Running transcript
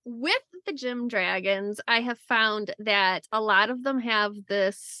the gym dragons, I have found that a lot of them have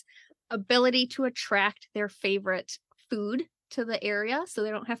this ability to attract their favorite food to the area, so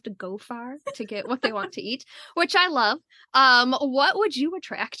they don't have to go far to get what they want to eat, which I love. What would you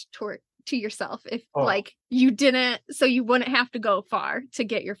attract to yourself if like you didn't, so you wouldn't have to go far to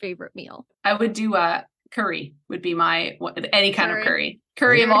get your favorite meal? I would do curry would be my any kind of curry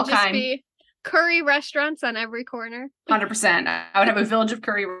of all kinds. Curry restaurants on every corner. 100%. I would have a village of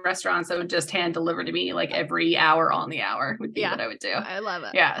curry restaurants that would just hand deliver to me like every hour on the hour would be what I would do. I love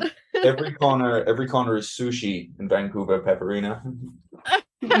it. Yeah. Every corner is sushi in Vancouver, Pepperina.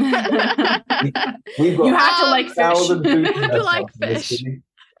 You have to like fish. To like fish.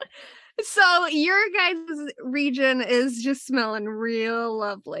 So your guys' region is just smelling real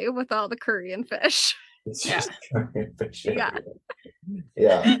lovely with all the curry and fish. It's just curry and fish. Yeah.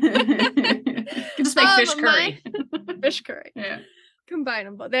 Just like fish curry. Fish curry. Yeah. Combine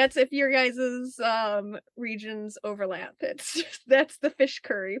them both. That's if your guys' regions overlap. That's the fish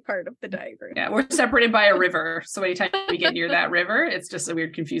curry part of the diagram. Yeah, we're separated by a river. So anytime we get near that river, it's just a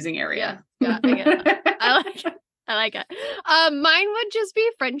weird, confusing area. Yeah, I get it. I like it. Mine would just be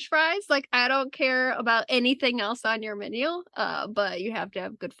French fries. Like, I don't care about anything else on your menu, but you have to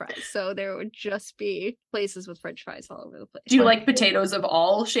have good fries. So there would just be places with French fries all over the place. Do you like potatoes of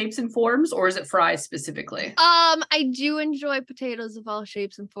all shapes and forms, or is it fries specifically? I do enjoy potatoes of all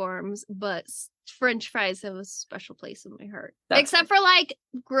shapes and forms, but French fries have a special place in my heart. Except for like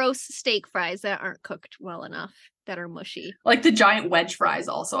gross steak fries that aren't cooked well enough, that are mushy. Like the giant wedge fries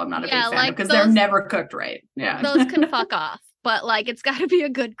also I'm not a big fan of because they're never cooked right. Yeah. Those can fuck off. But like it's gotta be a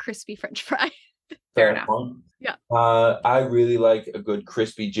good crispy French fry. Fair enough. Yeah. I really like a good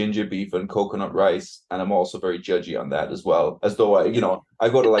crispy ginger beef and coconut rice, and I'm also very judgy on that as well. As though I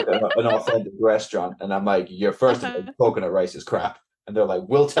go to like an authentic restaurant and I'm like, your first coconut rice is crap. And they're like,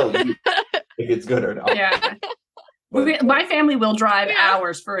 we'll tell you if it's good or not. Yeah. My family will drive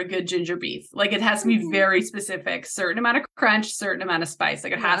hours for a good ginger beef. Like it has to be very specific, certain amount of crunch, certain amount of spice.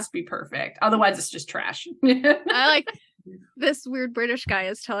 Like it has to be perfect. Otherwise it's just trash. I like this weird British guy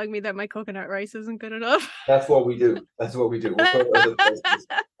is telling me that my coconut rice isn't good enough. That's what we do. We'll go to other places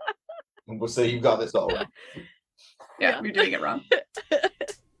and we'll say you've got this all right. Yeah, you're doing it wrong.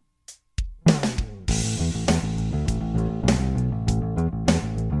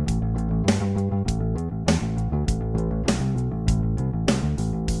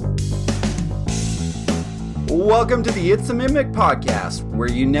 Welcome to the It's a Mimic podcast, where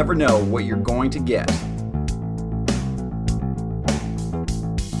you never know what you're going to get.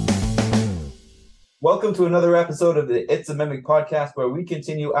 Welcome to another episode of the It's a Mimic podcast, where we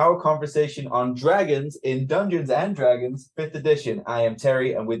continue our conversation on dragons in Dungeons and Dragons 5th edition. I am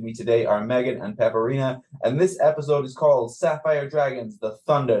Terry, and with me today are Megan and Pepperina, and this episode is called Sapphire Dragons, the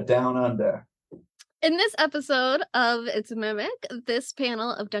Thunder Down Under. In this episode of It's a Mimic, this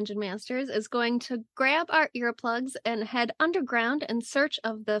panel of Dungeon Masters is going to grab our earplugs and head underground in search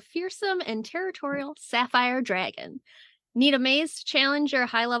of the fearsome and territorial Sapphire Dragon. Need a maze to challenge your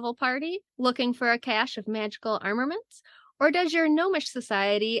high-level party, looking for a cache of magical armaments? Or does your gnomish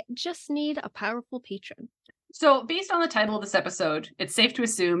society just need a powerful patron? So, based on the title of this episode, it's safe to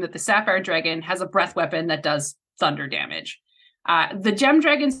assume that the Sapphire Dragon has a breath weapon that does thunder damage. The gem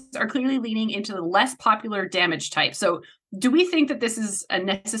dragons are clearly leaning into the less popular damage type. So do we think that this is a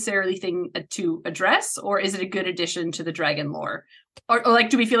necessary thing to address, or is it a good addition to the dragon lore? Or like,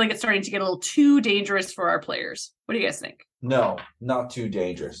 do we feel like it's starting to get a little too dangerous for our players? What do you guys think? No, not too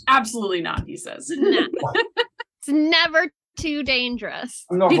dangerous. Absolutely not, he says. Nah. It's never too dangerous.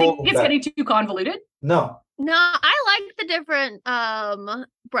 Do you think it's getting too convoluted? No, I like the different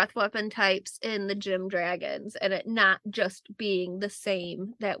breath weapon types in the gym dragons, and it not just being the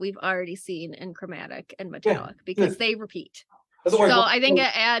same that we've already seen in chromatic and metallic, because they repeat. Otherwise, so I think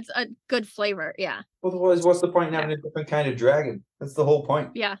it adds a good flavor. Yeah. Otherwise, what's the point in having a different kind of dragon? That's the whole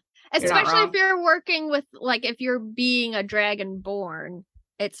point. Yeah. Especially if you're working with, like, if you're being a dragonborn,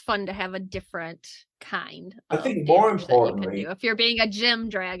 it's fun to have a different kind. I think more importantly, if you're being a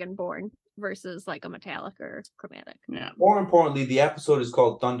gym dragonborn versus like a metallic or chromatic. Yeah. More importantly, the episode is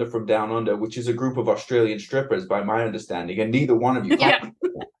called Thunder from Down Under, which is a group of Australian strippers, by my understanding, and neither one of you.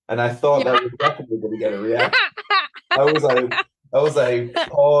 And I thought that was definitely going to get a reaction. I was like,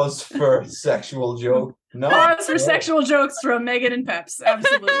 pause for sexual joke. No, pause for sexual jokes from Megan and Peps.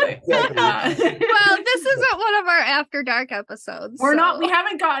 Absolutely. Exactly. Well, this isn't one of our After Dark episodes. We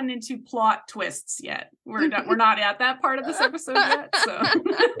haven't gotten into plot twists yet. We're not at that part of this episode yet. So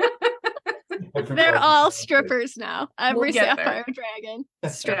they're all strippers now. Every we'll Sapphire Dragon.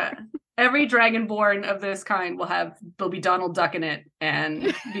 Yeah. Every dragonborn of this kind will be Donald Duck in it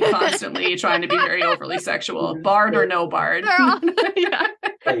and be constantly trying to be very overly sexual, bard or no bard. They're all, Yeah.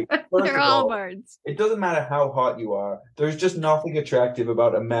 Hey, they're all bards. it doesn't matter how hot you are. There's just nothing attractive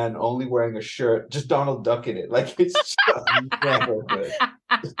about a man only wearing a shirt, just Donald Duck in it. Like, it's just never good.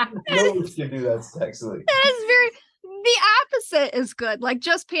 No one can do that sexily. That is the opposite is good. Like,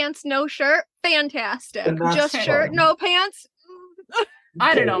 just pants, no shirt, fantastic. And that's Just shirt, fine. no pants.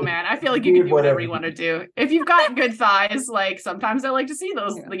 I don't know, man. I feel like you can do whatever you want to do. If you've got good thighs, like sometimes I like to see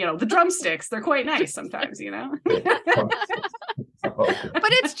those, the drumsticks. They're quite nice sometimes, But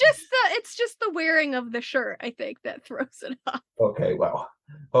it's just the wearing of the shirt, I think, that throws it off. Okay, wow.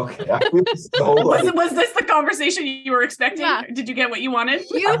 Okay. Was this the conversation you were expecting? Yeah. Did you get what you wanted?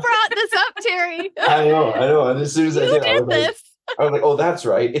 You brought this up, Terry. I know. And as soon as I You did, I did was like, this. oh, that's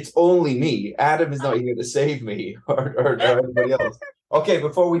right. It's only me. Adam is not here to save me or anybody else. Okay,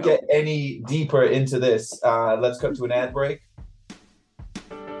 before we get any deeper into this, let's cut to an ad break.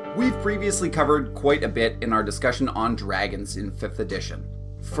 We've previously covered quite a bit in our discussion on dragons in 5th edition.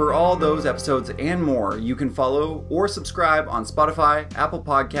 For all those episodes and more, you can follow or subscribe on Spotify, Apple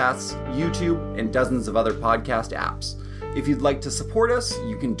Podcasts, YouTube, and dozens of other podcast apps. If you'd like to support us,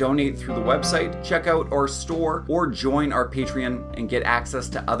 you can donate through the website, check out our store, or join our Patreon and get access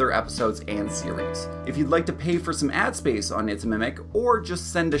to other episodes and series. If you'd like to pay for some ad space on It's a Mimic, or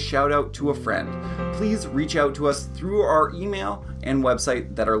just send a shout out to a friend, please reach out to us through our email and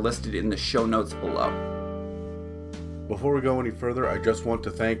website that are listed in the show notes below. Before we go any further, I just want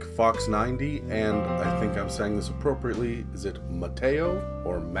to thank Fox90, and I think I'm saying this appropriately. Is it Mateo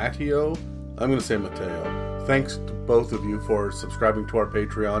or Matteo? I'm going to say Mateo. Thanks to both of you for subscribing to our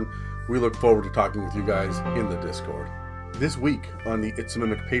Patreon. We look forward to talking with you guys in the Discord. This week on the It's a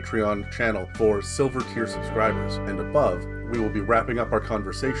Mimic Patreon channel for Silver tier subscribers and above, we will be wrapping up our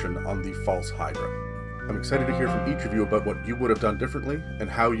conversation on the False Hydra. I'm excited to hear from each of you about what you would have done differently and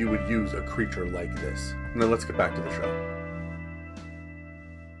how you would use a creature like this. Now let's get back to the show.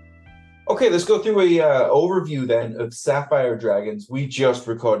 Okay, let's go through a overview then of Sapphire Dragons. We just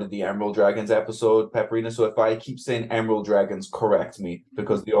recorded the Emerald Dragons episode, Pepperina, so if I keep saying Emerald Dragons, correct me,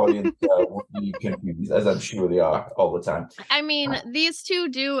 because the audience will be confused, as I'm sure they are all the time. I mean, these two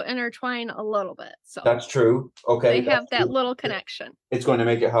do intertwine a little bit, so That's true. Okay. they have that true. little connection. It's going to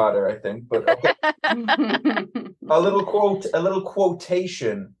make it harder, I think, but okay. A little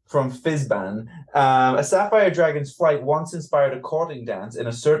quotation from Fizban. A sapphire dragon's flight once inspired a courting dance in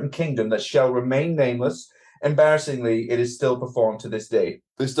a certain kingdom that shall remain nameless. Embarrassingly, it is still performed to this day.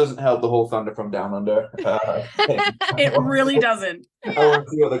 This doesn't help the whole Thunder from Down Under. It really doesn't. I want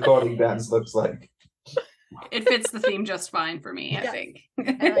to see what the courting dance looks like. It fits the theme just fine for me, I think.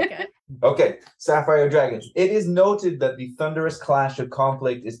 I like it. Okay, Sapphire Dragons. It is noted that the thunderous clash of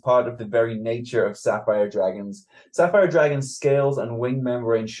conflict is part of the very nature of Sapphire Dragons. Sapphire Dragons' scales and wing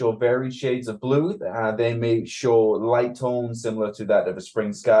membrane show varied shades of blue. They may show light tones similar to that of a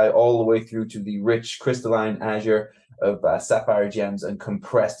spring sky, all the way through to the rich crystalline azure of sapphire gems and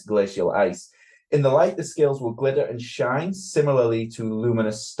compressed glacial ice. In the light, the scales will glitter and shine similarly to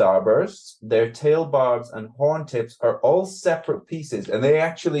luminous starbursts. Their tail barbs and horn tips are all separate pieces, and they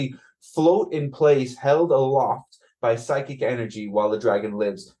actually float in place, held aloft by psychic energy while the dragon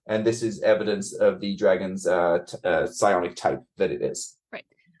lives. And this is evidence of the dragon's psionic type that it is. Right.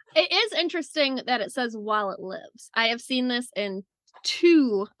 It is interesting that it says while it lives. I have seen this in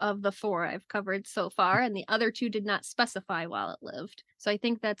 2 of the 4 I've covered so far, and the other 2 did not specify while it lived. So I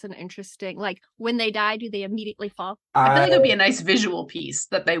think that's an interesting, like, when they die, do they immediately fall? I feel like it would be a nice visual piece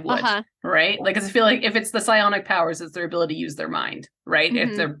that they would, Uh-huh. right? Like, 'cause I feel like if it's the psionic powers, it's their ability to use their mind, right? If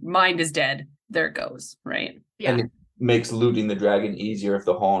Mhm. their mind is dead, there it goes, right? Yeah. And it makes looting the dragon easier if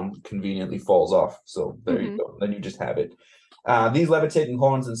the horn conveniently falls off. So there you go. Then you just have it. These levitating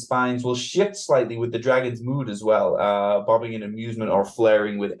horns and spines will shift slightly with the dragon's mood as well, bobbing in amusement or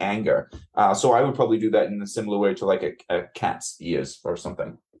flaring with anger. So I would probably do that in a similar way to like a cat's ears or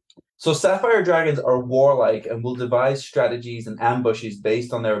something. So Sapphire Dragons are warlike and will devise strategies and ambushes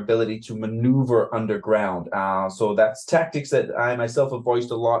based on their ability to maneuver underground. So that's tactics that I myself have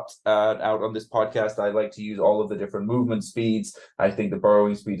voiced a lot out on this podcast. I like to use all of the different movement speeds. I think the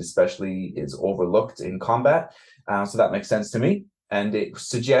burrowing speed especially is overlooked in combat. So that makes sense to me. And it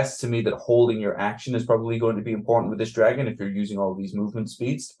suggests to me that holding your action is probably going to be important with this dragon if you're using all of these movement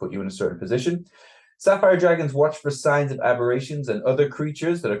speeds to put you in a certain position. Sapphire Dragons watch for signs of aberrations and other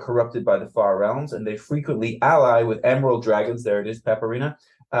creatures that are corrupted by the far realms, and they frequently ally with Emerald Dragons, there it is, Pepperina,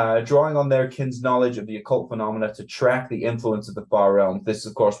 drawing on their kin's knowledge of the occult phenomena to track the influence of the far realms. This,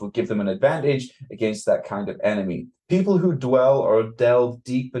 of course, will give them an advantage against that kind of enemy. People who dwell or delve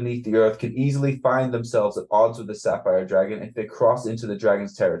deep beneath the earth can easily find themselves at odds with the Sapphire Dragon if they cross into the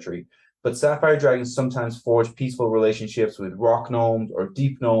dragon's territory. But Sapphire Dragons sometimes forge peaceful relationships with rock gnomes or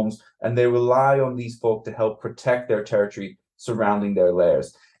deep gnomes, and they rely on these folk to help protect their territory surrounding their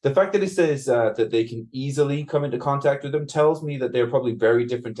lairs. The fact that it says that they can easily come into contact with them tells me that they're probably very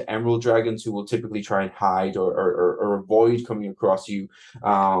different to emerald dragons, who will typically try and hide or avoid coming across you.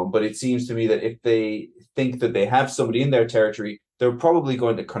 But it seems to me that if they think that they have somebody in their territory, they're probably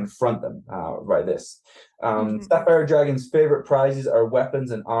going to confront them by this. Sapphire Dragon's favorite prizes are weapons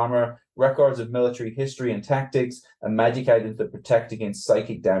and armor, records of military history and tactics, and magic items that protect against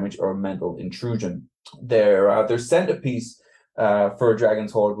psychic damage or mental intrusion. Their centerpiece for a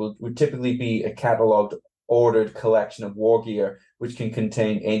Dragon's Hoard would typically be a catalogued, ordered collection of war gear, which can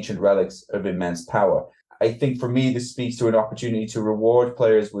contain ancient relics of immense power. I think for me, this speaks to an opportunity to reward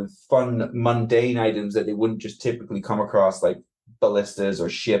players with fun, mundane items that they wouldn't just typically come across, like ballistas or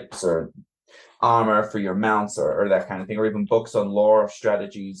ships or armor for your mounts or that kind of thing, or even books on lore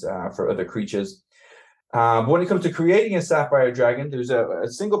strategies for other creatures. But when it comes to creating a Sapphire Dragon, there's a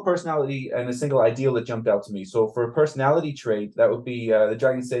single personality and a single ideal that jumped out to me. So for a personality trait, that would be the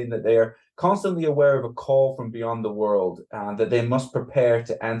dragon saying that they are constantly aware of a call from beyond the world, that they must prepare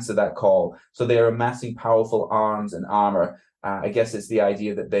to answer that call. So they are amassing powerful arms and armor. I guess it's the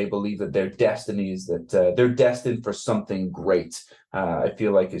idea that they believe that their destiny is that they're destined for something great. I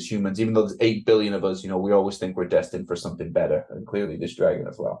feel like as humans, even though there's 8 billion of us, we always think we're destined for something better. And clearly this dragon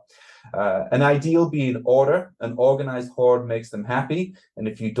as well. An ideal being order. An organized horde makes them happy. And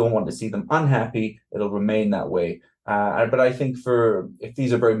if you don't want to see them unhappy, it'll remain that way. But I think if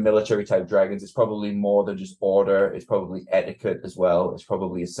these are very military type dragons, it's probably more than just order. It's probably etiquette as well. It's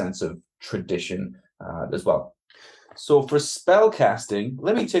probably a sense of tradition as well. So for spell casting,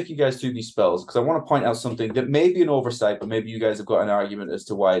 let me take you guys through these spells, because I want to point out something that may be an oversight, but maybe you guys have got an argument as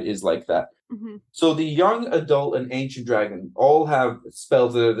to why it is like that. So the young, adult, and ancient dragon all have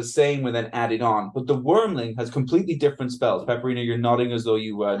spells that are the same when then added on, but the wormling has completely different spells. Pepperina, you're nodding as though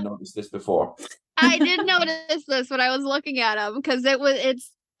you noticed this before. I did notice this when I was looking at them, because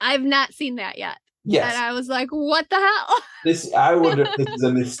I've not seen that yet. Yes. And I was like, what the hell? I wonder if this is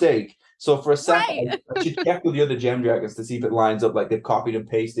a mistake. So for a second, I should check with the other gem dragons to see if it lines up, like they've copied and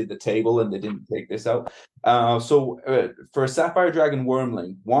pasted the table and they didn't take this out. For a Sapphire Dragon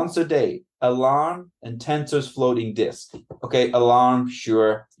Wormling, once a day, alarm and Tensor's floating disc. Okay, alarm,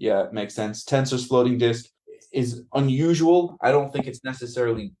 sure. Yeah, it makes sense. Tensor's floating disc is unusual. I don't think it's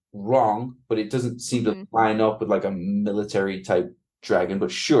necessarily wrong, but it doesn't seem to line up with like a military type dragon, but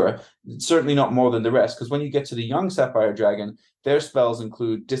sure, it's certainly not more than the rest, because when you get to the young Sapphire Dragon, their spells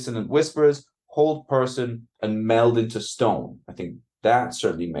include Dissonant Whispers, Hold Person, and Meld into Stone. I think that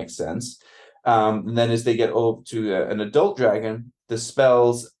certainly makes sense. And then as they get up to an adult dragon, the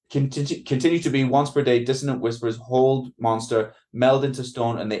spells continue to be once per day, Dissonant Whispers, Hold Monster, Meld into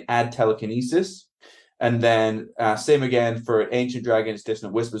Stone, and they add Telekinesis. And then same again for Ancient Dragons,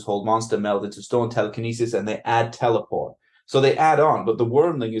 Dissonant Whispers, Hold Monster, Meld into Stone, Telekinesis, and they add Teleport. So they add on, but the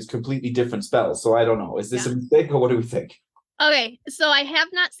Wormling is completely different spells. So I don't know. Is this a mistake, or what do we think? Okay, so I have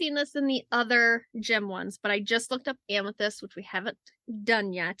not seen this in the other gem ones, but I just looked up Amethyst, which we haven't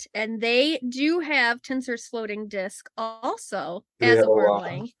done yet, and they do have Tensor's floating disc also as a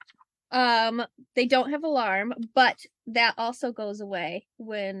Wormling. They don't have Alarm, but that also goes away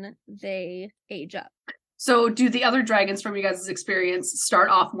when they age up. So do the other dragons from you guys' experience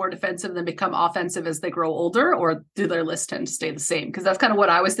start off more defensive then become offensive as they grow older, or do their lists tend to stay the same? Because that's kind of what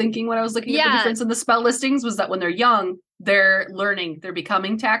I was thinking when I was looking at the difference in the spell listings, was that when they're young, they're learning, they're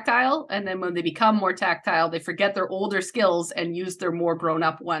becoming tactile. And then when they become more tactile, they forget their older skills and use their more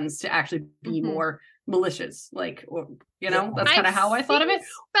grown-up ones to actually be more malicious. Like, that's kind of how I thought of it.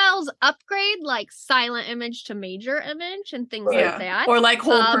 Spells upgrade like Silent Image to Major Image and things like that. Or like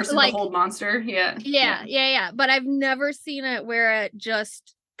Hold Person to Hold Monster. Yeah. But I've never seen it where it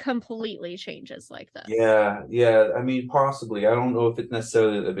just completely changes like that. Yeah. I mean, possibly. I don't know if it's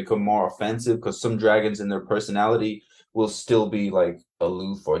necessarily that they become more offensive, because some dragons in their personality will still be like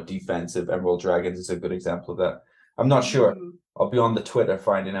aloof or defensive. Emerald Dragons is a good example of that. I'm not sure. I'll be on the Twitter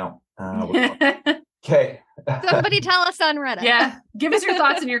finding out. Okay. Somebody tell us on Reddit. Yeah. Give us your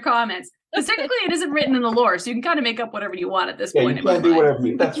thoughts in your comments. Because technically it isn't written in the lore, so you can kind of make up whatever you want at this point. You can do whatever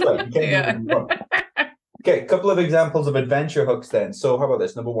you. That's right. You can do whatever you want. Okay, a couple of examples of adventure hooks then. So how about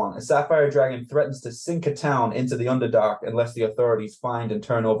this? Number one, a Sapphire Dragon threatens to sink a town into the Underdark unless the authorities find and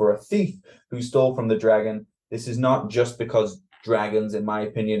turn over a thief who stole from the dragon. This is not just because dragons, in my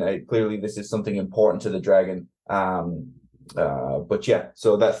opinion. Clearly, this is something important to the dragon. But yeah,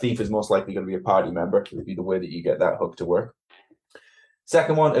 so that thief is most likely going to be a party member. It would be the way that you get that hook to work.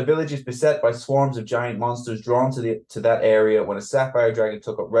 Second one, a village is beset by swarms of giant monsters drawn to that area when a sapphire dragon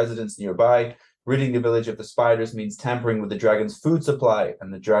took up residence nearby. Ridding the village of the spiders means tampering with the dragon's food supply,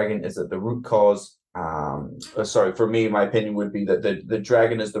 and the dragon is at the root cause. For me, my opinion would be that the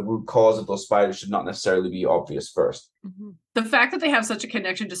dragon is the root cause of those spiders should not necessarily be obvious first. Mm-hmm. The fact that they have such a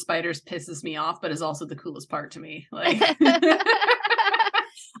connection to spiders pisses me off, but is also the coolest part to me. Like,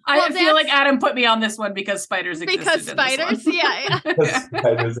 I feel like Adam put me on this one because spiders exist. Because spiders, yeah.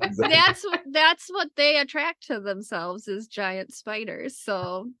 Spiders exist. That's what they attract to themselves is giant spiders.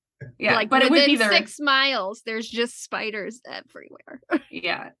 So yeah, like, but it would be 6 miles, there's just spiders everywhere.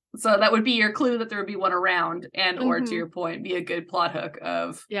 Yeah, so that would be your clue that there would be one around, and or to your point, be a good plot hook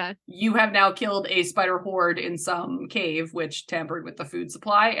of you have now killed a spider horde in some cave, which tampered with the food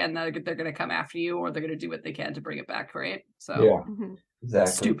supply, and they're going to come after you, or they're going to do what they can to bring it back, right? So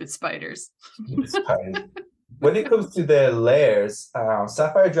exactly. Stupid spiders. When it comes to their lairs,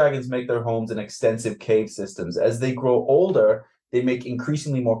 sapphire dragons make their homes in extensive cave systems. As they grow older, they make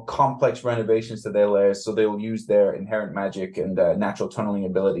increasingly more complex renovations to their lairs, so they will use their inherent magic and natural tunneling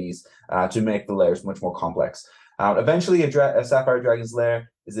abilities to make the lairs much more complex. Eventually, a sapphire dragon's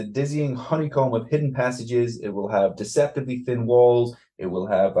lair is a dizzying honeycomb of hidden passages. It will have deceptively thin walls. It will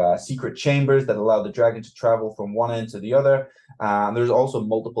have secret chambers that allow the dragon to travel from one end to the other. There's also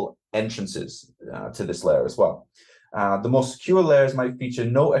multiple entrances to this lair as well. The most secure lairs might feature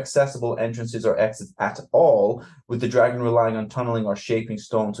no accessible entrances or exits at all, with the dragon relying on tunneling or shaping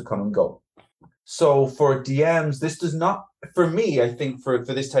stone to come and go. So for DMs, this does not, for me, I think for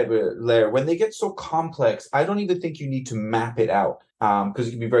this type of lair, when they get so complex, I don't even think you need to map it out because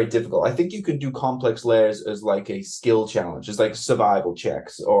it can be very difficult. I think you can do complex lairs as like a skill challenge, as like survival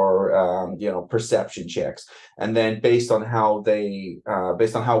checks or, perception checks. And then based on how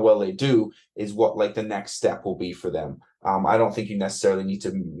well they do is what like the next step will be for them. I don't think you necessarily need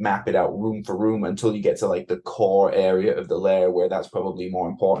to map it out room for room until you get to like the core area of the lair where that's probably more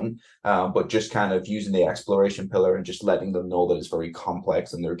important. But just kind of using the exploration pillar and just letting them know that it's very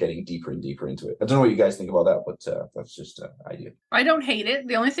complex and they're getting deeper and deeper into it. I don't know what you guys think about that, but that's just an idea. I don't hate it.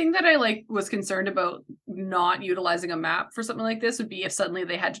 The only thing that I was concerned about not utilizing a map for something like this would be if suddenly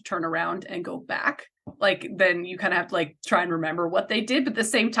they had to turn around and go back. Like, then you kind of have to like try and remember what they did, but at the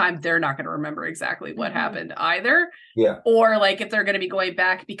same time, they're not going to remember exactly what happened either. Yeah. Or like if they're going to be going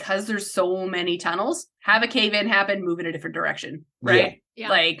back because there's so many tunnels, have a cave in happen, move in a different direction, right? Yeah.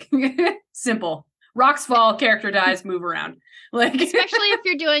 Like simple. Rocks fall, character dies, move around. Like especially if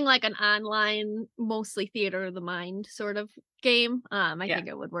you're doing like an online, mostly theater of the mind sort of game. I think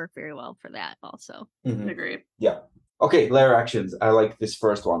it would work very well for that also. Agreed. Yeah. Okay, lair actions. I like this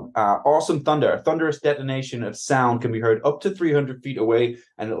first one. Awesome thunder. A thunderous detonation of sound can be heard up to 300 feet away,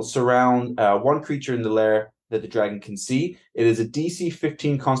 and it'll surround one creature in the lair that the dragon can see. It is a DC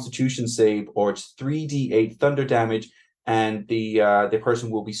 15 Constitution save, or it's 3d8 thunder damage, and the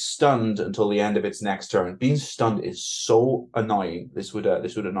person will be stunned until the end of its next turn. Being stunned is so annoying. This would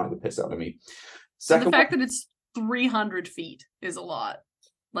annoy the piss out of me. Second, the fact that it's 300 feet is a lot.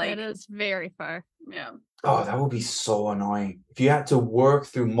 Like, it is very far. Yeah. Oh, that would be so annoying. If you had to work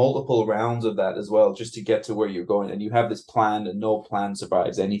through multiple rounds of that as well, just to get to where you're going, and you have this plan and no plan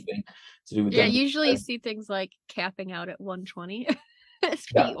survives anything to do with that. Yeah, usually you see things like capping out at 120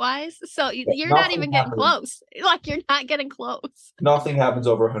 feet wise. So you're not even getting close. Like, you're not getting close. Nothing happens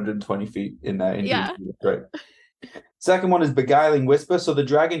over 120 feet in that. Yeah. Right. Second one is Beguiling Whisper. So the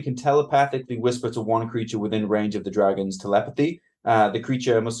dragon can telepathically whisper to one creature within range of the dragon's telepathy. The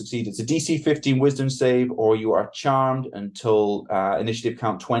creature must succeed. It's a DC 15 wisdom save, or you are charmed until initiative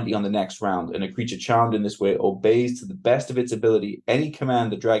count 20 on the next round. And a creature charmed in this way obeys to the best of its ability any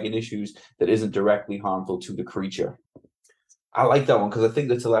command the dragon issues that isn't directly harmful to the creature. I like that one because I think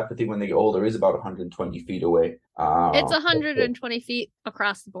the telepathy when they get older is about 120 feet away. It's 120 feet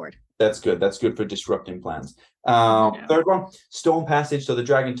across the board. That's good. That's good for disrupting plans. Third one, Stone Passage. So the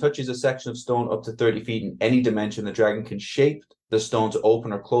dragon touches a section of stone up to 30 feet in any dimension. The dragon can shape the stone to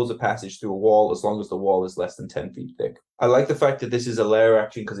open or close a passage through a wall as long as the wall is less than 10 feet thick. I like the fact that this is a lair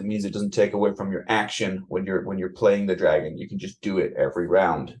action because it means it doesn't take away from your action when you're playing the dragon. You can just do it every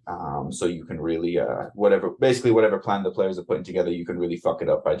round. So you can really whatever plan the players are putting together, you can really fuck it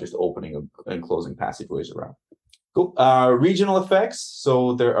up by just opening and closing passageways around. Cool. Regional effects.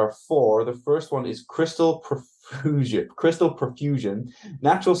 So there are 4. The first one is Crystal profusion.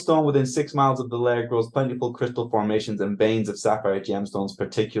 Natural stone within 6 miles of the lair grows plentiful crystal formations and veins of sapphire gemstones,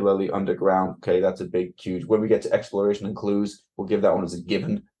 particularly underground. Okay, that's a big, huge. When we get to exploration and clues, we'll give that one as a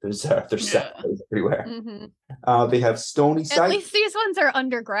given. There's sapphires everywhere. Mm-hmm. They have stony At sites. least these ones are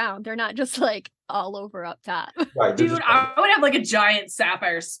underground. They're not just like all over up top. Right, Dude, I would have like a giant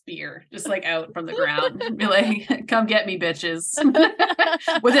sapphire spear just like out from the ground. Be like, come get me, bitches.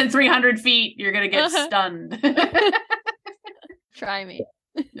 Within 300 feet, you're going to get stunned. Try me.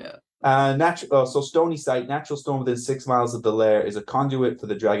 Yeah. So stony site, natural stone within 6 miles of the lair, is a conduit for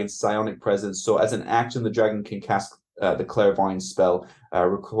the dragon's psionic presence. So as an action, the dragon can cast the clairvoyance spell,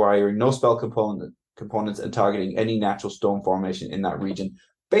 requiring no spell components and targeting any natural stone formation in that region.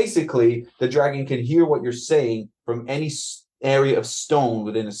 Basically, the dragon can hear what you're saying from any area of stone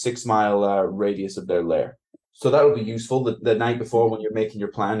within a 6 mile radius of their lair. So that would be useful the night before when you're making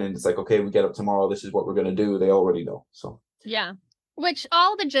your plan and it's like, okay, we get up tomorrow, this is what we're going to do. They already know. So yeah. Which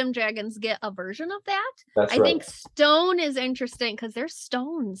all the gym dragons get a version of that. That's I right. think stone is interesting because there's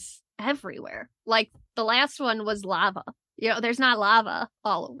stones everywhere. Like the last one was lava. There's not lava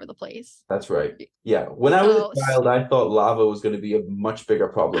all over the place. That's right. Yeah. When I was a child, I thought lava was going to be a much bigger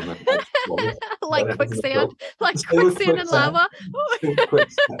problem than like quicksand. Like quicksand and lava.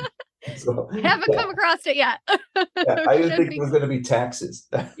 So, haven't come across it yet. I didn't think it was going to be taxes.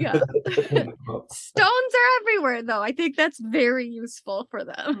 Yeah. Stones are everywhere, though. I think that's very useful for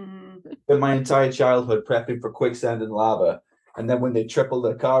them. In my entire childhood, prepping for quicksand and lava, and then when they triple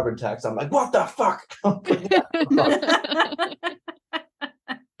the carbon tax, I'm like, what the fuck?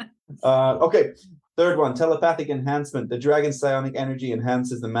 Okay. Third one, telepathic enhancement. The dragon's psionic energy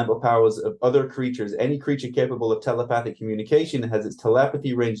enhances the mental powers of other creatures. Any creature capable of telepathic communication has its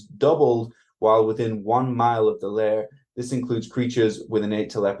telepathy range doubled while within 1 mile of the lair. This includes creatures with innate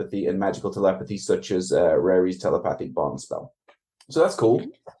telepathy and magical telepathy, such as Rary's telepathic bond spell. So that's cool.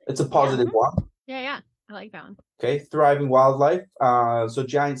 It's a positive one. Yeah. I like that one. Okay, thriving wildlife. So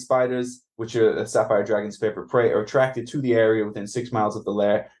giant spiders, which are a sapphire dragon's favorite prey, are attracted to the area within 6 miles of the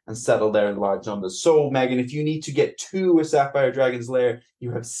lair and settle there in large numbers. So, Megan, if you need to get to a sapphire dragon's lair,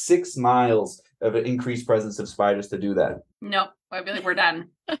 you have 6 miles of an increased presence of spiders to do that. Nope. I feel like we're done.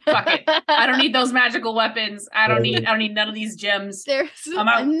 Fuck it. I don't need those magical weapons. I don't need none of these gems. There's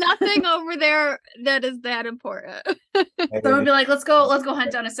nothing over there that is that important. Someone would be like, let's go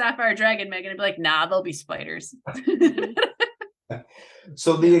hunt down a sapphire dragon, Megan. I'd be like, nah, they'll be spiders.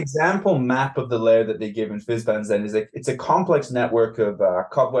 So the example map of the lair that they give in Fizzbands then is it's a complex network of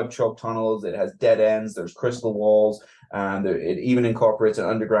cobweb choke tunnels. It has dead ends. There's crystal walls. And it even incorporates an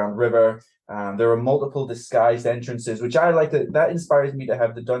underground river. There are multiple disguised entrances, which I like. That inspires me to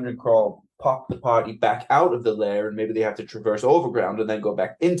have the dungeon crawl pop the party back out of the lair, and maybe they have to traverse overground and then go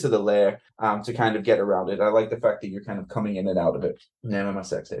back into the lair to kind of get around it. I like the fact that you're kind of coming in and out of it. Name of my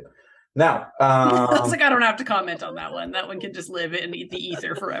sex tape. Now, it's like I don't have to comment on that one. That one can just live in the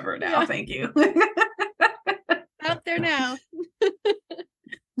ether forever now. Yeah. Thank you. Out there now.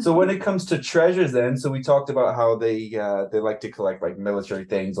 So when it comes to treasures, then, so we talked about how they like to collect like military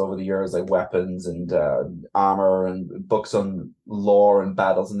things over the years, like weapons and armor and books on lore and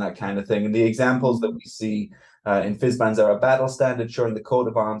battles and that kind of thing. And the examples that we see in Fizzbands are a battle standard showing the coat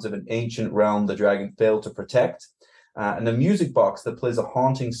of arms of an ancient realm the dragon failed to protect. And a music box that plays a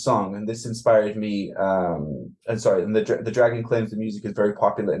haunting song, and this inspired me. And the dragon claims the music is very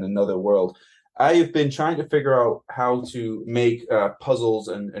popular in another world. I have been trying to figure out how to make puzzles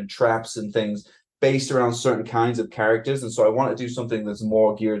and traps and things based around certain kinds of characters, and so I want to do something that's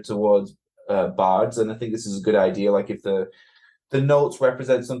more geared towards bards. And I think this is a good idea. Like if the notes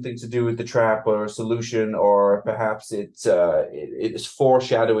represent something to do with the trap or a solution, or perhaps it is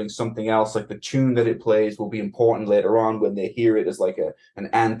foreshadowing something else, like the tune that it plays will be important later on when they hear it as like an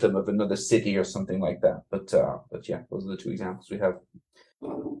anthem of another city or something like that. But yeah, those are the 2 examples we have.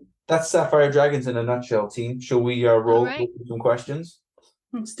 That's Sapphire Dragons in a nutshell, team. Shall we roll with some questions?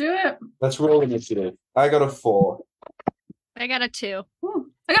 Let's do it. Let's roll initiative. I got a 4. I got a 2.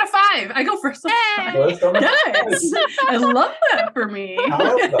 Ooh, I got a 5. I go first. Hey! Yes. I love that for me.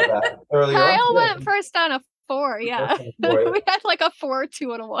 Kyle got that earlier. Kyle went first on a 4, yeah. We had like a 4,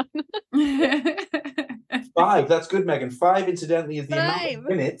 2, and a 1. 5. That's good, Megan. 5, incidentally, is the amount of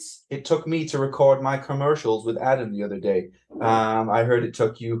minutes it took me to record my commercials with Adam the other day. I heard it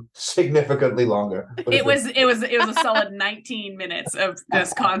took you significantly longer. It was a solid 19 minutes of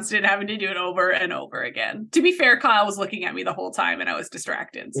just constant having to do it over and over again. To be fair, Kyle was looking at me the whole time and I was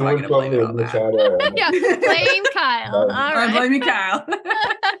distracted, so I'm going to blame it on that. Yeah, blame Kyle. All right. I'm blaming Kyle.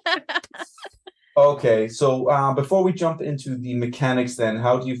 Okay, so before we jump into the mechanics then,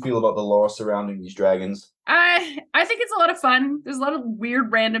 how do you feel about the lore surrounding these dragons? I think it's a lot of fun. There's a lot of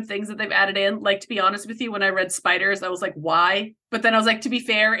weird random things that they've added in. Like, to be honest with you, when I read spiders, I was like, why? But then I was like, to be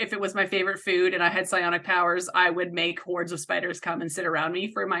fair, if it was my favorite food and I had psionic powers, I would make hordes of spiders come and sit around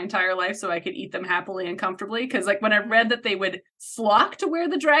me for my entire life so I could eat them happily and comfortably. Because like when I read that they would flock to where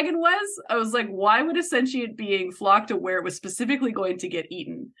the dragon was, I was like, why would a sentient being flock to where it was specifically going to get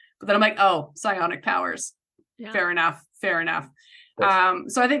eaten? But then I'm like, oh, psionic powers. Yeah. Fair enough.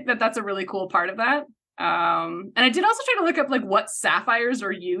 So I think that that's a really cool part of that. And I did also try to look up like what sapphires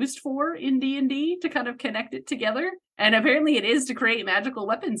are used for in D&D to kind of connect it together. And apparently it is to create magical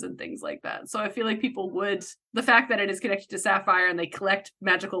weapons and things like that. So I feel like people would, the fact that it is connected to Sapphire and they collect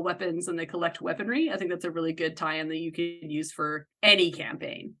magical weapons and they collect weaponry, I think that's a really good tie-in that you can use for any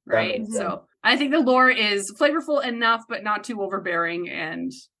campaign, right? Mm-hmm. So I think the lore is flavorful enough, but not too overbearing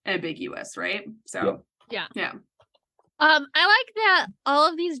and ambiguous, right? So yeah. I like that all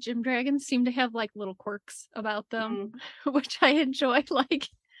of these gym dragons seem to have like little quirks about them, which I enjoy. Like,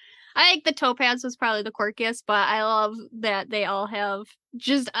 I think the topaz was probably the quirkiest, but I love that they all have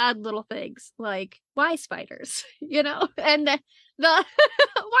just odd little things like why spiders, you know, and the why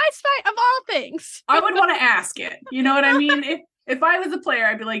spider of all things. I would want to ask it. You know what I mean? If I was a player,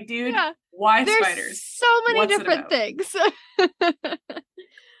 I'd be like, dude, why There's spiders? So many different things.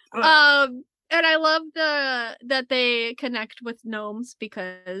 And I love that they connect with gnomes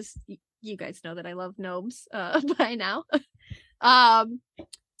because you guys know that I love gnomes by now.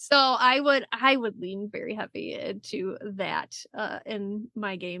 So I would lean very heavy into that in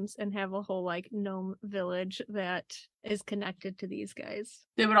my games and have a whole like gnome village that is connected to these guys.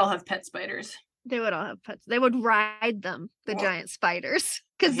 They would all have pet spiders. They would all have pets. They would ride them, the giant spiders,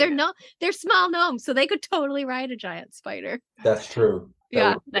 because they're small gnomes, so they could totally ride a giant spider. That's true.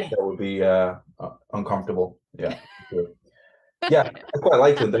 That would be uncomfortable. Yeah. Yeah, I quite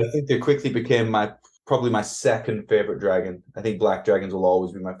like them. I think they quickly became probably my second favorite dragon. I think black dragons will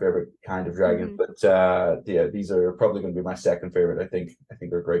always be my favorite kind of dragon, but these are probably going to be my second favorite. I think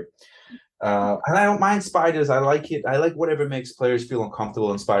they're great. And I don't mind spiders. I like it. I like whatever makes players feel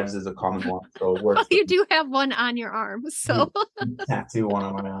uncomfortable, and spiders is a common one. So it works. You do have one on your arm, so tattoo one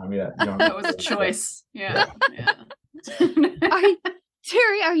on my arm. Yeah, that was a choice. Yeah.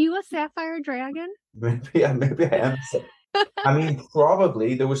 Terry, are you a sapphire dragon? Maybe I am. I mean,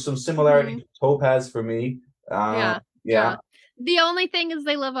 probably there was some similarity to topaz for me. Yeah. The only thing is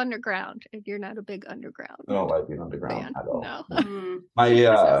they live underground. If you're not a big underground, I don't like being underground at all.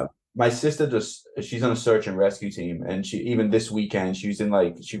 No. My sister she's on a search and rescue team, and even this weekend she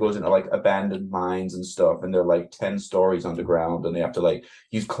goes into like abandoned mines and stuff, and they're like 10 stories underground, and they have to like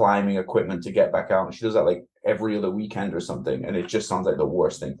use climbing equipment to get back out. And she does that like every other weekend or something, and it just sounds like the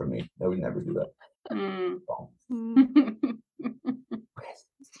worst thing for me. I would never do that.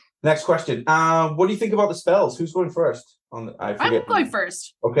 Next question. What do you think about the spells? Who's going first? I'm going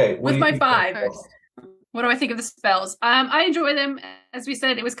first. Okay. With my 5. What do I think of the spells? I enjoy them. As we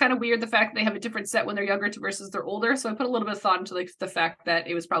said, it was kind of weird the fact that they have a different set when they're younger versus they're older. So I put a little bit of thought into like the fact that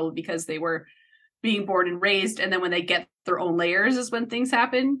it was probably because they were being born and raised, and then when they get their own layers is when things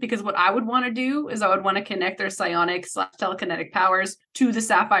happen. Because what I would want to do is I would want to connect their psionic/telekinetic powers to the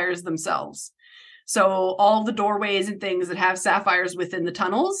sapphires themselves. So all the doorways and things that have sapphires within the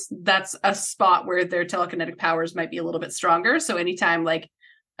tunnels, that's a spot where their telekinetic powers might be a little bit stronger. So anytime like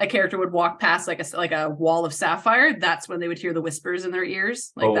a character would walk past like a wall of sapphire, that's when they would hear the whispers in their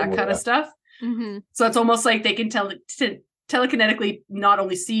ears, like that kind of stuff. Mm-hmm. So it's almost like they can telekinetically not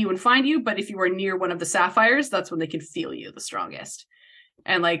only see you and find you, but if you are near one of the sapphires, that's when they can feel you the strongest.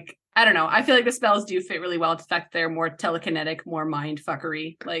 And like, I don't know, I feel like the spells do fit really well. The fact they're more telekinetic, more mind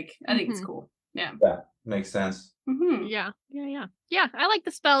fuckery. Like, I think it's cool. Yeah, makes sense. Mm-hmm. Yeah. I like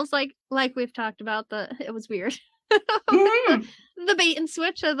the spells. Like we've talked about. It was weird. The bait and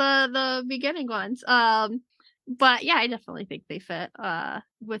switch of the beginning ones. But yeah, I definitely think they fit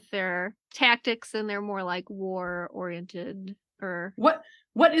with their tactics, and they're more like war oriented. Or what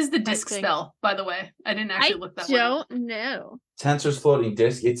is the disc spell, by the way? I didn't actually look that one up. I don't know. Tensor's floating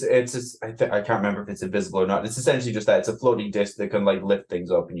disc. I can't remember if it's invisible or not. It's essentially just that it's a floating disc that can like lift things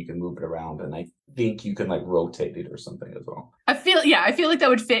up and you can move it around, and I think you can like rotate it or something as well. I feel like that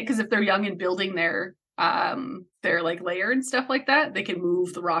would fit because if they're young and building their like layer and stuff like that, they can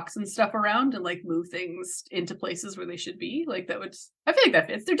move the rocks and stuff around and like move things into places where they should be. Like that would, I feel like that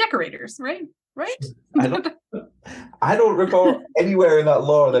fits. They're decorators, right? I don't recall anywhere in that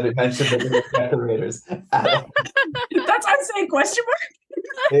lore that it mentioned that they were decorators. That's what I'm saying, question mark.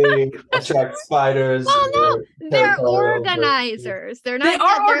 They attract spiders. Well, no, they're territorial, organizers. They're They not.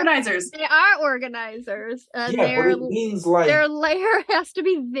 are organizers. They are organizers. And yeah, but it means like their lair has to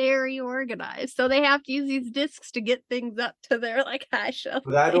be very organized, so they have to use these discs to get things up to their like high shelf.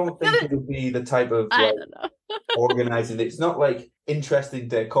 But I don't think it would be the type of I like don't know. organizing. It's not like interesting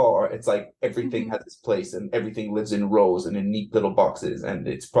decor. It's like everything has its place and everything lives in rows and in neat little boxes, and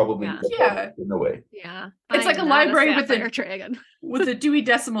it's probably in a way. Yeah, It's like a I'm library not with a Sapphire dragon. with a Dewey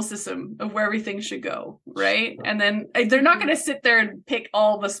Decimal System of where everything should go, right? And then they're not going to sit there and pick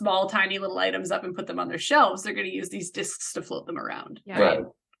all the small, tiny little items up and put them on their shelves. They're going to use these discs to float them around. Yeah. Right.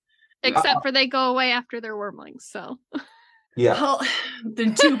 Except for they go away after their wormlings. So Yeah. Well,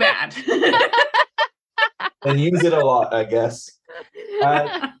 then too bad. And use it a lot, I guess.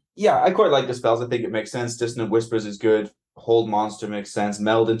 Yeah, I quite like the spells. I think it makes sense. Dissonant Whispers is good. Hold Monster makes sense.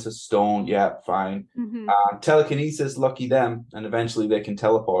 Meld into Stone, yeah, fine. Telekinesis, lucky them. And eventually they can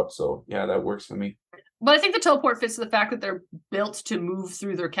teleport. So, yeah, that works for me. But I think the teleport fits to the fact that they're built to move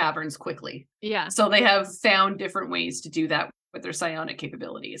through their caverns quickly. yeah. So they have found different ways to do that with their psionic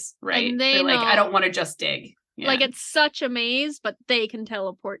capabilities, right? And they They're like, I know- don't want to just dig. Yeah. Like it's such a maze, but they can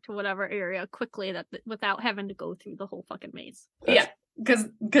teleport to whatever area quickly without having to go through the whole fucking maze. Yeah, because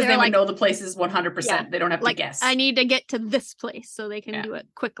They're they would like- know the places 100%. Yeah, They don't have Like to guess. I need to get to this place, so they can Yeah. do it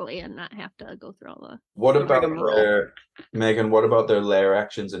quickly and not have to go through all the. What The about rigmarole. Megan, what about their lair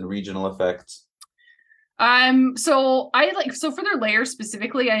actions and regional effects? So for their layers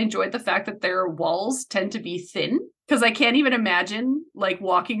specifically, I enjoyed the fact that their walls tend to be thin, because I can't even imagine like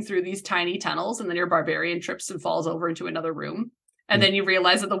walking through these tiny tunnels and then your barbarian trips and falls over into another room. And then you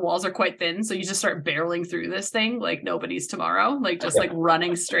realize that the walls are quite thin, so you just start barreling through this thing like nobody's tomorrow, like just like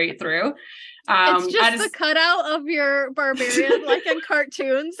running straight through. It's just the cutout of your barbarian, like in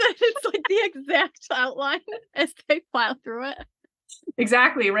cartoons, and it's like the exact outline as they plow through it.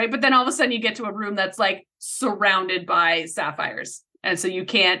 Exactly, right? But then all of a sudden you get to a room that's like surrounded by sapphires. And so you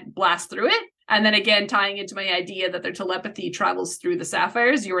can't blast through it. And then again, tying into my idea that their telepathy travels through the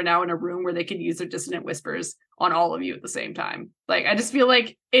sapphires, you are now in a room where they can use their dissonant whispers on all of you at the same time. Like, I just feel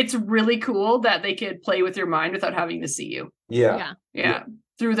like it's really cool that they could play with your mind without having to see you. Yeah. Yeah.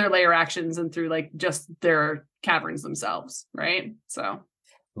 Through their layer actions and through like just their caverns themselves, right? So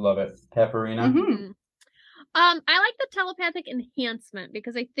Love it. Pepperina? mhm. I like the telepathic enhancement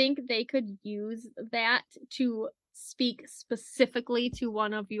because I think they could use that to speak specifically to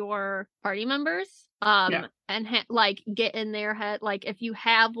one of your party members. And like get in their head. Like if you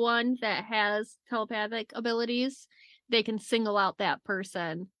have one that has telepathic abilities, they can single out that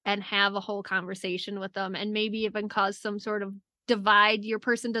person and have a whole conversation with them, and maybe even cause some sort of divide. Your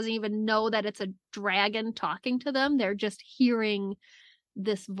person doesn't even know that it's a dragon talking to them. They're just hearing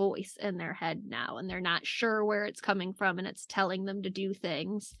this voice in their head now, and they're not sure where it's coming from, and it's telling them to do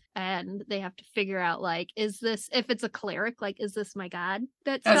things, and they have to figure out like, is this, if it's a cleric, like, is this my god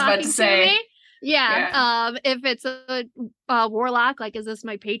that's I was about talking to say. to me? Yeah. If it's a warlock, like, is this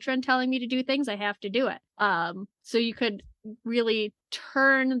my patron telling me to do things? I have to do it. So you could really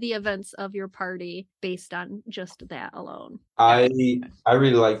turn the events of your party based on just that alone. I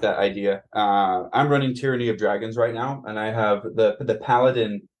really like that idea. I'm running Tyranny of Dragons right now, and I have the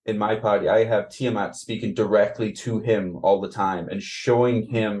paladin in my party. I have Tiamat speaking directly to him all the time and showing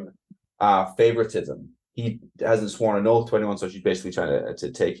him favoritism. He hasn't sworn an oath to anyone, so she's basically trying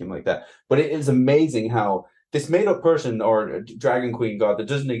to take him like that. But it is amazing how this made-up person or dragon queen god that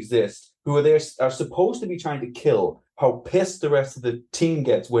doesn't exist, who are supposed to be trying to kill, how pissed the rest of the team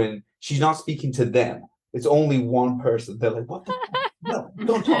gets when she's not speaking to them. It's only one person. They're like, what the fuck? No,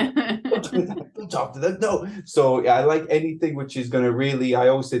 don't talk. Don't do that. Don't talk to them. No. So yeah, I like anything which is going to really, I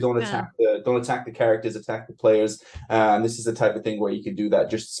always say don't attack the characters, attack the players. And this is the type of thing where you can do that.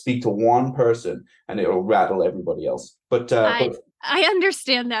 Just speak to one person and it'll rattle everybody else. But I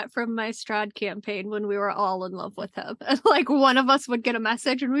understand that from my Strahd campaign when we were all in love with him. Like one of us would get a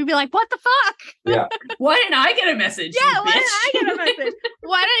message and we'd be like, what the fuck? Yeah. Why didn't I get a message? Yeah, you why did bitch? I get a message?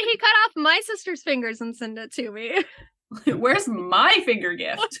 Why didn't he cut off my sister's fingers and send it to me? Where's my finger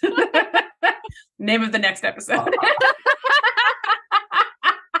gift? Name of the next episode.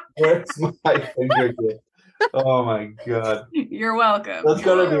 Where's my finger gift? Oh my god. You're welcome. That's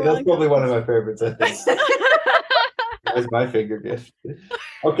You're probably one of my favorites, I think. Where's my finger gift?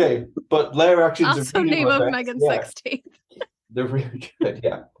 Okay, but layer actions Also are name of effects. Megan's Yeah, 16th. they're really good,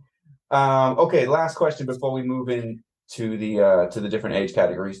 yeah. Okay, last question before we move in to the different age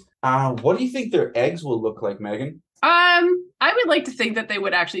categories. What do you think their eggs will look like, Megan? I would like to think that they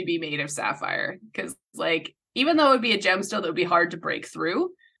would actually be made of sapphire, because like even though it would be a gemstone that would be hard to break through,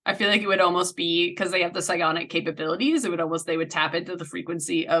 I feel like it would almost be, because they have the psionic capabilities, they would tap into the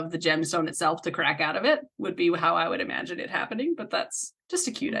frequency of the gemstone itself to crack out of it, would be how I would imagine it happening. But that's just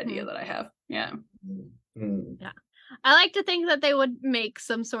a cute idea that I have. Yeah. Yeah. I like to think that they would make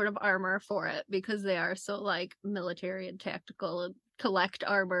some sort of armor for it, because they are so like military and tactical and collect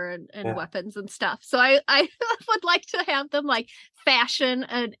armor and weapons and stuff. So I would like to have them like fashion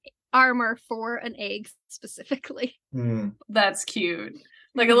an armor for an egg specifically. That's cute.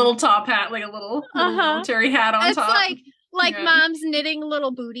 Like a little top hat, like a little military hat on top. It's like moms knitting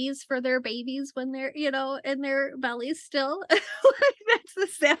little booties for their babies when they're, in their bellies still. Like that's the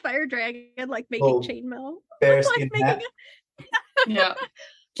Sapphire Dragon, like making chainmail. Bearskin hat. Yeah.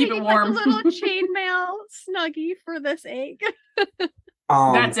 Keep it warm. Like a little chainmail snuggie for this egg.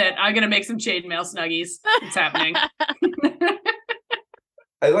 That's it. I'm going to make some chainmail snuggies. It's happening.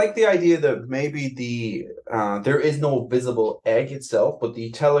 I like the idea that maybe there is no visible egg itself, but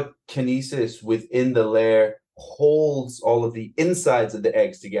the telekinesis within the lair holds all of the insides of the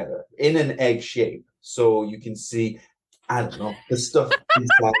eggs together in an egg shape. So you can see, I don't know, the stuff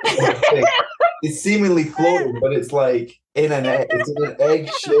inside. It's seemingly floating, but it's like in an egg. It's in an egg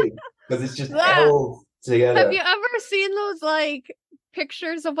shape because it's just held together. Have you ever seen those like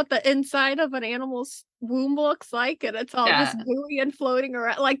pictures of what the inside of an animal's womb looks like, and it's all just gooey and floating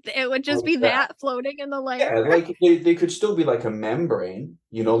around? Like it would just be that floating in the lair. Yeah, like they could still be like a membrane,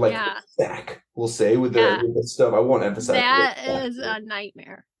 like a sack, we'll say, with the stuff. I won't emphasize that is a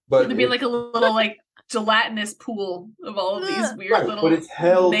nightmare. But it'd be like a little like gelatinous pool of all of these weird little but it's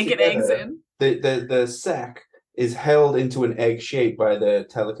held naked together. eggs in. The sack is held into an egg shape by the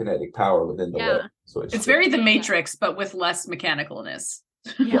telekinetic power within the lair. So it's very The Matrix, but with less mechanicalness.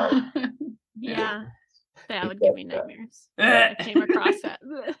 Yeah. Yeah. That would give me nightmares. I came across that.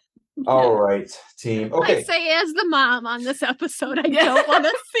 All right, team. Okay. I say as the mom on this episode, I don't want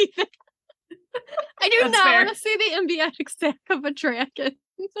to see that. I do not want to see the embryonic sack of a dragon.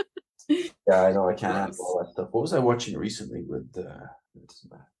 Yeah, I know. I can't handle all that stuff. What was I watching recently with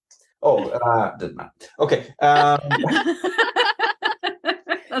doesn't matter. Okay.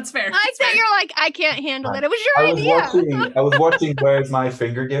 That's fair. I thought you're like, I can't handle it. It was your idea. I was watching Where's My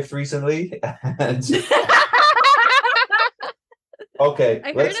Finger Gift recently. Okay.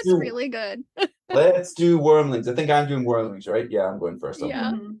 I heard it's really good. Let's do wormlings. I think I'm doing wormlings, right? Yeah, I'm going first.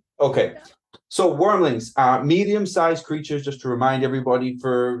 Yeah. Okay. So wormlings are medium-sized creatures, just to remind everybody.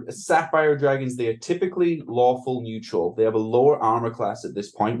 For sapphire dragons, they are typically lawful neutral. They have a lower armor class at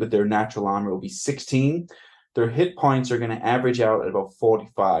this point, but their natural armor will be 16. Their hit points are going to average out at about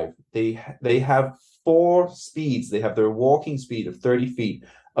 45. They have 4 speeds. They have their walking speed of 30 feet,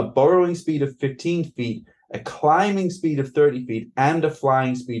 a burrowing speed of 15 feet, a climbing speed of 30 feet, and a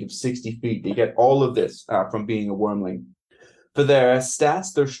flying speed of 60 feet. They get all of this from being a wormling. For their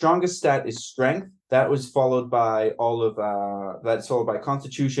stats, their strongest stat is strength. That was followed by that's followed by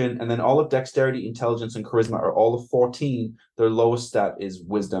constitution, and then all of dexterity, intelligence, and charisma are all of 14. Their lowest stat is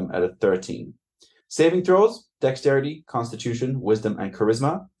wisdom at a 13. Saving throws, dexterity, constitution, wisdom, and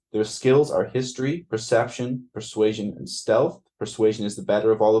charisma. Their skills are history, perception, persuasion, and stealth. Persuasion is the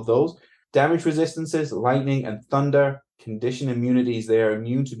better of all of those. Damage resistances, lightning and thunder. Condition immunities, they are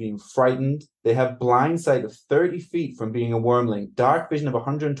immune to being frightened. They have blind sight of 30 feet from being a wormling, dark vision of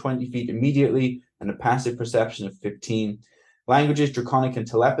 120 feet immediately, and a passive perception of 15. Languages, draconic, and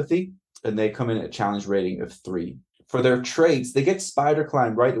telepathy, and they come in at a challenge rating of 3. For their traits, they get spider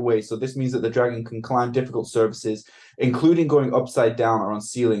climb right away. So this means that the dragon can climb difficult surfaces, including going upside down or on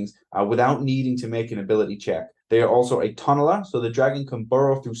ceilings, without needing to make an ability check. They are also a tunneler, so the dragon can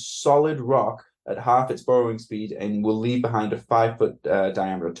burrow through solid rock at half its burrowing speed and will leave behind a 5-foot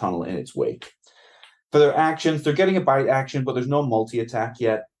diameter tunnel in its wake. For their actions, they're getting a bite action, but there's no multi-attack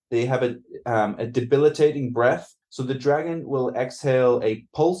yet. They have a debilitating breath. So the dragon will exhale a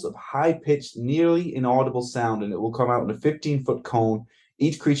pulse of high-pitched, nearly inaudible sound, and it will come out in a 15-foot cone.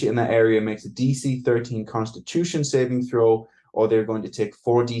 Each creature in that area makes a DC 13 Constitution saving throw, or they're going to take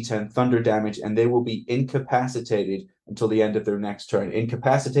 4d10 thunder damage, and they will be incapacitated until the end of their next turn.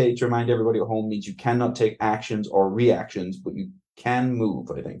 Incapacitated, to remind everybody at home, means you cannot take actions or reactions, but you can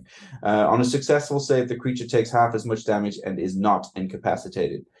move, I think. On a successful save, the creature takes half as much damage and is not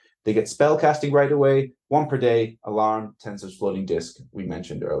incapacitated. They get spell casting right away, 1 per day, alarm, Tensor's floating disc, we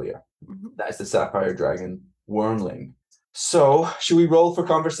mentioned earlier. That is the Sapphire Dragon Wormling. So, should we roll for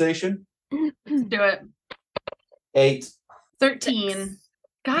conversation? Do it. 8. 13.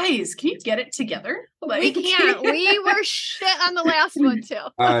 Guys, can you get it together? We can't. We were shit on the last one too.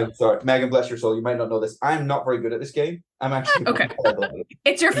 I'm sorry. Megan, bless your soul. You might not know this. I'm not very good at this game. I'm actually Okay. terrible at it.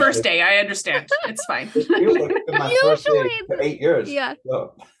 It's your first day. I understand. It's fine. It feels like it's been my first day Usually- for 8 years. Yeah.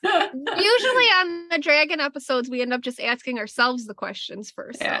 So, Usually on the dragon episodes, we end up just asking ourselves the questions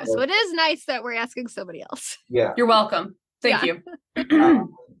first. though. Yeah. So it is nice that we're asking somebody else. yeah. You're welcome. Thank Yeah.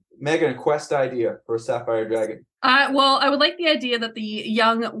 you. Megan, a quest idea for a Sapphire Dragon. Well, I would like the idea that the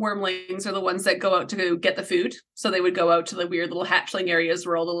young wormlings are the ones that go out to get the food. So they would go out to the weird little hatchling areas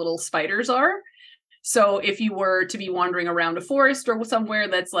where all the little spiders are. So if you were to be wandering around a forest or somewhere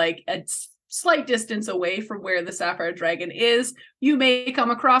that's like a slight distance away from where the Sapphire Dragon is, you may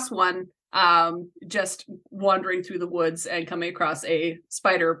come across one just wandering through the woods and coming across a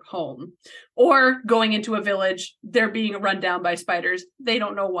spider home. Or going into a village, they're being run down by spiders. They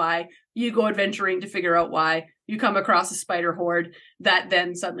don't know why. You go adventuring to figure out why. You come across a spider horde that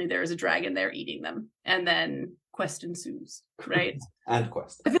then suddenly there is a dragon there eating them. And then quest ensues, right? And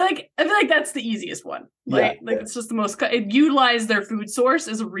quest. I feel like that's the easiest one. Like it's just the most utilize their food source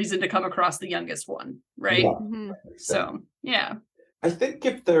as a reason to come across the youngest one, right? Yeah. Mhm. So yeah. I think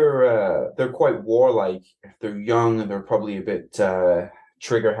if they're quite warlike, if they're young and they're probably a bit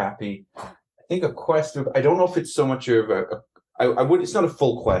trigger happy, I think a quest of, I don't know if it's so much of I would, it's not a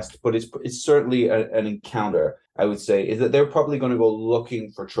full quest, but it's certainly an encounter, I would say, is that they're probably going to go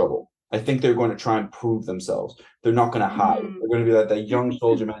looking for trouble. I think they're going to try and prove themselves. They're not going to hide. They're going to be like that young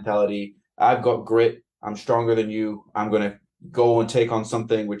soldier mentality. I've got grit. I'm stronger than you. I'm going to go and take on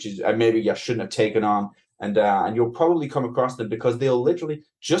something which is maybe I shouldn't have taken on. And you'll probably come across them because they'll literally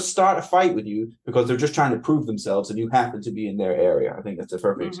just start a fight with you because they're just trying to prove themselves and you happen to be in their area. I think that's a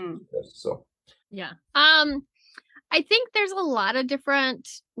perfect so. Yeah. I think there's a lot of different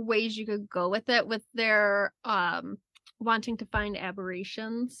ways you could go with it, with their wanting to find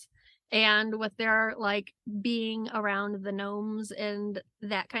aberrations and with their like being around the gnomes and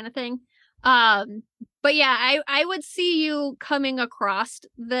that kind of thing. But yeah, I would see you coming across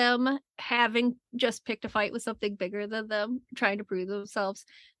them having just picked a fight with something bigger than them, trying to prove themselves,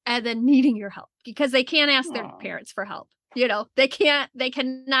 and then needing your help because they can't ask their parents for help. You know, they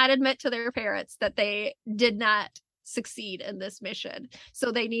cannot admit to their parents that they did not succeed in this mission.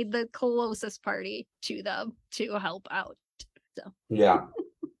 So they need the closest party to them to help out. So yeah.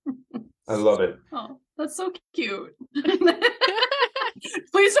 I love it. Oh, that's so cute.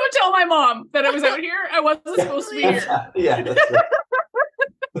 Please don't tell my mom that I was out here. I wasn't supposed to be here. Yeah,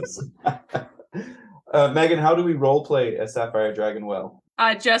 that's right. Megan, how do we role play a Sapphire Dragon well?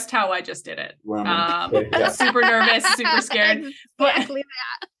 Just how I just did it. Yeah. Super nervous, super scared. Exactly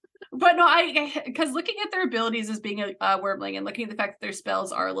But no, because looking at their abilities as being a wormling and looking at the fact that their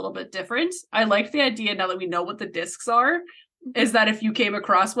spells are a little bit different, I like the idea now that we know what the discs are, is that if you came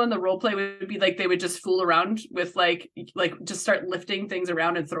across one, the roleplay would be like they would just fool around with like just start lifting things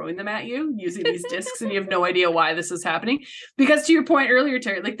around and throwing them at you using these discs, and you have no idea why this is happening. Because to your point earlier,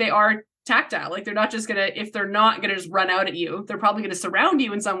 Terry, like they are tactile. Like they're not just gonna, if they're not gonna just run out at you, they're probably gonna surround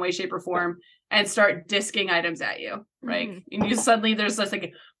you in some way, shape, or form and start disking items at you, right? And you suddenly there's just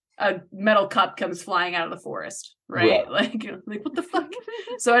like a metal cup comes flying out of the forest, right? Like what the fuck?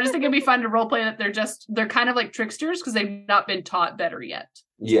 So I just think it'd be fun to roleplay that they're kind of like tricksters because they've not been taught better yet.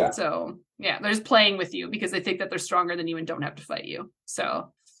 Yeah. So yeah, they're just playing with you because they think that they're stronger than you and don't have to fight you.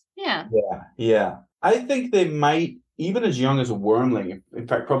 So yeah. Yeah. I think they might, even as young as a wormling, in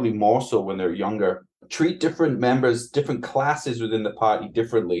fact, probably more so when they're younger, treat different members, different classes within the party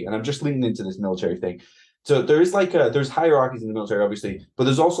differently. And I'm just leaning into this military thing. So there is there's hierarchies in the military, obviously, but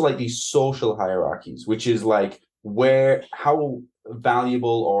there's also like these social hierarchies, which is like how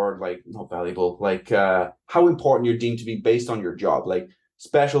valuable or like not valuable, like how important you're deemed to be based on your job. Like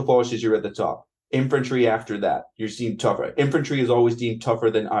special forces, you're at the top. Infantry after that, you're deemed tougher. Infantry is always deemed tougher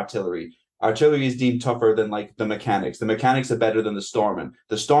than artillery. Artillery is deemed tougher than like the mechanics. The mechanics are better than the storemen.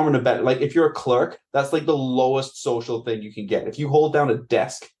 The storemen are better. Like if you're a clerk, that's like the lowest social thing you can get. If you hold down a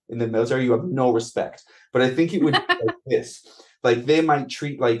desk in the military, you have no respect. But I think it would be like this. Like they might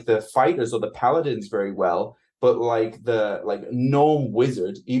treat like the fighters or the paladins very well, but like the gnome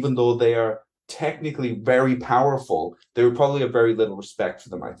wizard, even though they are technically very powerful, they would probably have very little respect for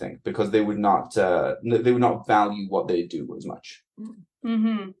them, I think, because they would not value what they do as much.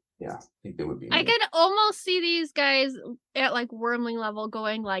 Mm-hmm. Yeah, I think they would be. I could almost see these guys at like wormling level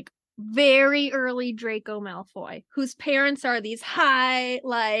going like very early Draco Malfoy, whose parents are these high,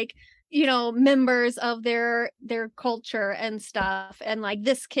 like, you know, members of their culture and stuff. And like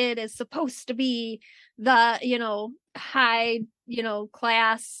this kid is supposed to be the, you know, high, you know,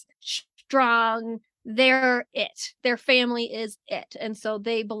 class, strong, they're it. Their family is it. And so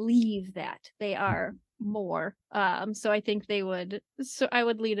they believe that they are more. So I think I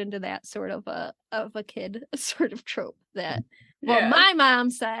would lead into that sort of a kid sort of trope that, well, my mom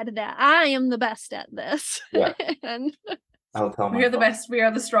said that I am the best at this. Yeah. And I'll tell we are the best. We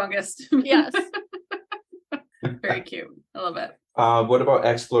are the strongest. yes. Very cute. I love it. What about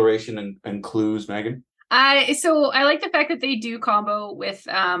exploration and clues, Megan? So I like the fact that they do combo with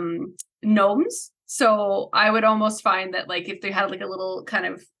gnomes. So I would almost find that like if they had like a little kind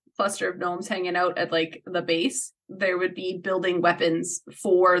of cluster of gnomes hanging out at like the base, there would be building weapons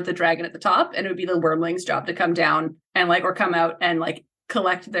for the dragon at the top, and it would be the wormling's job to come down and like or come out and like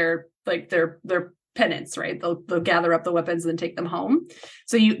collect their penance, right? They'll gather up the weapons and then take them home.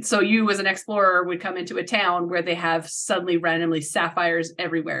 So you as an explorer would come into a town where they have suddenly randomly sapphires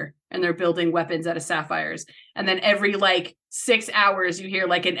everywhere, and they're building weapons out of sapphires. And then every like 6 hours you hear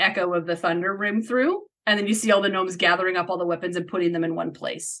like an echo of the thunder ring through, and then you see all the gnomes gathering up all the weapons and putting them in one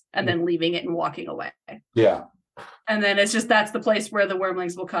place and then leaving it and walking away. Yeah. And then it's just that's the place where the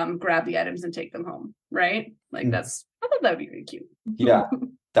wormlings will come grab the items and take them home, right? Like I thought that would be really cute. Yeah.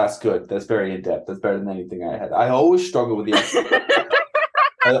 That's good. That's very in depth. That's better than anything I had. I always struggle with the.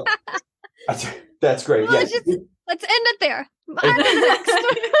 That's great. Well, Yeah. Let's end it there. On to the next.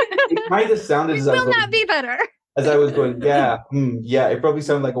 It might have sounded It as I was will going, not be better. as I was going. Yeah, yeah. It probably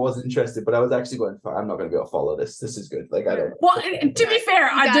sounded like I wasn't interested, but I was actually going. I'm not going to be able to follow this. This is good. Like I don't. Well, to be fair,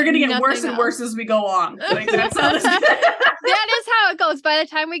 they're going to get worse and worse as we go on. Like, that's how this. That is how it goes. By the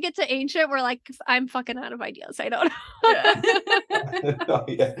time we get to ancient, we're like, I'm fucking out of ideas. I don't know. Oh,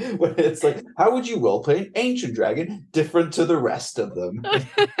 yeah. Well, it's like, how would you roleplay an ancient dragon different to the rest of them? I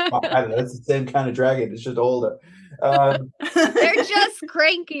don't know. It's the same kind of dragon. It's just older. They're just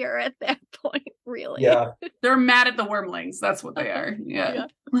crankier at that point, really. Yeah. They're mad at the wormlings. That's what they are. Yeah.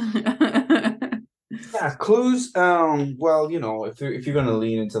 Yeah, clues. Well, you know, if you're going to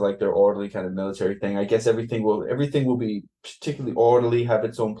lean into like their orderly kind of military thing, I guess everything will be particularly orderly, have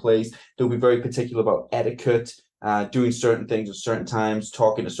its own place. They'll be very particular about etiquette, doing certain things at certain times,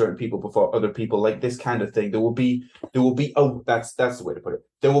 talking to certain people before other people, like this kind of thing. There will be that's the way to put it.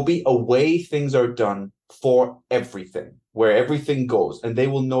 There will be a way things are done for everything, where everything goes, and they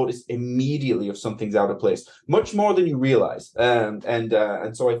will notice immediately if something's out of place, much more than you realize. And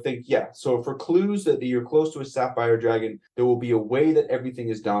so I think, yeah, so for clues that you're close to a sapphire dragon, there will be a way that everything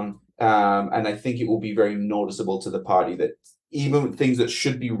is done, and I think it will be very noticeable to the party that even things that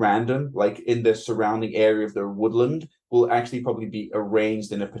should be random, like in the surrounding area of their woodland, will actually probably be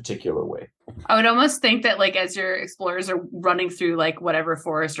arranged in a particular way. I would almost think that like as your explorers are running through like whatever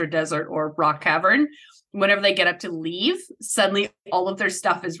forest or desert or rock cavern, whenever they get up to leave, suddenly all of their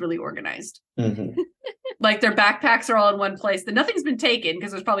stuff is really organized. Mm-hmm. Like their backpacks are all in one place. That nothing's been taken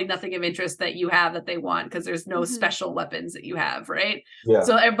because there's probably nothing of interest that you have that they want because there's no special weapons that you have, right? Yeah.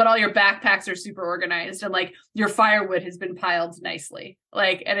 So, but all your backpacks are super organized and like your firewood has been piled nicely.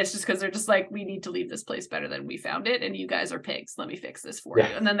 Like, and it's just because they're just like, we need to leave this place better than we found it, and you guys are pigs. Let me fix this for you.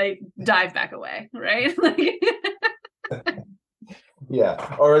 And then they dive back away, right?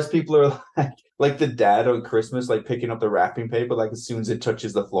 Yeah, or as people are like the dad on Christmas, like picking up the wrapping paper, like as soon as it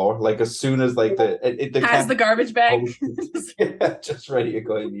touches the floor, like as soon as like has the garbage bag, yeah, just ready to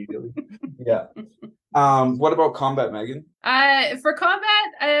go immediately. Yeah. What about combat, Megan? For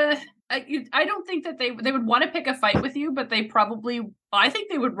combat, I don't think that they would want to pick a fight with you, but I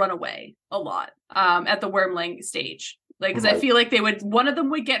think they would run away a lot at the wormling stage. Like, because I feel like one of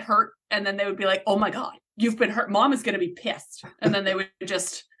them would get hurt, and then they would be like, oh my God, you've been hurt. Mom is going to be pissed. And then they would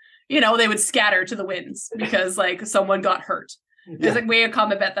just, they would scatter to the winds because like someone got hurt. There's like way a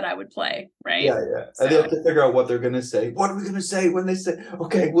combat bet that I would play, right? Yeah, yeah. So. And they have to figure out what they're going to say. What are we going to say when they say,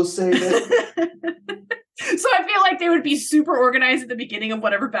 okay, we'll say this. So I feel like they would be super organized at the beginning of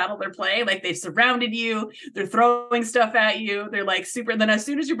whatever battle they're playing. Like they've surrounded you, they're throwing stuff at you, they're like super. And then as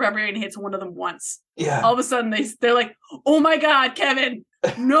soon as your barbarian hits one of them once, all of a sudden they're like, "Oh my God, Kevin,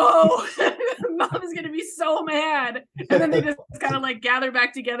 no, Mom is gonna be so mad." And then they just kind of like gather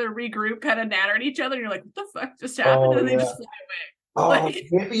back together, regroup, kind of natter at each other, and you're like, "What the fuck just happened?" And then they just fly away. Oh,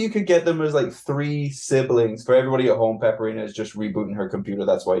 maybe you could get them as like 3 siblings. For everybody at home, Pepperina is just rebooting her computer.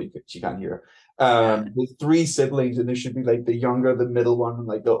 That's why she can't hear. With 3 siblings, and there should be like the younger, the middle one, and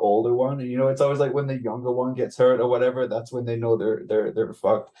like the older one. And it's always like when the younger one gets hurt or whatever, that's when they know they're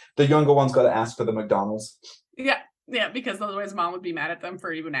fucked. The younger one's got to ask for the McDonald's. Yeah, because otherwise Mom would be mad at them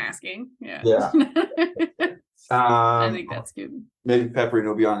for even asking. Yeah. I think that's cute. Maybe Pepperine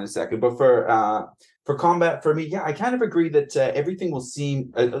will be on in a second, but for combat, for me, yeah, I kind of agree that everything will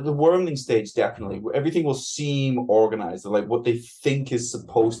seem the wormling stage definitely everything will seem organized, like what they think is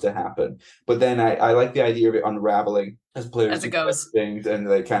supposed to happen. But then I like the idea of it unraveling as players As it goes, things, and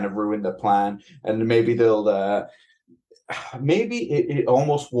they kind of ruin the plan, and maybe they'll. Maybe it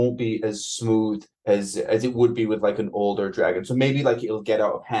almost won't be as smooth as it would be with like an older dragon. So maybe like it'll get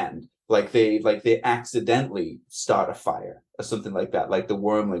out of hand. Like they accidentally start a fire or something like that, like the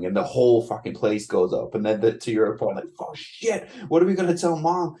wormling, and the whole fucking place goes up. And then to your point, like, oh shit, what are we gonna tell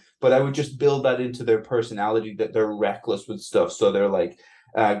mom? But I would just build that into their personality, that they're reckless with stuff. So they're like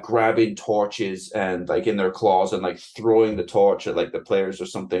grabbing torches and like in their claws and like throwing the torch at like the players or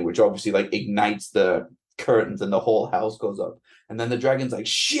something, which obviously like ignites the curtains and the whole house goes up, and then the dragon's like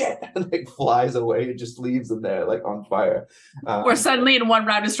shit and like flies away and just leaves them there like on fire, or suddenly in one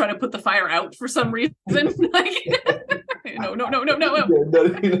round is trying to put the fire out for some reason. Like no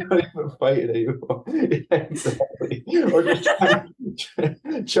not even fighting anymore. Yeah, exactly. Or just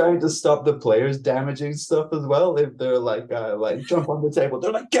trying to stop the players damaging stuff as well. If they're like jump on the table,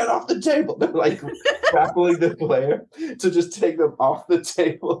 they're like get off the table. They're like grappling the player to just take them off the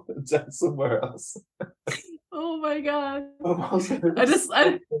table and down somewhere else. Oh my god! I just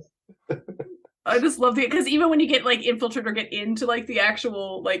love it, because even when you get like infiltrate or get into like the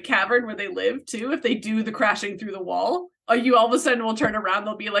actual like cavern where they live too, if they do the crashing through the wall, you all of a sudden will turn around,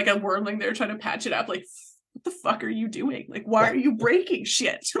 there'll be like a wormling there trying to patch it up. Like, what the fuck are you doing? Like, why are you breaking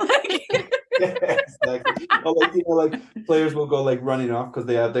shit? Like, yeah, exactly. Or like, like players will go like running off because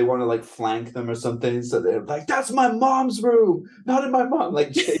they want to like flank them or something. So they're like, "That's my mom's room, not in my mom."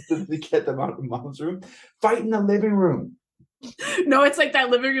 Like chase them to get them out of mom's room. Fight in the living room. No, it's like that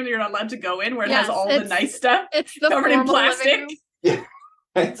living room you're not allowed to go in, where it has all the nice stuff. It's the covered in plastic. Yeah.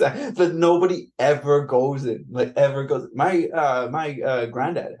 Exactly. That nobody ever goes in, like ever goes. My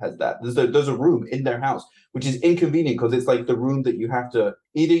granddad has that. There's a room in their house, which is inconvenient because it's like the room that you have to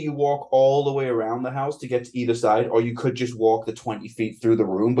either you walk all the way around the house to get to either side, or you could just walk the 20 feet through the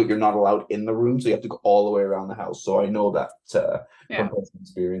room, but you're not allowed in the room, so you have to go all the way around the house. So I know that from personal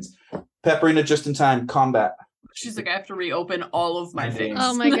experience. Pepperina, just in time combat. She's like, I have to reopen all of my things.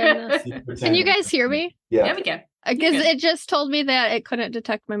 Oh my goodness. Can you guys hear me? Yeah, we can. Because it just told me that it couldn't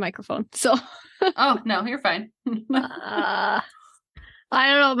detect my microphone. So. Oh, no, you're fine. I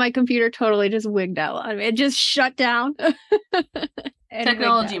don't know. My computer totally just wigged out on me. It just shut down.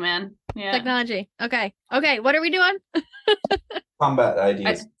 Technology, man. Yeah. Technology. Okay. What are we doing? Combat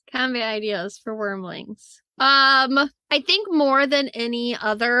ideas. Combat ideas for wormlings. I think more than any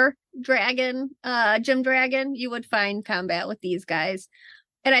other dragon, gym dragon, you would find combat with these guys.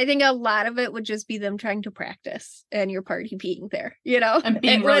 And I think a lot of it would just be them trying to practice and your party being there, you know? And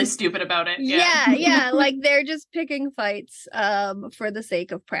being really stupid about it. Yeah. Like they're just picking fights for the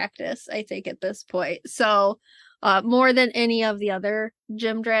sake of practice, I think, at this point. So more than any of the other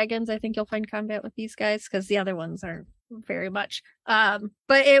gym dragons, I think you'll find combat with these guys, because the other ones aren't very much. But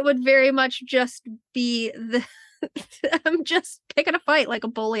it would very much just be I'm just picking a fight like a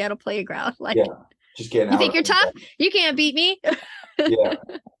bully at a playground. Like, yeah, just getting. You think you're tough? You can't beat me. Yeah,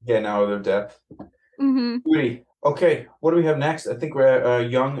 getting out of their depth. Mm-hmm. Okay, what do we have next? I think we're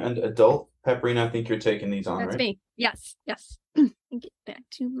young and adult. Pepperina, I think you're taking these on, That's right? me. Yes. Get back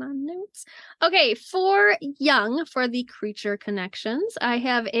to my notes. Okay, for young, for the creature connections, I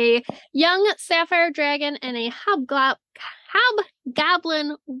have a young sapphire dragon and a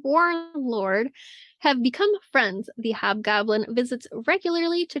hobgoblin warlord have become friends. The hobgoblin visits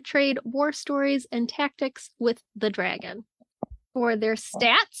regularly to trade war stories and tactics with the dragon. For their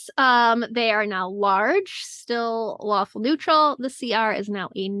stats, they are now large, still lawful neutral. The CR is now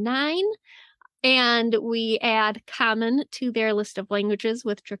a 9. And we add common to their list of languages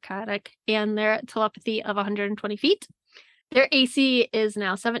with draconic and their telepathy of 120 feet. Their AC is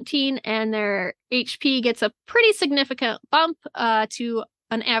now 17, and their HP gets a pretty significant bump to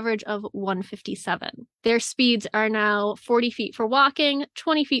an average of 157. Their speeds are now 40 feet for walking,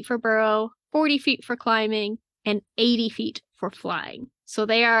 20 feet for burrow, 40 feet for climbing, and 80 feet for flying. So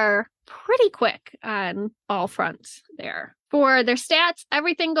they are pretty quick on all fronts there. For their stats,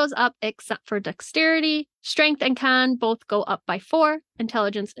 everything goes up except for dexterity. Strength and con both go up by 4.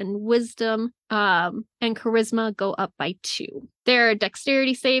 Intelligence and wisdom and charisma go up by 2. Their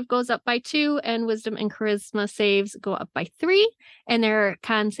dexterity save goes up by 2, and wisdom and charisma saves go up by 3, and their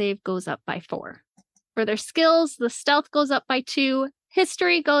con save goes up by 4. For their skills, the stealth goes up by 2,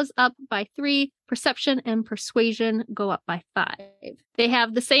 History goes up by 3. Perception and persuasion go up by 5. They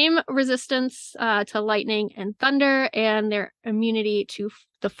have the same resistance to lightning and thunder, and their immunity to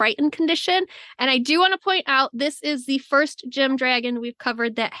the frightened condition. And I do want to point out, this is the first gem dragon we've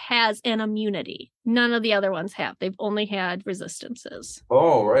covered that has an immunity. None of the other ones have. They've only had resistances.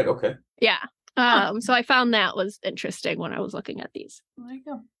 Oh, right. Okay. Yeah. So I found that was interesting when I was looking at these. There you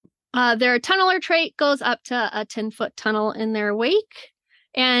go. Their tunneler trait goes up to a 10-foot tunnel in their wake.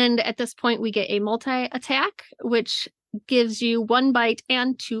 And at this point, we get a multi-attack, which gives you 1 bite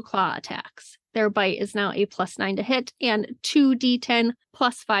and 2 claw attacks. Their bite is now a +9 to hit and 2d10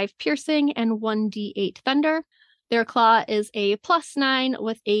 +5 piercing and 1d8 thunder. Their claw is a +9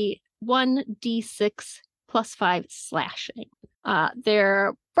 with a 1d6 +5 slashing.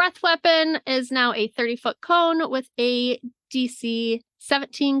 Their breath weapon is now a 30-foot cone with a DC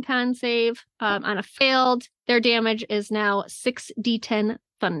 17 con save. On a failed, their damage is now 6d10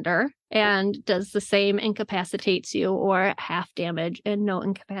 thunder and does the same, incapacitates you, or half damage and no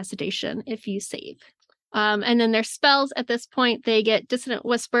incapacitation if you save. And then their spells at this point, they get Dissonant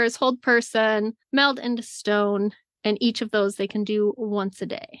Whispers, Hold Person, Meld into Stone, and each of those they can do once a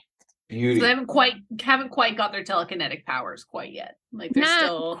day. Beauty. So they haven't quite got their telekinetic powers quite yet. Like they're Not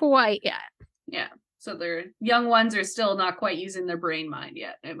still quite yet. Yeah. So their young ones are still not quite using their brain mind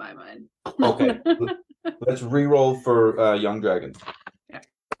yet, in my mind. Okay. Let's re-roll for young dragon. Yeah.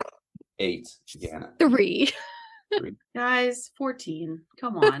 8. Again. 3. Guys, 14.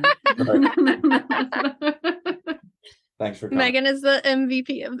 Come on. Thanks for coming. Megan is the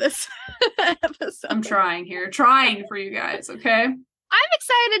MVP of this episode. I'm trying for you guys, okay? I'm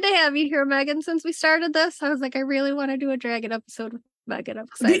excited to have you here, Megan. Since we started this, I was like, I really want to do a dragon episode with Megan. I'm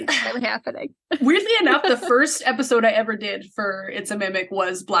excited it's finally happening. Weirdly enough, the first episode I ever did for It's a Mimic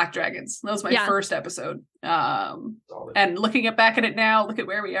was Black Dragons. That was my first episode. And looking back at it now, look at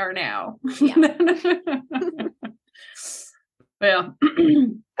where we are now. Yeah. Well,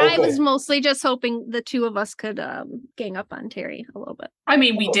 I was mostly just hoping the two of us could gang up on Terry a little bit. I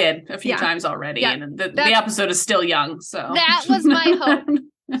mean, we did a few times already, and the episode is still young, so that was my hope.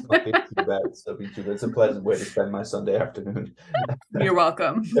 It's It's a pleasant way to spend my Sunday afternoon. You're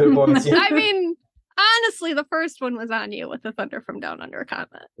welcome. I mean, honestly, the first one was on you with the Thunder from Down Under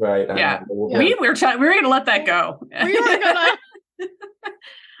comment. Right. Yeah. We were going to let that go. We were gonna.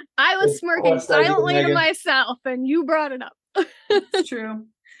 I was smirking silently to myself, and you brought it up. It's true.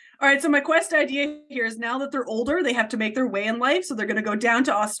 All right, so my quest idea here is, now that they're older, they have to make their way in life, so they're going to go down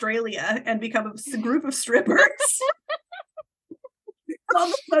to Australia and become a group of strippers.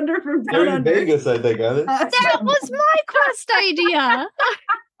 Called the Thunder from Down They're in Under. Vegas, I think, aren't they? That was my quest idea.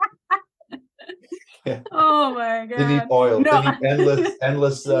 Yeah. Oh my god! They need oil. No. They need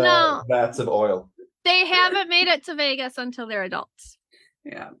endless vats of oil. They haven't made it to Vegas until they're adults.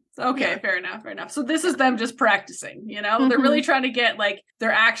 Yeah. Okay. Fair enough. So this is them just practicing, they're really trying to get like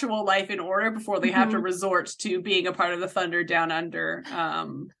their actual life in order before they have to resort to being a part of the Thunder Down Under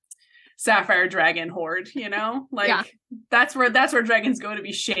Sapphire Dragon horde, that's where dragons go to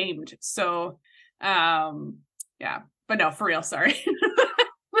be shamed. So, yeah, but no, for real. Sorry.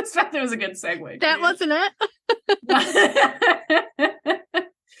 That was a good segue. That wasn't it.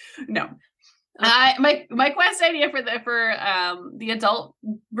 No. My quest idea for the adult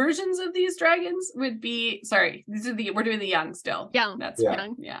versions of these dragons would be, we're doing the young still. Young. That's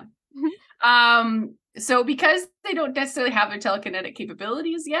young. Yeah. So because they don't necessarily have their telekinetic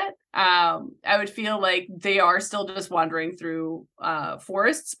capabilities yet, I would feel like they are still just wandering through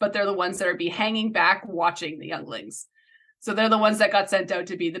forests, but they're the ones that are hanging back watching the younglings. So they're the ones that got sent out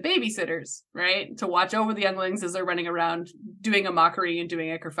to be the babysitters, right? To watch over the younglings as they're running around doing a mockery and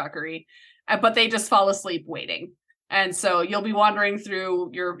doing a kerfuckery. But they just fall asleep waiting. And so you'll be wandering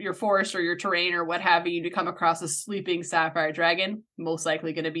through your forest or your terrain or what have you to come across a sleeping sapphire dragon, most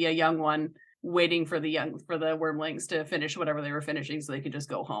likely going to be a young one, waiting for the wormlings to finish whatever they were finishing so they could just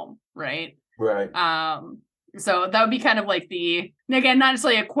go home, right? Right. So that would be kind of like again, not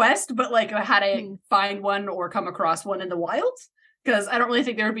necessarily a quest, but like how to find one or come across one in the wild. Because I don't really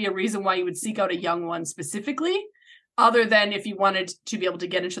think there would be a reason why you would seek out a young one specifically, other than if you wanted to be able to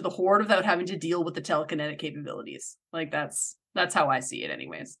get into the horde without having to deal with the telekinetic capabilities. Like that's how I see it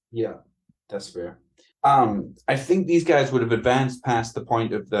anyways. Yeah, that's fair. I think these guys would have advanced past the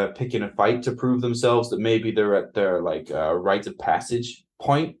point of the picking a fight to prove themselves, that maybe they're at their rites of passage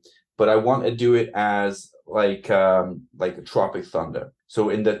point, but I want to do it as like a Tropic Thunder. So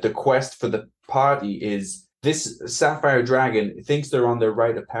in the quest for the party is this Sapphire Dragon thinks they're on their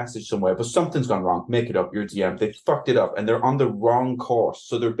rite of passage somewhere, but something's gone wrong. Make it up, your DM. They fucked it up, and they're on the wrong course.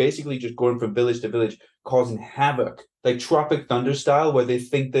 So they're basically just going from village to village, causing havoc, like Tropic Thunder style, where they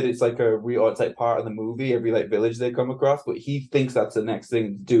think that it's like a real, it's like part of the movie, every like village they come across, but he thinks that's the next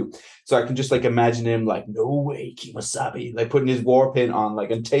thing to do. So I can just like imagine him like, no way, Kimasabi, like putting his war pin on, like,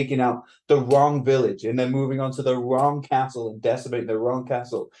 and taking out the wrong village and then moving on to the wrong castle and decimating the wrong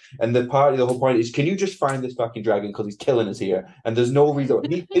castle. And the whole point is, can you just find this fucking dragon because he's killing us here? And there's no reason.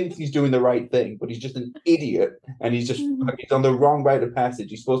 He thinks he's doing the right thing, but he's just an idiot, and he's just he's on the wrong rite of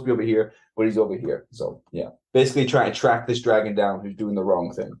passage. He's supposed to be over here, but he's over here. So yeah, basically trying to track this dragon down who's doing the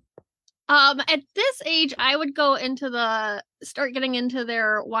wrong thing. At this age, I would go start getting into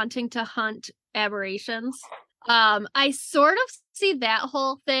their wanting to hunt aberrations. I sort of see that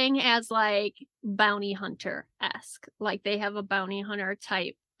whole thing as like bounty hunter-esque. Like they have a bounty hunter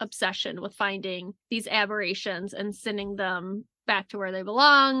type obsession with finding these aberrations and sending them back to where they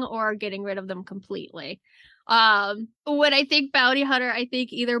belong or getting rid of them completely. When I think bounty hunter, I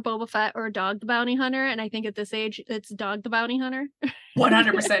think either Boba Fett or Dog the Bounty Hunter, and I think at this age it's Dog the Bounty Hunter.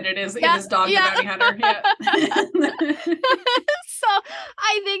 100% it is. Yeah, it is Dog the Bounty Hunter. Yeah. So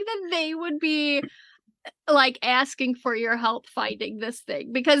I think that they would be like asking for your help finding this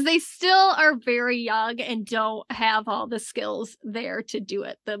thing because they still are very young and don't have all the skills there to do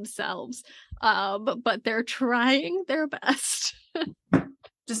it themselves. But they're trying their best.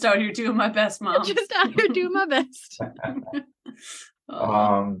 Just out here doing my best, Mom. Just out here doing my best.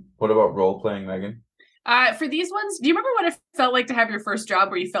 What about role playing, Megan? For these ones, do you remember what it felt like to have your first job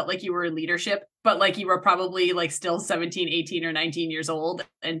where you felt like you were in leadership, but like you were probably like still 17, 18, or 19 years old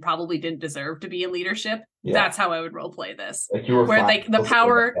and probably didn't deserve to be in leadership? Yeah. That's how I would role play this. Like you were where like the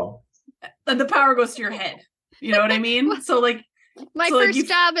power goes to your head. You know what I mean? So like my first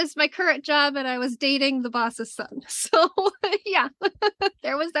job is my current job, and I was dating the boss's son. So yeah,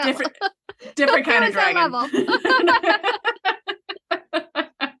 there was that different kind of dragon.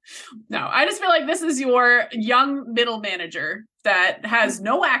 No, I just feel like this is your young middle manager that has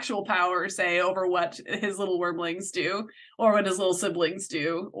no actual power, say, over what his little wormlings do, or what his little siblings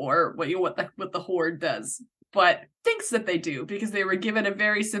do, or what the horde does, but thinks that they do because they were given a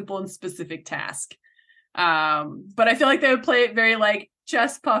very simple and specific task. But I feel like they would play it very like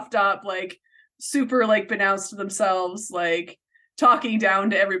chest puffed up, like super like pronounced to themselves, like talking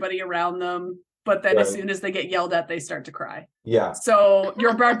down to everybody around them. But then as soon as they get yelled at, they start to cry. Yeah. So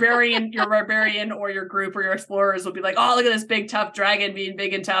your barbarian or your group or your explorers will be like, oh, look at this big tough dragon being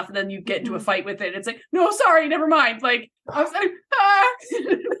big and tough. And then you get into a fight with it. And it's like, no, sorry, never mind. Like, I was like,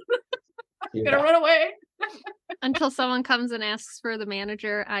 I'm gonna run away. Until someone comes and asks for the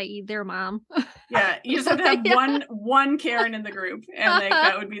manager, i.e. their mom. Yeah, you just have to have one Karen in the group, and like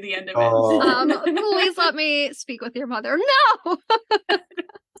that would be the end of it. Please let me speak with your mother. No!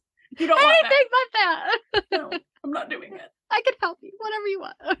 You don't want anything like that. No, I'm not doing it. I can help you, whatever you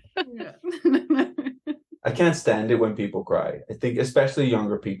want. Yeah. I can't stand it when people cry. I think especially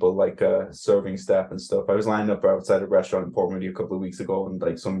younger people, like serving staff and stuff. I was lining up outside a restaurant in Portland a couple of weeks ago, and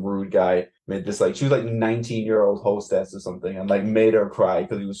like some rude guy made this, like, she was like 19-year-old hostess or something, and like made her cry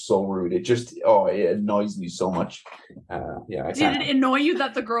because he was so rude. It just it annoys me so much. Did it annoy you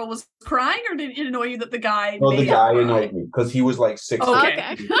that the girl was crying, or did it annoy you that the guy? No, the guy annoyed me because he was like 6.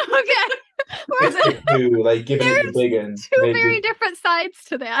 Okay. Like giving it the big end. Two very different sides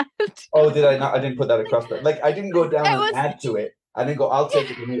to that. Oh, did I not? I didn't put that across. But like, I didn't go down and add to it. I didn't go, I'll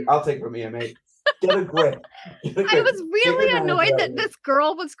take it from you. I'll take it from you, mate. Get a grip. I was really annoyed that this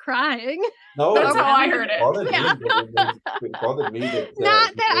girl was crying. No, that's how I heard it. It bothered me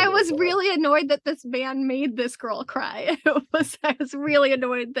Not that I was really annoyed that this man made this girl cry. I was really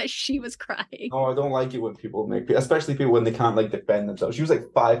annoyed that she was crying. Oh, I don't like it when people especially people when they can't like defend themselves. She was like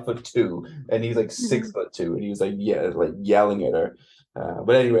 5'2" and he's like 6'2", and he was like yelling at her.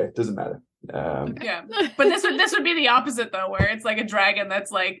 But anyway, it doesn't matter. Yeah, but this would be the opposite though, where it's like a dragon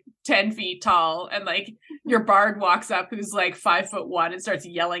that's like 10 feet tall, and like your bard walks up who's like 5'1" and starts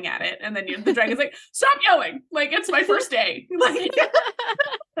yelling at it, and then the dragon's like, "Stop yelling! Like, it's my first day." Like,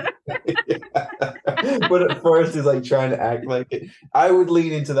 but at first he's like trying to act like it. I would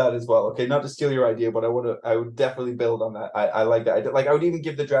lean into that as well. Okay, not to steal your idea, but I would definitely build on that. I like that. I would even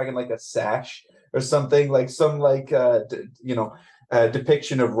give the dragon like a sash or something, like some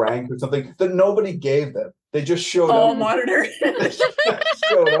depiction of rank or something that nobody gave them. They just showed up. Monitor. They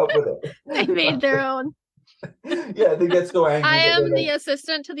showed up with it. They made their own. Yeah, they get so angry. I am the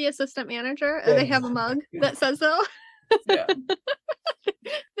assistant to the assistant manager. Yeah. They have a mug that says so. Yeah.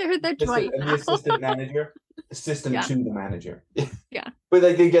 They're joint. And the assistant manager, assistant to the manager. Yeah. But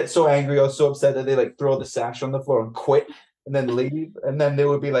like they get so angry or so upset that they like throw the sash on the floor and quit. and then leave, and then they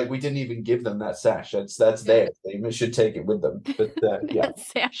would be like, we didn't even give them that sash. That's theirs. They should take it with them. But yeah, That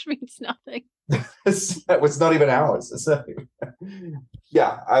sash means nothing. it's not even ours. So,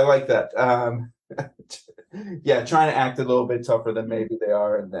 yeah, I like that. Yeah, trying to act a little bit tougher than maybe they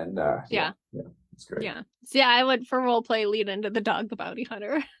are, and then yeah, it's great. Yeah. So yeah, I would for role play lead into the dog the bounty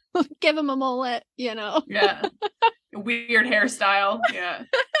hunter. Give him a mullet, Yeah. Weird hairstyle. Yeah.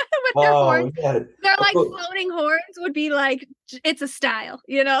 With their horns. Yeah. They're like floating horns would be like, it's a style,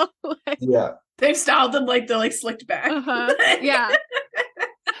 Like, Yeah. They've styled them like they're like slicked back. Yeah.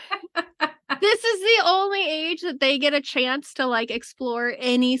 This is the only age that they get a chance to like explore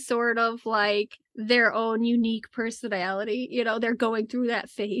any sort of like their own unique personality. They're going through that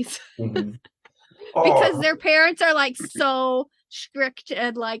phase. Mhm. Because their parents are like so strict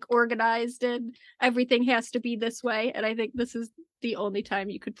and like organized and everything has to be this way. And I think this is the only time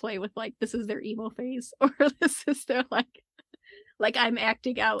you could play with like, this is their emo phase, or this is their like I'm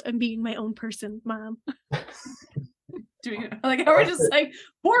acting out and being my own person, mom. Like I was just like,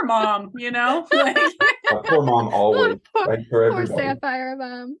 poor mom, like poor mom always. Like for poor everybody. Sapphire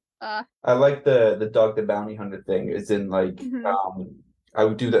mom. I like the dog the bounty hunter thing. Is in like I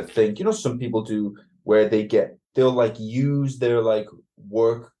would do that thing, some people do where they'll like use their like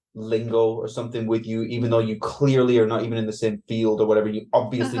work lingo or something with you, even though you clearly are not even in the same field or whatever. You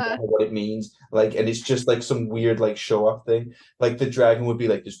obviously don't know what it means. Like, and it's just like some weird like show off thing. Like the dragon would be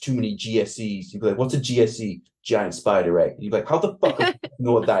like, there's too many GSEs. You'd be like, what's a GSE? Giant spider egg. You'd be like, how the fuck do you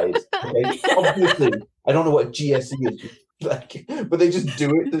know what that is? Okay? Obviously, I don't know what GSE is. Like, but they just do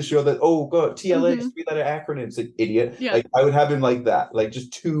it to show that, oh god, TLA is 3-letter acronyms, like idiot. Yeah. Like I would have him like that, like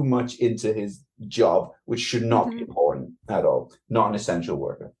just too much into his job, which should not be important at all. Not an essential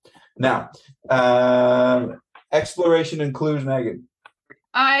worker. Now, exploration and clues, Megan.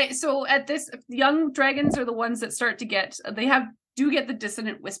 So at this, young dragons are the ones that start to get do get the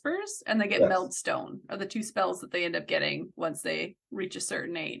dissonant whispers, and they get meld stone are the two spells that they end up getting once they reach a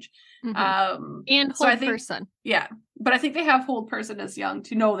certain age. And hold person. Yeah, but I think they have hold person as young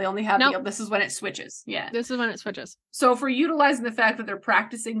too. No, they only have this is when it switches. Yeah, this is when it switches. So if we're utilizing the fact that they're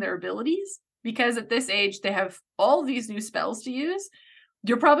practicing their abilities, because at this age they have all these new spells to use,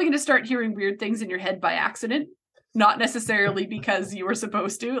 you're probably going to start hearing weird things in your head by accident. Not necessarily because you were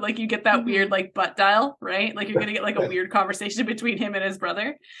supposed to. Like you get that weird like butt dial, right? Like you're gonna get like a weird conversation between him and his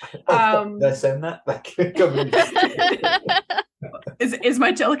brother. Did I send that? Like, is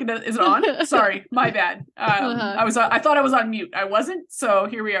my telekinesis is it on? Sorry, my bad. I thought I was on mute. I wasn't. So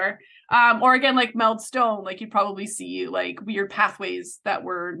here we are. Or again, like meld stone, like you probably see like weird pathways that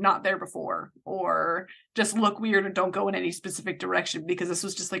were not there before, or just look weird or don't go in any specific direction because this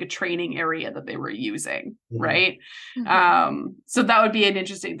was just like a training area that they were using, right? So that would be an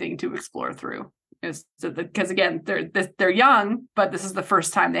interesting thing to explore through, because again, they're young, but this is the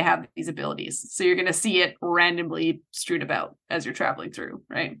first time they have these abilities, so you're going to see it randomly strewn about as you're traveling through,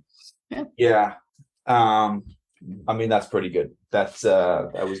 right? Yeah. I mean, that's pretty good. That's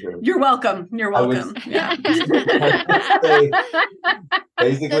I was gonna... You're welcome. Yeah.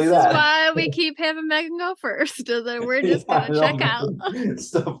 Basically, this that is why we keep having Megan go first. So that we're just gonna check out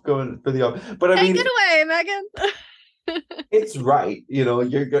stuff going for the. But I mean, take it away, Megan. It's right.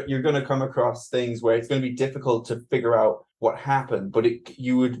 You're going to come across things where it's going to be difficult to figure out what happened, but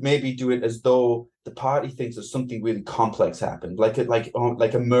you would maybe do it as though the party thinks that something really complex happened, like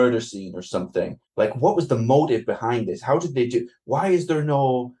a murder scene or something. Like, what was the motive behind this? How did they do? Why is there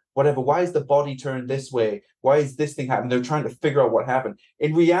no whatever? Why is the body turned this way? Why is this thing happening? They're trying to figure out what happened.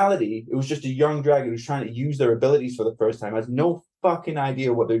 In reality, it was just a young dragon who's trying to use their abilities for the first time, has no fucking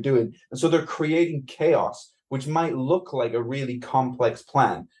idea what they're doing, and so they're creating chaos, which might look like a really complex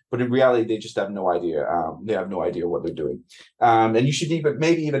plan, but in reality, they just have no idea. They have no idea what they're doing. And you should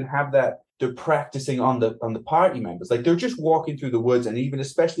maybe even have that they're practicing on the party members. Like they're just walking through the woods, and even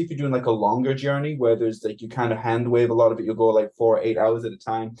especially if you're doing like a longer journey where there's like you kind of hand wave a lot of it, you'll go like 4 or 8 hours at a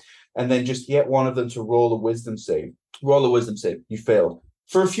time, and then just get one of them to roll a wisdom save. Roll a wisdom save. You failed.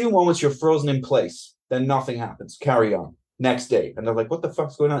 For a few moments, you're frozen in place. Then nothing happens. Carry on. Next day, and they're like, what the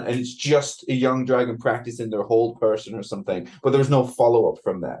fuck's going on? And it's just a young dragon practicing their whole person or something, but there's no follow-up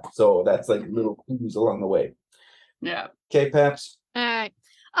from that, so that's like little clues along the way. Yeah. Okay, Peps. All right.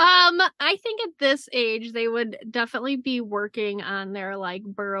 I think at this age they would definitely be working on their like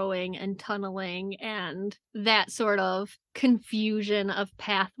burrowing and tunneling and that sort of confusion of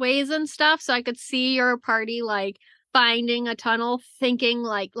pathways and stuff. So I could see your party like finding a tunnel, thinking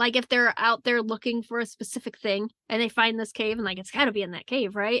like if they're out there looking for a specific thing and they find this cave and like it's got to be in that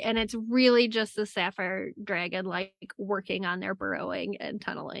cave, right? And it's really just the Sapphire dragon like working on their burrowing and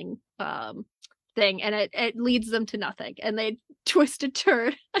tunneling thing, and it leads them to nothing, and they twist and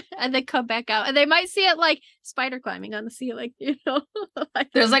turn and they come back out, and they might see it like spider climbing on the ceiling, like,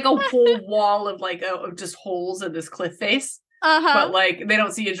 There's like a whole wall of like of just holes in this cliff face. But like they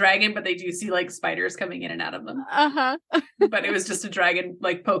don't see a dragon, but they do see like spiders coming in and out of them. But it was just a dragon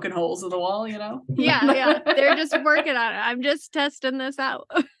like poking holes in the wall, Yeah. They're just working on it. I'm just testing this out.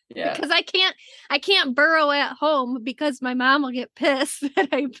 Yeah. Because I can't burrow at home because my mom will get pissed that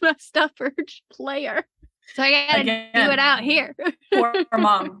I messed up her layer. So I gotta do it out here. Poor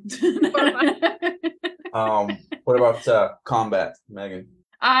mom. What about combat, Megan?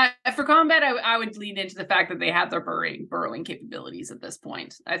 For combat, I would lean into the fact that they have their burrowing capabilities at this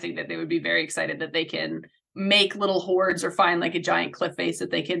point. I think that they would be very excited that they can make little hordes or find like a giant cliff face,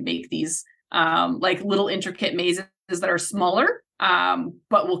 that they can make these like little intricate mazes that are smaller,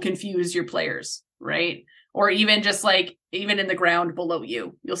 but will confuse your players, right? Or even just like, even in the ground below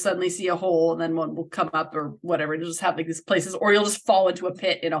you, you'll suddenly see a hole and then one will come up or whatever. You'll just have like these places, or you'll just fall into a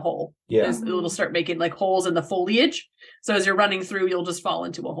pit in a hole. Yeah. It'll start making like holes in the foliage. So as you're running through, you'll just fall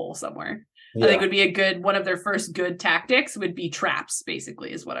into a hole somewhere. Yeah. I think would be one of their first good tactics would be traps,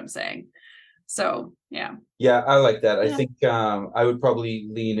 basically, is what I'm saying. So, yeah. Yeah, I like that. I think I would probably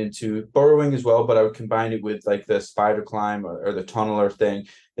lean into burrowing as well, but I would combine it with like the spider climb or the tunneler thing.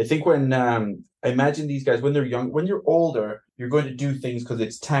 I think when I imagine these guys, when they're young, when you're older, you're going to do things because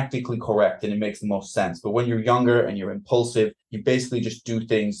it's tactically correct and it makes the most sense. But when you're younger and you're impulsive, you basically just do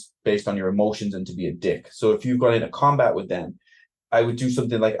things based on your emotions and to be a dick. So if you've gone into combat with them, I would do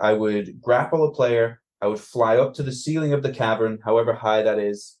something like I would grapple a player, I would fly up to the ceiling of the cavern, however high that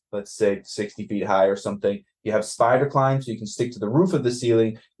is, let's say 60 feet high or something. You have spider climb, so you can stick to the roof of the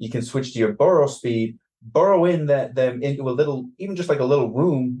ceiling. You can switch to your burrow speed, burrow in them into a little, even just like a little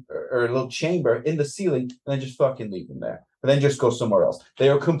room or a little chamber in the ceiling, and then just fucking leave them there. And then just go somewhere else. They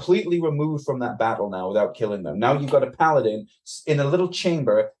are completely removed from that battle now without killing them. Now you've got a paladin in a little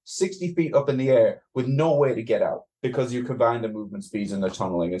chamber 60 feet up in the air with no way to get out because you combine the movement speeds and the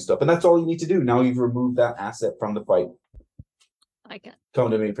tunneling and stuff. And that's all you need to do. Now you've removed that asset from the fight. Like it.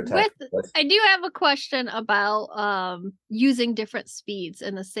 Come to me for tactics. I do have a question about using different speeds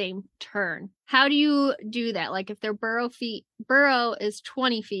in the same turn. How do you do that? Like if their burrow is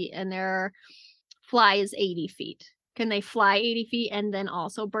 20 feet and their fly is 80 feet. Can they fly 80 feet and then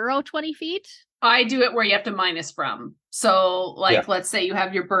also burrow 20 feet? I do it where you have to minus from. So like, let's say you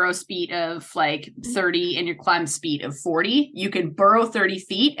have your burrow speed of like 30 and your climb speed of 40. You can burrow 30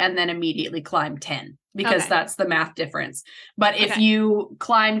 feet and then immediately climb 10 because that's the math difference. But if you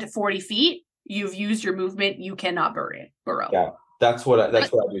climbed 40 feet, you've used your movement. You cannot burrow. Yeah, that's what I do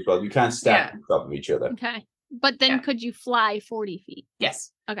as well. You can't stack on top of each other. Okay. But then could you fly 40 feet?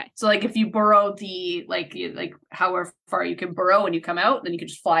 Yes. Okay. So like if you burrow the like however far you can burrow and you come out, then you can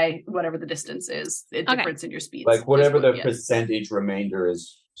just fly whatever the distance is. The difference in your speeds. Like whatever the percentage remainder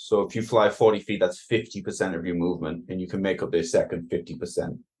is. So if you fly 40 feet, that's 50% of your movement, and you can make up the second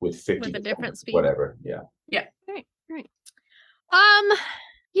 50% with 50 with a different speed. Whatever. Yeah. Yeah. Right.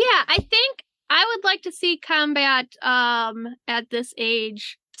 Yeah, I think I would like to see combat at this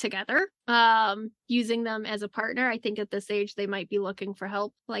age together, using them as a partner. I think at this age they might be looking for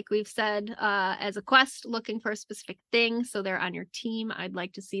help, like we've said, as a quest, looking for a specific thing, so they're on your team. I'd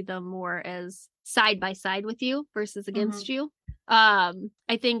like to see them more as side by side with you versus against you. I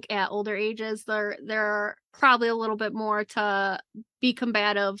think at older ages they're probably a little bit more to be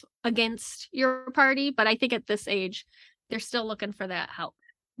combative against your party, but I think at this age they're still looking for that help.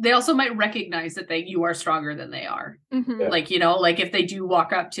 They also might recognize that you are stronger than they are. Mm-hmm. Like, like if they do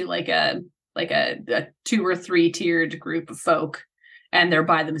walk up to like a 2 or 3 tiered group of folk and they're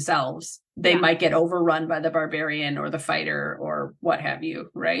by themselves, they might get overrun by the barbarian or the fighter or what have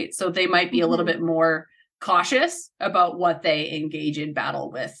you, right? So they might be a little bit more cautious about what they engage in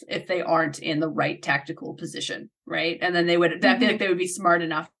battle with if they aren't in the right tactical position, right? And then I feel like they would be smart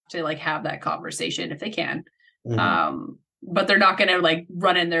enough to like have that conversation if they can. But they're not going to like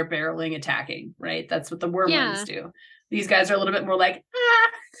run in there barreling attacking, right? That's what the wormlings do. These guys are a little bit more like,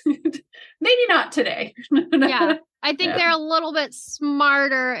 maybe not today. I think they're a little bit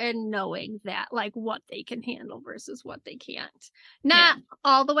smarter in knowing that, like what they can handle versus what they can't. Not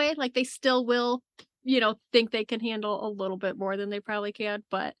all the way, like they still will, think they can handle a little bit more than they probably can.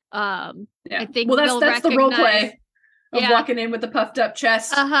 But I think that's the role play. Of walking in with the puffed up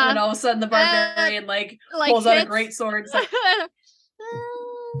chest, and then all of a sudden the barbarian like pulls out a great sword. Like,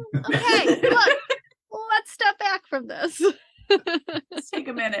 okay, look, let's step back from this. Let's take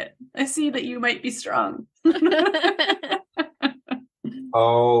a minute. I see that you might be strong.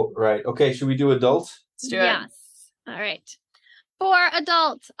 Oh, right. Okay, should we do adult? Let's do it. Yes. All right. For For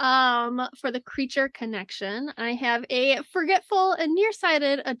adult, for the creature connection, I have a forgetful and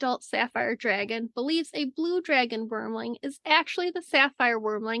nearsighted adult sapphire dragon believes a blue dragon wormling is actually the sapphire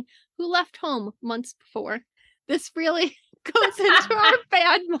wormling who left home months before. This really goes into our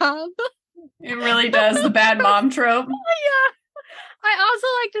bad mom. It really does, the bad mom trope. Yeah. I also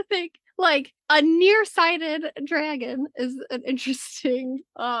like to think like a nearsighted dragon is an interesting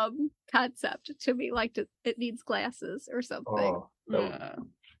concept to me. Like it needs glasses or something.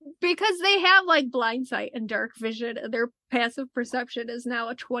 Because they have like blind sight and dark vision, and their passive perception is now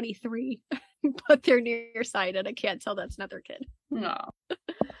a 23, but they're nearsighted. I can't tell that's not their kid. No.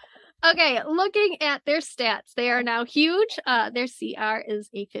 Okay, looking at their stats, they are now huge. Their CR is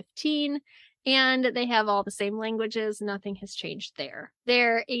a 15, and they have all the same languages. Nothing has changed there.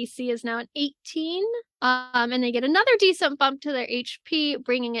 Their AC is now an 18, and they get another decent bump to their HP,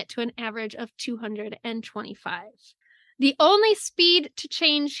 bringing it to an average of 225. The only speed to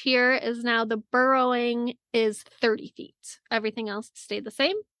change here is now the burrowing is 30 feet. Everything else stayed the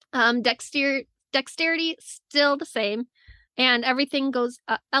same. Dexterity still the same. And everything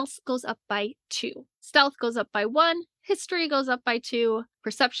else goes up by 2. Stealth goes up by 1. History goes up by 2.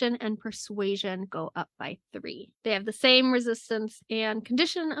 Perception and persuasion go up by 3. They have the same resistance and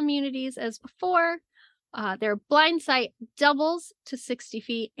condition immunities as before. Their blind sight doubles to 60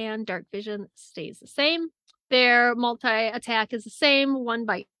 feet and dark vision stays the same. Their multi-attack is the same, 1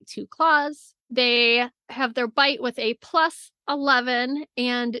 bite, 2 claws. They have their bite with a plus 11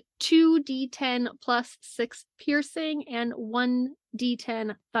 and 2d10 plus 6 piercing and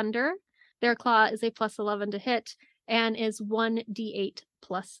 1d10 thunder. Their claw is a plus 11 to hit and is 1d8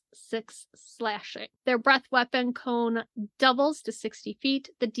 plus 6 slashing. Their breath weapon cone doubles to 60 feet.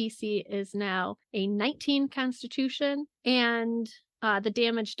 The DC is now a 19 constitution, and the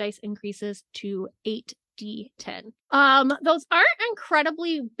damage dice increases to 8d10. Those aren't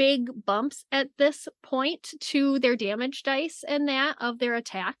incredibly big bumps at this point to their damage dice and that of their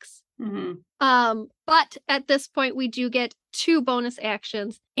attacks. Mm-hmm. But at this point we do get 2 bonus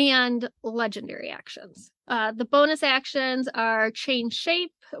actions and legendary actions. The bonus actions are change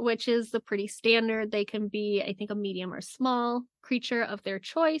shape, which is the pretty standard. They can be, I think, a medium or small creature of their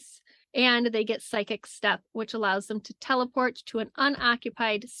choice. And they get Psychic Step, which allows them to teleport to an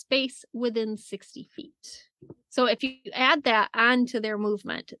unoccupied space within 60 feet. So if you add that onto their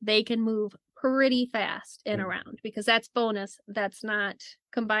movement, they can move pretty fast and around, because that's bonus. That's not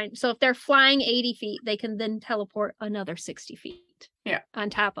combined. So if they're flying 80 feet, they can then teleport another 60 feet. Yeah. On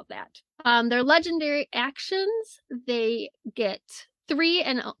top of that. Their legendary actions, they get 3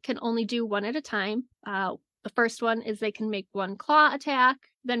 and can only do 1 at a time. The first one is they can make 1 claw attack.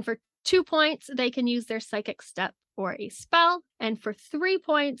 Then for 2 points, they can use their Psychic Step or a spell. And for 3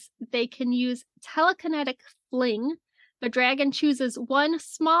 points, they can use Telekinetic Fling. The dragon chooses 1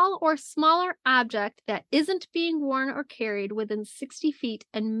 small or smaller object that isn't being worn or carried within 60 feet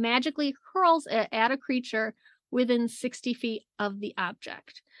and magically hurls it at a creature within 60 feet of the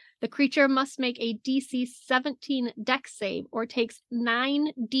object. The creature must make a DC 17 Dex save or takes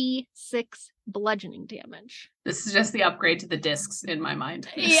 9d6 bludgeoning damage. This is just the upgrade to the discs in my mind.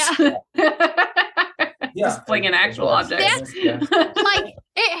 Yeah. Just playing an actual object. Like,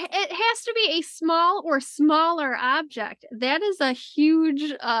 it has to be a small or smaller object. That is a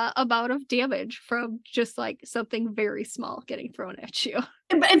huge amount of damage from just like something very small getting thrown at you.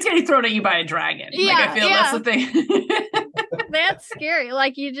 It's getting thrown at you by a dragon. Yeah, like, I feel that's the thing. That's scary.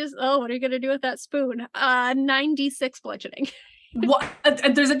 Like, you just, what are you going to do with that spoon? 9d6 bludgeoning. What?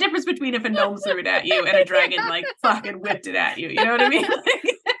 There's a difference between if a gnome threw it at you and a dragon like fucking whipped it at you. You know what I mean?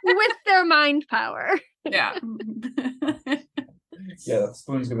 With their mind power. Yeah. Yeah, that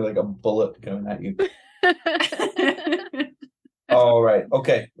spoon's gonna be like a bullet going at you. All right.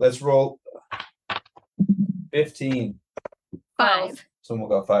 Okay, let's roll. 15. 5. Someone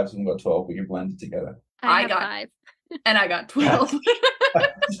got 5, someone got 12, but you're blended together. I got 5. And I got 12.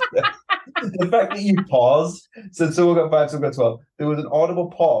 The fact that you paused, so someone got 5, someone got 12. There was an audible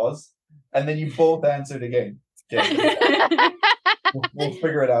pause, and then you both answered again. Okay. We'll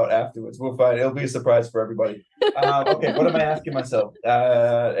figure it out afterwards. We'll find it'll be a surprise for everybody. Okay, what am I asking myself?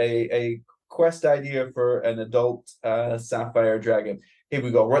 A quest idea for an adult sapphire dragon. Here we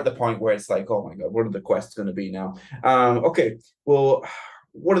go. We're at the point where it's like, oh my god, what are the quests going to be now? Okay, well,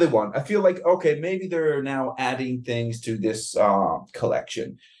 what do they want? I feel like, okay, maybe they're now adding things to this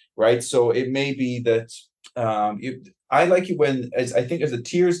collection, right? So it may be that I like it when, I think as the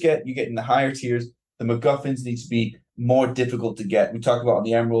tiers you get in the higher tiers, the MacGuffins need to be more difficult to get. We talked about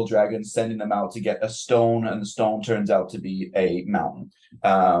the Emerald Dragon sending them out to get a stone, and the stone turns out to be a mountain,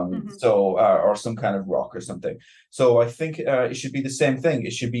 or some kind of rock or something. So I think it should be the same thing.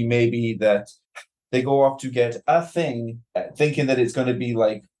 It should be maybe that they go off to get a thing, thinking that it's going to be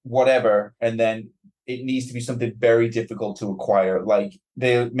like whatever, and then it needs to be something very difficult to acquire. Like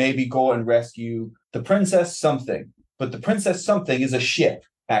they maybe go and rescue the princess something, but the princess something is a ship,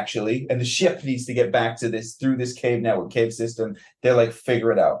 actually, and the ship needs to get back to this through this cave system. They're like,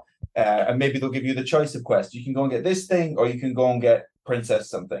 figure it out. And maybe they'll give you the choice of quest. You can go and get this thing, or you can go and get princess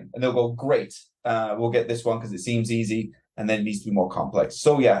something. And they'll go, great, we'll get this one because it seems easy, and then it needs to be more complex.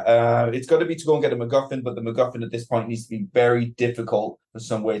 So yeah, it's got to be to go and get a MacGuffin, but the MacGuffin at this point needs to be very difficult for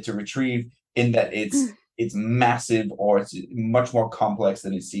some way to retrieve, in that it's massive, or it's much more complex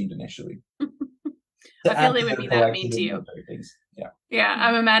than it seemed initially. I feel they would be that mean to you. Yeah,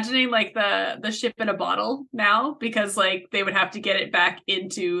 I'm imagining like the ship in a bottle now, because like they would have to get it back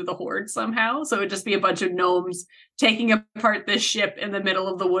into the horde somehow. So it would just be a bunch of gnomes taking apart this ship in the middle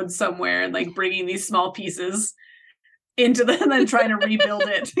of the woods somewhere, and like bringing these small pieces into them and then trying to rebuild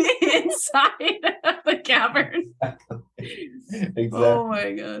it inside of the cavern. Exactly. Oh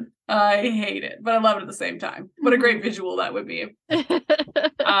my god, I hate it, but I love it at the same time. What a great visual that would be.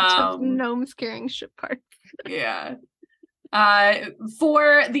 Just gnomes carrying ship parts. Yeah.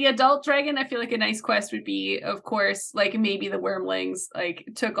 For the adult dragon, I feel like a nice quest would be, of course, like maybe the wormlings like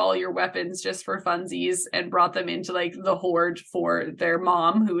took all your weapons just for funsies and brought them into like the horde for their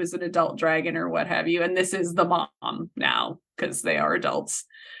mom, who is an adult dragon or what have you, and this is the mom now because they are adults.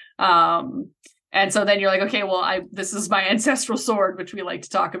 And so then you're like, okay, well, this is my ancestral sword, which we like to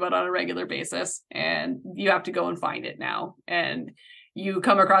talk about on a regular basis, and you have to go and find it now. And you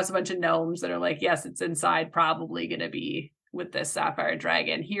come across a bunch of gnomes that are like, yes, it's inside, probably going to be with this Sapphire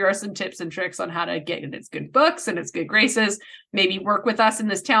dragon. Here are some tips and tricks on how to get in its good books and its good graces. Maybe work with us in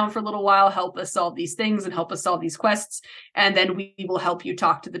this town for a little while, help us solve these things and help us solve these quests. And then we will help you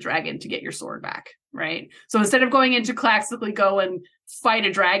talk to the dragon to get your sword back, right? So instead of going into classically go and fight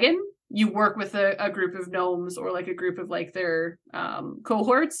a dragon, you work with a group of gnomes or like a group of like their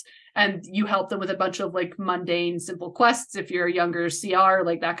cohorts, and you help them with a bunch of like mundane, simple quests if you're a younger CR,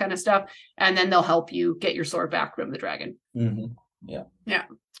 like that kind of stuff. And then they'll help you get your sword back from the dragon. Mm-hmm. Yeah. Yeah.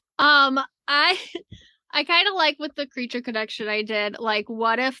 I kind of like with the creature connection I did, like,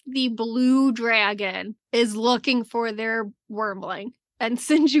 what if the blue dragon is looking for their wormling and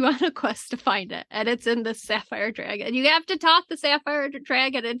sends you on a quest to find it, and it's in the Sapphire dragon. You have to talk the Sapphire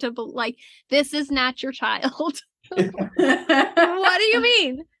dragon into like, this is not your child. What do you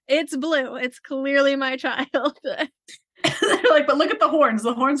mean? It's blue. It's clearly my child. They're like, but look at the horns.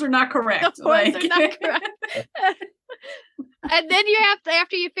 The horns are not correct. The horns are not correct. And then you have to,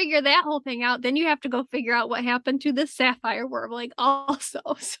 after you figure that whole thing out, then you have to go figure out what happened to the Sapphire wormling also.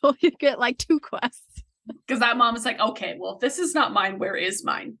 So you get like 2 quests. Because that mom is like, okay, well, if this is not mine, where is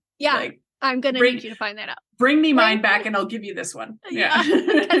mine? Yeah, like, I'm going to need you to find that out. Bring me mine back and I'll give you this one. Yeah.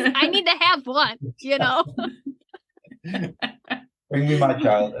 Because I need to have one, you know? Bring me my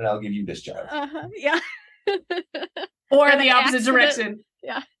child and I'll give you this child. Yeah. Or the opposite direction.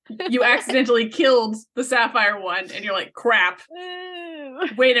 Yeah. You accidentally killed the Sapphire one and you're like, crap.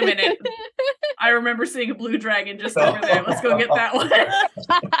 Wait a minute. I remember seeing a blue dragon just over there. Let's go get that one.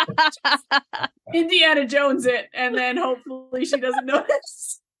 Indiana Jones it, and then hopefully she doesn't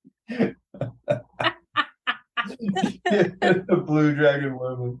notice. The blue dragon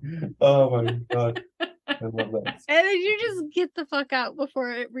wormling. Oh my god. I love that. And then you just get the fuck out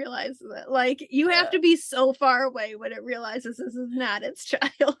before it realizes it. Like, you have to be so far away when it realizes this is not its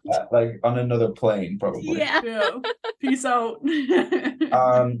child. Like on another plane, probably. Yeah. Peace out.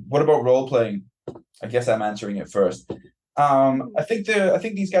 What about role playing? I guess I'm answering it first. I think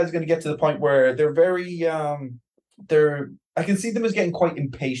these guys are going to get to the point where they're very I can see them as getting quite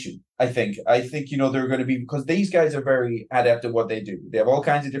impatient. I think they're going to be, because these guys are very adept at what they do. They have all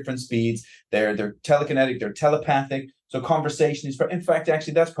kinds of different speeds. They're telekinetic, they're telepathic. So conversation is, in fact,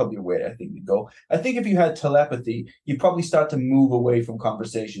 actually, that's probably a way I think you'd go. I think if you had telepathy, you'd probably start to move away from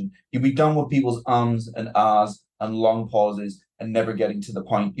conversation. You'd be done with people's ums and ahs and long pauses and never getting to the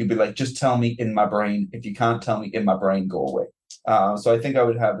point. You'd be like, just tell me in my brain. If you can't tell me in my brain, go away. So I think I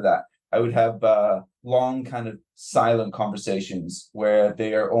would have that. I would have long kind of silent conversations where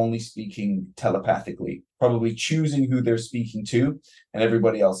they are only speaking telepathically, probably choosing who they're speaking to, and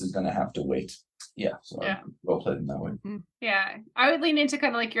everybody else is going to have to wait. Yeah, so yeah. Role played in that way. Yeah, I would lean into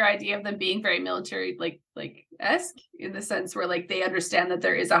kind of like your idea of them being very military, like esque, in the sense where like they understand that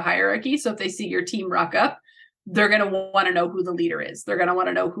there is a hierarchy. So if they see your team rock up, they're going to want to know who the leader is. They're going to want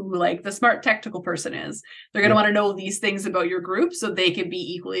to know who like the smart technical person is. They're going to want to know these things about your group so they can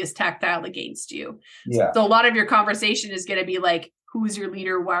be equally as tactile against you. Yeah. So a lot of your conversation is going to be like, who's your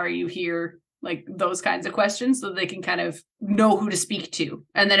leader? Why are you here? Like those kinds of questions, so they can kind of know who to speak to.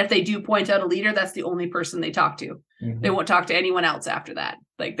 And then if they do point out a leader, that's the only person they talk to. Mm-hmm. They won't talk to anyone else after that.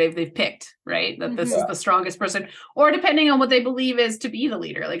 Like they've picked, right? That this is the strongest person, or depending on what they believe is to be the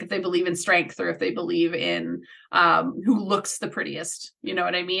leader. Like if they believe in strength, or if they believe in who looks the prettiest, you know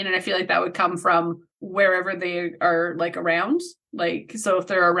what I mean? And I feel like that would come from wherever they are like around. Like, so if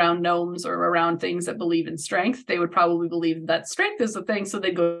they're around gnomes or around things that believe in strength, they would probably believe that strength is the thing. So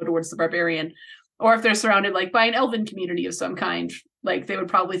they go towards the barbarian. Or if they're surrounded like by an elven community of some kind, like they would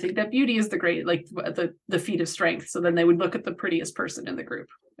probably think that beauty is the great, like the feat of strength. So then they would look at the prettiest person in the group,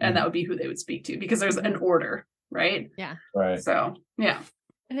 and that would be who they would speak to, because there's an order, right? Yeah. Right. So yeah.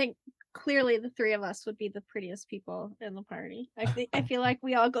 I think clearly the three of us would be the prettiest people in the party. I feel like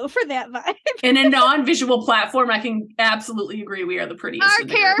we all go for that vibe. In a non-visual platform, I can absolutely agree we are the prettiest. Our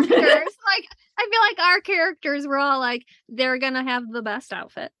characters, like I feel like our characters were all like, they're gonna have the best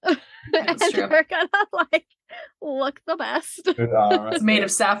outfit. That's and true. they're gonna like look the best. Good armor. It's made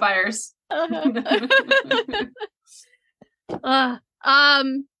of sapphires. With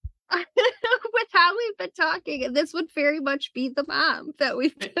how we've been talking, this would very much be the mom that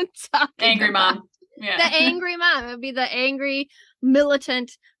we've been talking Angry about. mom. Yeah. The angry mom. It would be the angry,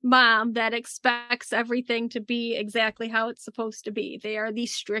 militant mom that expects everything to be exactly how it's supposed to be. They are the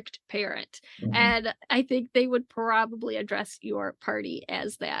strict parent. Mhm. And I think they would probably address your party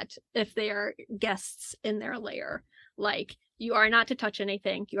as that if they are guests in their lair. Like, you are not to touch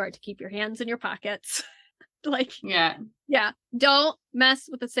anything. You are to keep your hands in your pockets. Like, Yeah. Don't mess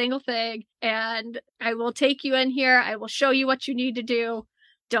with a single thing. And I will take you in here. I will show you what you need to do.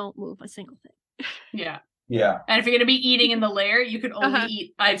 Don't move a single thing. Yeah. Yeah. And if you're going to be eating in the lair, you can only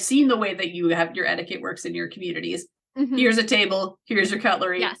eat. I've seen the way that you have your etiquette works in your communities. Mhm. Here's a table. Here's your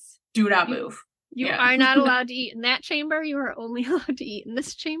cutlery. Yes. Do not move. You Yeah. are not allowed to eat in that chamber. You are only allowed to eat in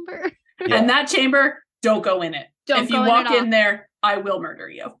this chamber. Yeah. And that chamber, don't go in it. Don't if go you in walk at all. in there, I will murder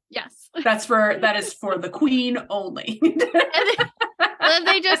you. Yes. That is for the queen only. And then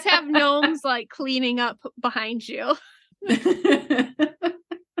they just have gnomes like cleaning up behind you.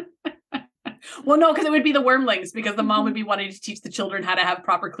 Well, no, because it would be the wormlings, because the mom would be wanting to teach the children how to have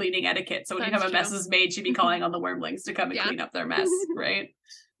proper cleaning etiquette. So when you That's have a mess true. is made, she'd be calling on the wormlings to come and Yeah. clean up their mess, right?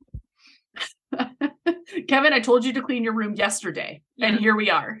 Kevin, I told you to clean your room yesterday, and here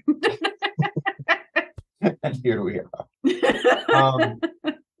we are. And here we are.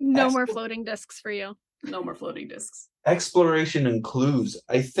 No more floating discs for you. No more floating discs. Exploration and clues.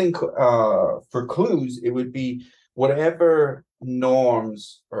 I think for clues, it would be whatever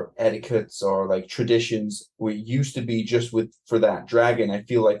norms or etiquettes or like traditions we used to be just for that dragon, I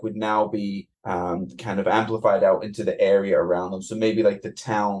feel like would now be kind of amplified out into the area around them. So maybe like the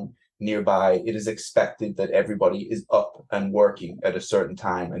town nearby, it is expected that everybody is up and working at a certain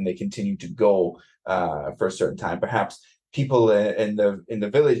time, and they continue to go for a certain time. Perhaps people in the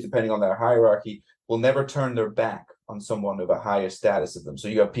village, depending on their hierarchy, will never turn their back on someone of a higher status of them. So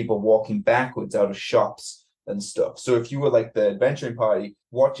you have people walking backwards out of shops and stuff. So if you were like the adventuring party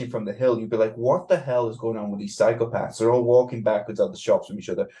watching from the hill, you'd be like, what the hell is going on with these psychopaths? They're all walking backwards out of the shops from each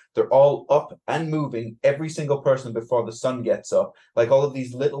other. They're all up and moving, every single person before the sun gets up. Like all of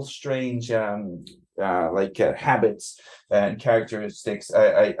these little strange habits and characteristics,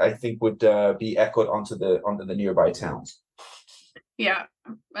 I think would be echoed onto the nearby towns. Yeah.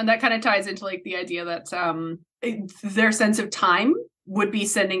 And that kind of ties into like the idea that their sense of time would be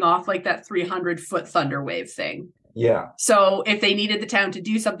sending off like that 300-foot thunder wave thing. Yeah. So if they needed the town to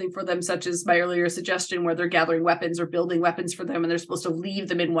do something for them, such as my earlier suggestion, where they're gathering weapons or building weapons for them, and they're supposed to leave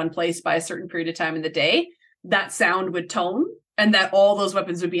them in one place by a certain period of time in the day, that sound would tone, and that all those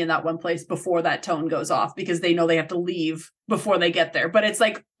weapons would be in that one place before that tone goes off, because they know they have to leave before they get there. But it's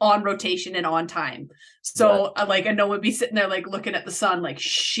like on rotation and on time. So like, and no one would be sitting there like looking at the sun like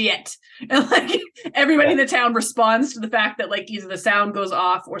shit. And like everybody in the town responds to the fact that like either the sound goes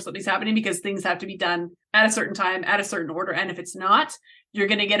off or something's happening, because things have to be done at a certain time, at a certain order. And if it's not, you're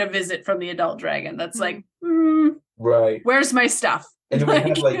going to get a visit from the adult dragon. That's like, right. Where's my stuff? And it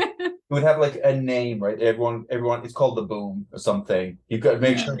would have like a name, right? Everyone, it's called the boom or something. You've got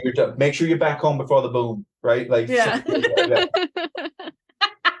to make sure you're back home before the boom, right? Like, yeah. like that.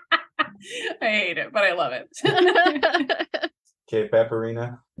 I hate it, but I love it. Okay,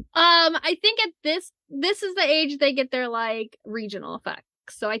 Pepperina. I think at this is the age they get their like regional effects.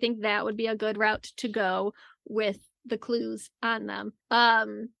 So I think that would be a good route to go with the clues on them.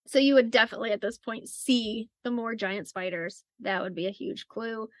 So you would definitely at this point see the more giant spiders. That would be a huge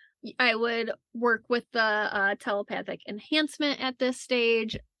clue. I would work with the telepathic enhancement at this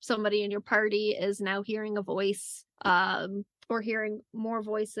stage. Somebody in your party is now hearing a voice, or hearing more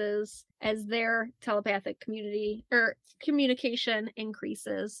voices as their telepathic communication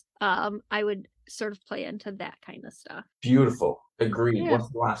increases. I would sort of play into that kind of stuff. Beautiful. Agreed. Yeah.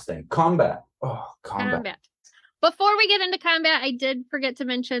 What's the last thing? Combat. Oh, combat. Before we get into combat, I did forget to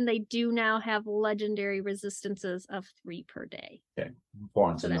mention they do now have legendary resistances of 3 per day. Okay.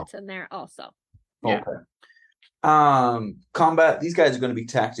 Important So to know. that's in there also. Yeah. Okay. Combat. These guys are going to be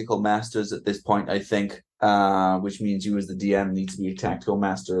tactical masters at this point, I think, which means you as the DM need to be a tactical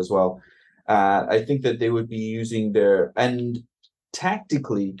master as well. I think that they would be using and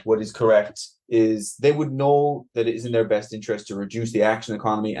tactically what is correct is they would know that it is in their best interest to reduce the action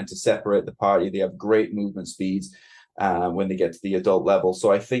economy and to separate the party. They have great movement speeds when they get to the adult level.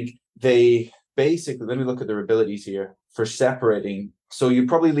 So I think they basically, let me look at their abilities here for separating. So you're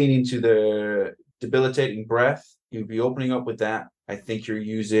probably leaning to the debilitating breath. You'd be opening up with that. I think you're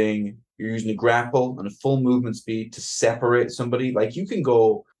using a grapple and a full movement speed to separate somebody. Like you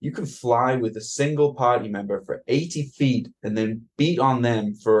can fly with a single party member for 80 feet and then beat on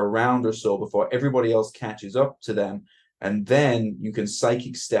them for a round or so before everybody else catches up to them. And then you can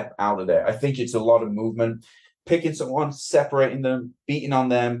psychic step out of there. I think it's a lot of movement. Picking someone, separating them, beating on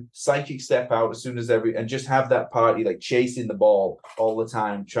them, psychic step out as soon as and just have that party like chasing the ball all the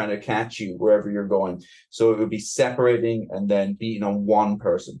time, trying to catch you wherever you're going. So it would be separating and then beating on one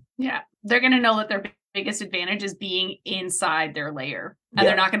person. Yeah. They're going to know that their biggest advantage is being inside their lair, and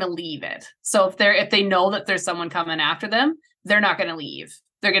they're not going to leave it. So if they know that there's someone coming after them, they're not going to leave.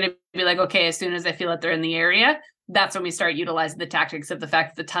 They're going to be like, okay, as soon as I feel that they're in the area, that's when we start utilizing the tactics of the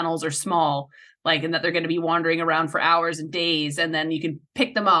fact that the tunnels are small, and that they're going to be wandering around for hours and days. And then you can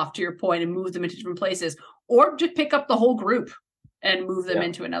pick them off, to your point, and move them into different places, or just pick up the whole group and move them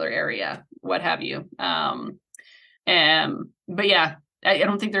into another area, what have you. But yeah, I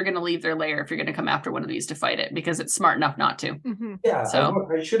don't think they're going to leave their lair if you're going to come after one of these to fight it, because it's smart enough not to. Mm-hmm. Yeah, so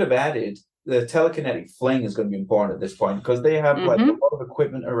I should have added the telekinetic fling is going to be important at this point because they have like a lot of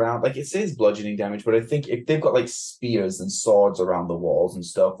equipment around. Like it says bludgeoning damage, but I think if they've got like spears and swords around the walls and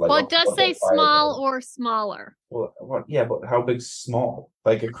stuff, like it does say small or smaller. Well, what? Yeah, but how big's small?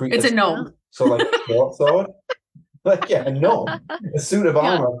 Like a creature? It's a gnome. So like a short sword. Like a gnome, a suit of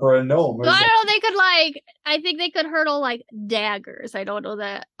armor for a gnome. So I don't know. They could I think they could hurtle like daggers. I don't know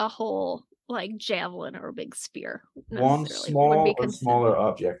that a whole like javelin or a big spear. One small or smaller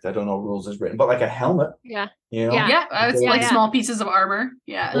object. I don't know rules is written, but like a helmet. Yeah. You know? It's like small pieces of armor.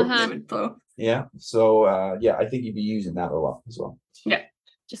 Yeah, they would throw. Yeah. So I think you'd be using that a lot as well. Yeah.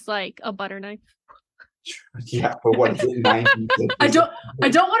 Just like a butter knife. Yeah, but what is it? I don't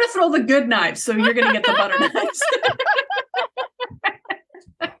want to throw the good knives, so you're gonna get the butter knives.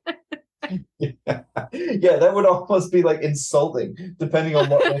 Yeah, that would almost be like insulting, depending on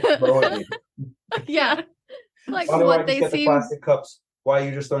what they throw at you. Yeah, like why what I they get seem. The plastic cups. Why are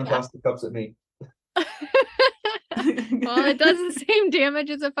you just throwing plastic cups at me? Well, it does the same damage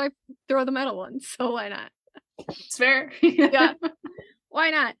as if I throw the metal ones, so why not? It's fair. Yeah,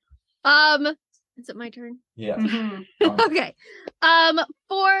 why not? Is it my turn? Yeah. Okay.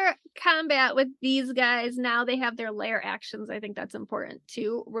 For combat with these guys, now they have their lair actions. I think that's important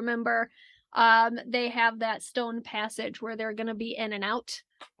to remember. They have that stone passage where they're going to be in and out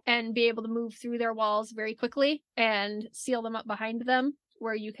and be able to move through their walls very quickly and seal them up behind them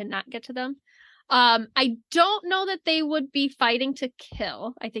where you cannot get to them. I don't know that they would be fighting to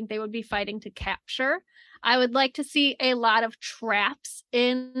kill. I think they would be fighting to capture. I would like to see a lot of traps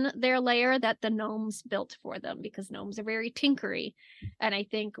in their lair that the gnomes built for them, because gnomes are very tinkery. And I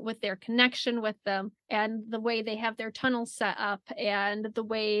think with their connection with them and the way they have their tunnels set up and the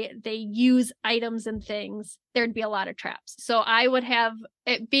way they use items and things, there'd be a lot of traps. So I would have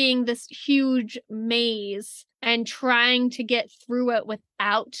it being this huge maze and trying to get through it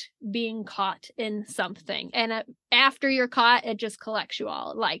without being caught in something. And after you're caught, it just collects you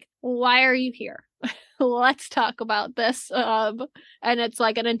all. Like, why are you here? Let's talk about this. And it's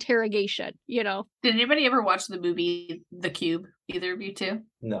like an interrogation, you know. Did anybody ever watch the movie The Cube? Either of you two?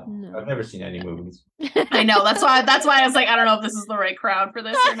 No. I've never seen any movies. I know. That's why I was like, I don't know if this is the right crowd for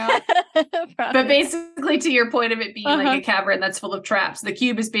this or not. But basically, to your point of it being like a cavern that's full of traps, the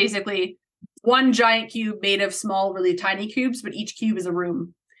cube is basically one giant cube made of small, really tiny cubes, but each cube is a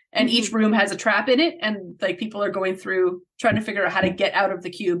room. And each room has a trap in it, and like people are going through trying to figure out how to get out of the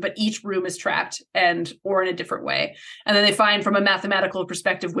cube, but each room is trapped or in a different way. And then they find from a mathematical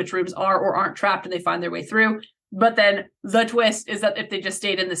perspective which rooms are or aren't trapped, and they find their way through. But then the twist is that if they just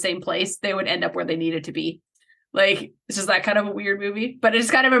stayed in the same place, they would end up where they needed to be. Like, it's just that kind of a weird movie. But it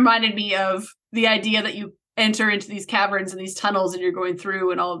just kind of reminded me of the idea that you enter into these caverns and these tunnels and you're going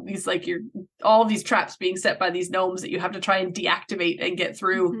through and all of these, like, all of these traps being set by these gnomes that you have to try and deactivate and get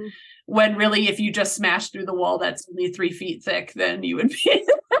through. Mm-hmm. When really, if you just smashed through the wall that's only 3 feet thick, then you would be,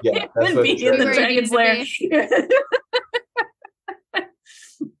 yeah, in the dragon's lair.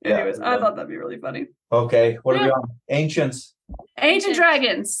 Anyways, yeah. I thought that'd be really funny. Okay, what are we on? Ancients. Ancient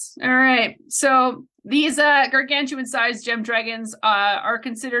dragons. All right. So these gargantuan-sized gem dragons are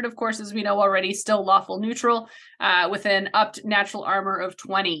considered, of course, as we know already, still lawful neutral, with an upped natural armor of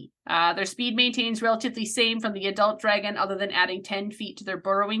 20. Their speed maintains relatively same from the adult dragon, other than adding 10 feet to their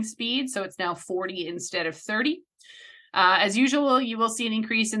burrowing speed, so it's now 40 instead of 30. As usual, you will see an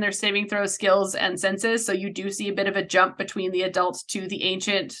increase in their saving throw skills and senses, so you do see a bit of a jump between the adult to the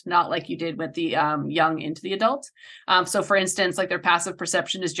ancient, not like you did with the young into the adult. So for instance, like their passive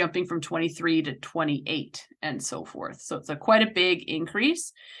perception is jumping from 23 to 28 and so forth. So it's quite a big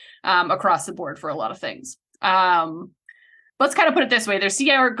increase across the board for a lot of things. Let's kind of put it this way. Their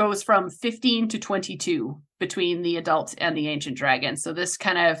CR goes from 15 to 22 between the adult and the ancient dragon. So this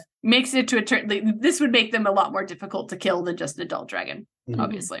kind of makes it to this would make them a lot more difficult to kill than just an adult dragon,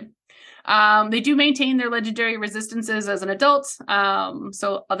 obviously. They do maintain their legendary resistances as an adult.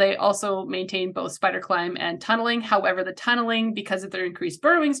 So they also maintain both spider climb and tunneling. However, the tunneling, because of their increased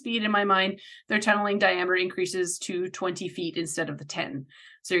burrowing speed, in my mind, their tunneling diameter increases to 20 feet instead of the 10.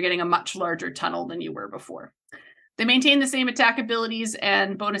 So you're getting a much larger tunnel than you were before. They maintain the same attack abilities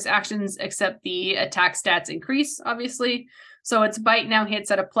and bonus actions, except the attack stats increase, obviously. So its bite now hits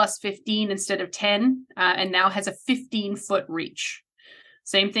at a plus 15 instead of 10, and now has a 15-foot reach.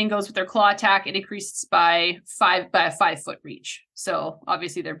 Same thing goes with their claw attack. It increases by a 5-foot reach. So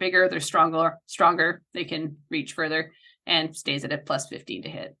obviously they're bigger, they're stronger, they can reach further, and stays at a plus 15 to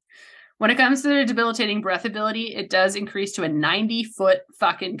hit. When it comes to their debilitating breath ability, it does increase to a 90-foot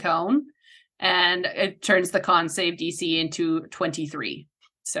fucking cone. And it turns the con save DC into 23.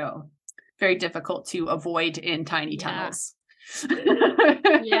 So very difficult to avoid in tiny tunnels.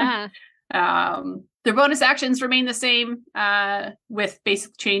 Yeah. Their bonus actions remain the same with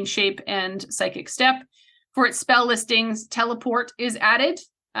basic change shape and psychic step. For its spell listings, teleport is added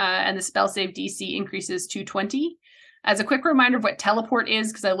and the spell save DC increases to 20. As a quick reminder of what teleport is,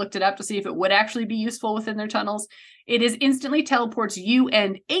 because I looked it up to see if it would actually be useful within their tunnels, it is instantly teleports you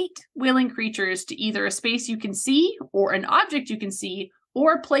and 8 willing creatures to either a space you can see, or an object you can see,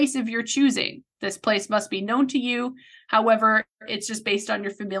 or a place of your choosing. This place must be known to you. However, it's just based on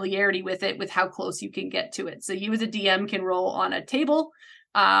your familiarity with it, with how close you can get to it. So you as a DM can roll on a table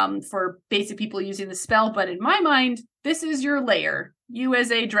for basic people using the spell, but in my mind, this is your lair. You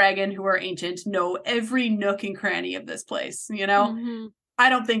as a dragon who are ancient know every nook and cranny of this place, you know? Mm-hmm. I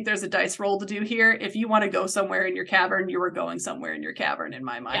don't think there's a dice roll to do here. If you want to go somewhere in your cavern, you are going somewhere in your cavern in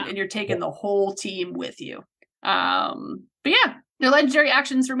my mind, and you're taking the whole team with you. But yeah, their legendary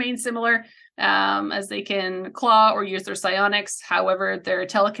actions remain similar as they can claw or use their psionics. However, their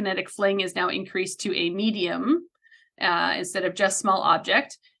telekinetic fling is now increased to a medium instead of just small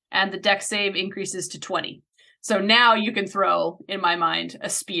object, and the dex save increases to 20. So now you can throw, in my mind, a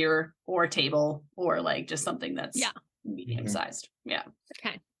spear or a table or like just something that's medium sized. Yeah.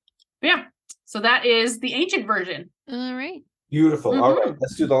 Okay. Yeah. So that is the ancient version. All right. Beautiful. All right.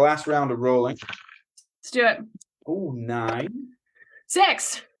 Let's do the last round of rolling. Let's do it. Oh, 9.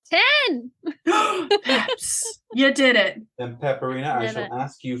 6. 10. Peps, you did it. Then Pepperina, I shall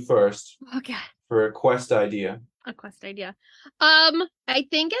ask you first. Okay. For a quest idea. A quest idea. I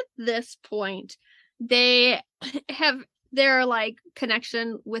think at this point they have their like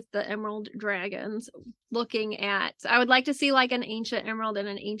connection with the Emerald Dragons looking at, I would like to see like an ancient Emerald and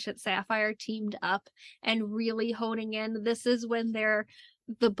an ancient Sapphire teamed up and really honing in. This is when they're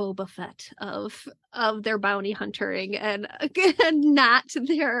the Boba Fett of their bounty hunting and not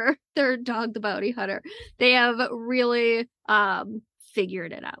their dog the bounty hunter. They have really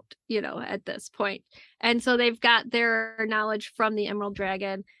figured it out, you know, at this point. And so they've got their knowledge from the Emerald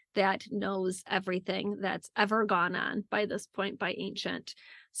Dragon that knows everything that's ever gone on by this point by Ancient.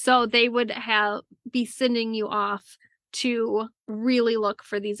 So they would be sending you off to really look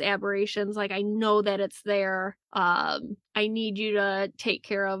for these aberrations. Like, I know that it's there. I need you to take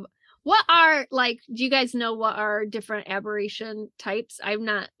care of what are, like, do you guys know what are different aberration types? I'm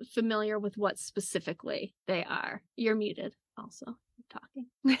not familiar with what specifically they are. You're muted also. I'm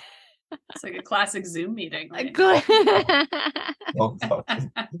talking. It's like a classic Zoom meeting. Right? Good. Oh, fuck.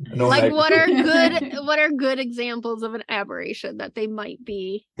 No, Like Meg. what are good examples of an aberration that they might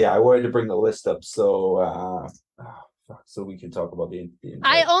be? Yeah, I wanted to bring the list up so we can talk about the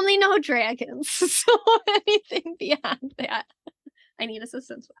I only know dragons, so anything beyond that, I need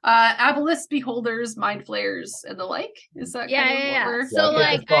assistance with. Aboleths, beholders, mind flayers, and the like. Is that kind of what we're... So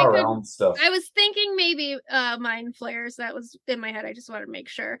like I stuff. I was thinking maybe mind flayers. That was in my head. I just wanted to make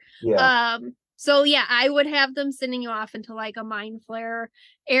sure. Yeah. So yeah, I would have them sending you off into like a mind flare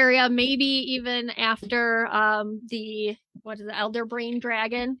area, maybe even after the elder brain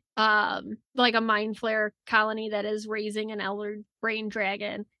dragon, like a mind flare colony that is raising an elder brain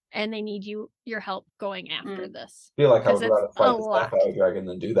dragon, and they need your help going after this. I feel like I would rather fight the Sapphire dragon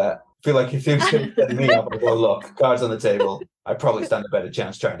than do that. I feel like if he was going to send me up, I'd go, look, cards on the table. I probably stand a better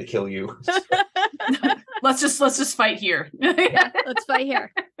chance trying to kill you. let's just fight here. Yeah, let's fight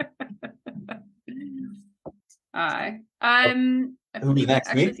here. Who's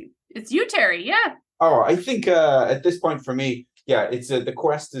next? Me? It's you, Terry. Yeah. Oh, I think at this point for me, yeah, it's the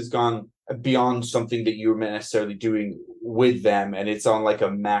quest has gone beyond something that you were necessarily doing with them, and it's on like a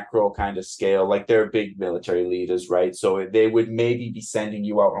macro kind of scale. Like they're big military leaders, right? So they would maybe be sending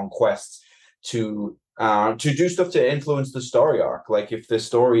you out on quests to do stuff to influence the story arc. Like if the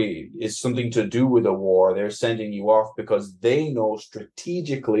story is something to do with a war, they're sending you off because they know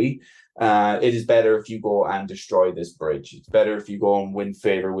strategically it is better if you go and destroy this bridge. It's better if you go and win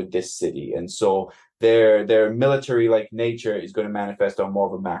favor with this city. And so their military like nature is going to manifest on more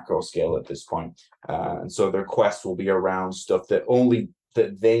of a macro scale at this point. And so their quests will be around stuff that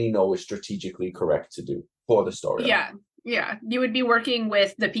they know is strategically correct to do for the story. Yeah, you would be working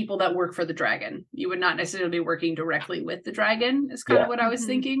with the people that work for the dragon. You would not necessarily be working directly with the dragon, is kind of what I was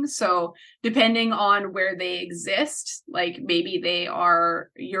thinking. So depending on where they exist, like maybe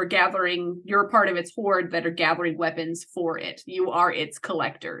you're part of its horde that are gathering weapons for it. You are its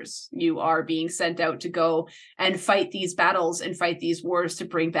collectors. You are being sent out to go and fight these battles and fight these wars to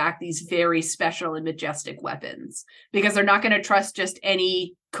bring back these very special and majestic weapons. Because they're not going to trust just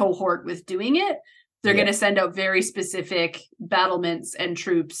any cohort with doing it. They're going to send out very specific battlements and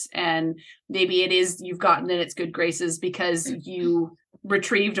troops, and maybe it is you've gotten in its good graces because you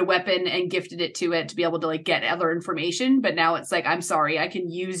retrieved a weapon and gifted it to be able to like get other information. But now it's like, I'm sorry, I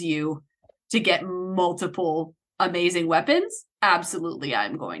can use you to get multiple amazing weapons. Absolutely,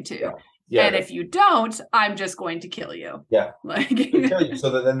 I'm going to. Yeah, and if you don't, I'm just going to kill you. Yeah, like kill you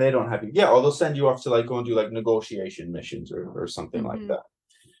so that then they don't have you. Yeah, or they'll send you off to like go and do like negotiation missions or something like that.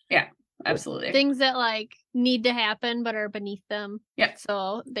 Yeah. Absolutely. Things that like need to happen but are beneath them. Yeah.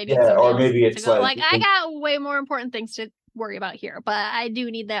 So they need or maybe it's like I got way more important things to worry about here, but I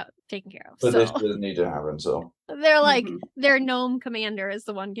do need that taken care of. But this doesn't need to happen, so they're like their gnome commander is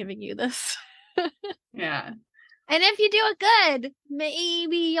the one giving you this. Yeah. And if you do it good,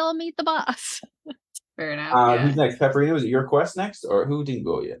 maybe you'll meet the boss. Fair enough. Who's next? Pepperino, is it your quest next? Or who didn't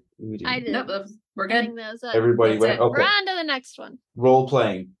go yet? I did. Nope, we're good. Everybody went. Okay. We're on to the next one. Role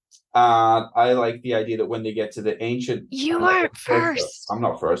playing. I like the idea that when they get to the ancient... You weren't first. I'm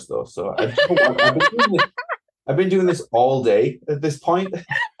not first, though. So I've been doing this all day at this point.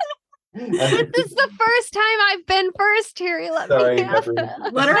 This is the first time I've been first, Terry. Let me have it.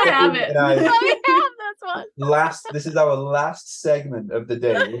 Let her have it. Let me have this one. This is our last segment of the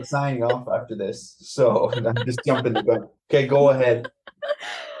day. We're signing off after this. So I'm just jumping the gun. Okay, go ahead.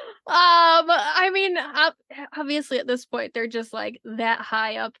 I mean, obviously at this point they're just like that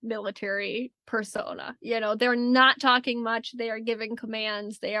high up military persona. You know, they're not talking much. They are giving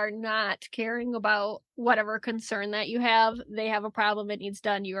commands. They are not caring about whatever concern that you have. They have a problem. It needs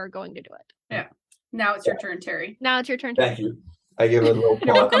done. You are going to do it. Yeah. Now it's your turn, Terry. Now it's your turn. Terry. Thank you. I give a little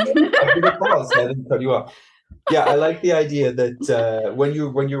pause. I give a pause. I didn't cut you off. Yeah, I like the idea that when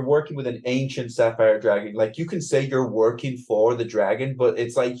you're working with an ancient sapphire dragon, like you can say you're working for the dragon, but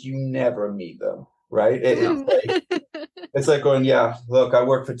it's like you never meet them, right? It's like going, yeah, look, I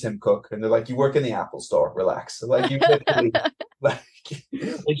work for Tim Cook, and they're like, you work in the Apple store, relax. Like you literally, like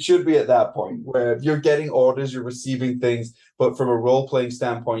it should be at that point where you're getting orders, you're receiving things, but from a role-playing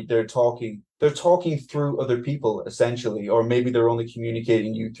standpoint, they're talking through other people essentially, or maybe they're only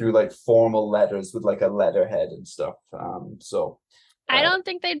communicating you through like formal letters with like a letterhead and stuff. I don't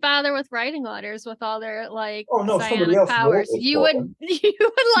think they'd bother with writing letters with all their like somebody else powers. You would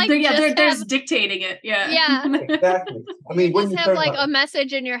like they're just dictating it. Yeah. Exactly. I mean, when you have like a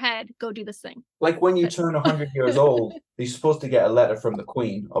message in your head, go do this thing. Like when you turn 100 years old, you're supposed to get a letter from the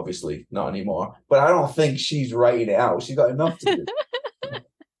Queen. Obviously, not anymore. But I don't think she's writing it out. She's got enough to do.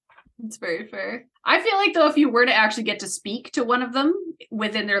 It's very fair. I feel like, though, if you were to actually get to speak to one of them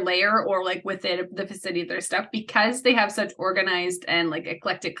within their lair or like within the vicinity of their stuff, because they have such organized and like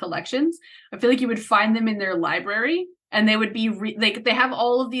eclectic collections. I feel like you would find them in their library, and they would be like, they have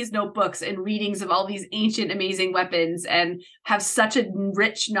all of these notebooks and readings of all these ancient, amazing weapons, and have such a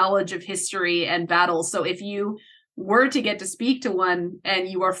rich knowledge of history and battles. So if you were to get to speak to one and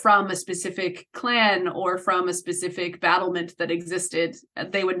you are from a specific clan or from a specific battlement that existed,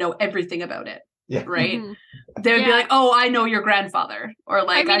 they would know everything about it. Yeah. Right. Mm-hmm. They would be like, oh, I know your grandfather, or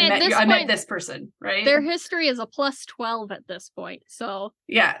like, I met this person. Right. Their history is a +12 at this point. So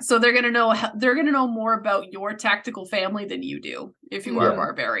yeah. So they're going to know more about your tactical family than you do. If you are a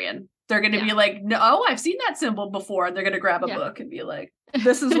barbarian, they're going to be like, no, oh, I've seen that symbol before. And they're going to grab a book and be like,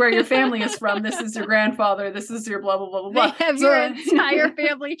 this is where your family is from. This is your grandfather. This is your blah, blah, blah, blah, blah. They have your entire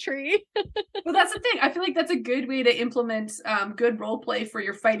family tree. Well, that's the thing. I feel like that's a good way to implement good role play for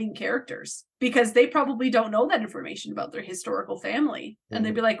your fighting characters, because they probably don't know that information about their historical family. Mm-hmm. And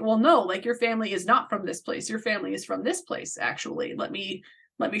they'd be like, well, no, like your family is not from this place. Your family is from this place, actually. Let me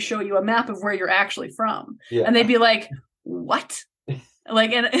show you a map of where you're actually from. Yeah. And they'd be like, what?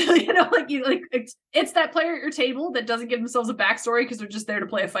 Like, and you know, like it's that player at your table that doesn't give themselves a backstory because they're just there to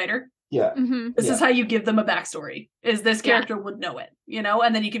play a fighter. Yeah. Mm-hmm. This is how you give them a backstory, is this character would know it, you know,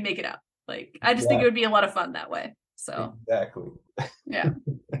 and then you can make it up. Like, I just think it would be a lot of fun that way. So exactly. Yeah.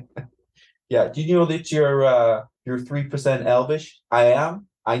 Yeah. Did you know that you're 3% Elvish? I am.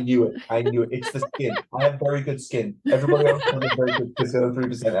 I knew it. It's the skin. I have very good skin. Everybody else has a very good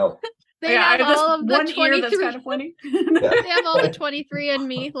 3% Elf. They have all of the 23. That's kind of funny. They have all the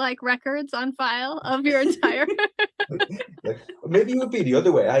 23andMe like records on file of your entire. Maybe it would be the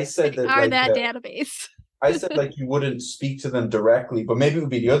other way. I said that. Are that database? I said like you wouldn't speak to them directly, but maybe it would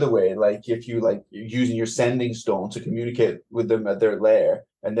be the other way. Like if you like using your sending stone to communicate with them at their lair,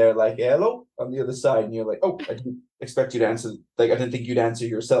 and they're like, "Hello," on the other side, and you're like, "Oh, I didn't expect you to answer. Like I didn't think you'd answer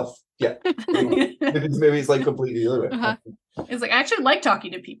yourself." Yeah, maybe it's like completely the other way. Uh-huh. It's like, I actually like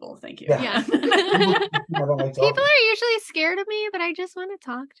talking to people. Thank you. Yeah. People are usually scared of me, but I just want to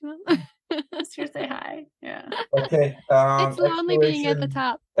talk to them. Just here, say hi. Yeah. Okay. It's lonely being at the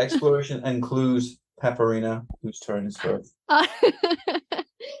top. Exploration and clues. Pepperina, whose turn is first?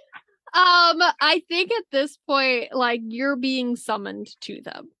 I think at this point, like, you're being summoned to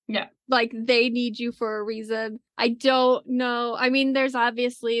them. Yeah. Like, they need you for a reason. I don't know. I mean, there's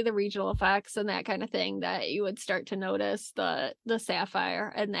obviously the regional effects and that kind of thing that you would start to notice, the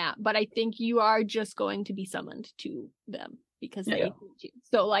Sapphire and that. But I think you are just going to be summoned to them because they need you.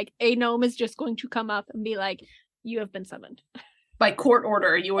 So, like, a gnome is just going to come up and be like, you have been summoned. By court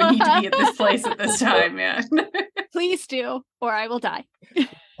order, you would need to be at this place at this time, yeah. Please do, or I will die.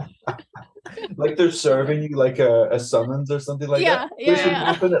 Like they're serving you like a summons or something like that. This should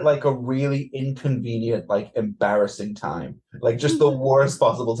happen at like a really inconvenient, like embarrassing time. Like just the worst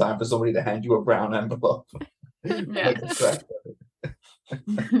possible time for somebody to hand you a brown envelope. Yeah.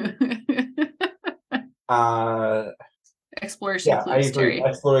 Exploration clues. I agree.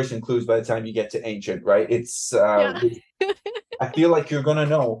 Exploration clues by the time you get to ancient, right? It's I feel like you're gonna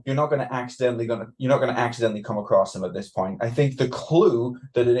know. You're not gonna accidentally come across him at this point. I think the clue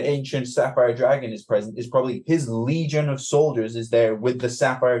that an ancient sapphire dragon is present is probably his legion of soldiers is there with the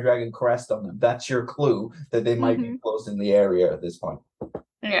sapphire dragon crest on them. That's your clue that they might be close in the area at this point.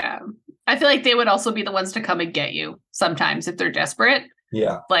 Yeah. I feel like they would also be the ones to come and get you sometimes if they're desperate.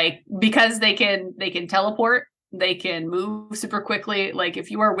 Yeah. Like, because they can teleport. They can move super quickly. Like,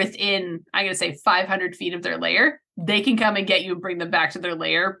 if you are within, I'm going to say 500 feet of their lair, they can come and get you and bring them back to their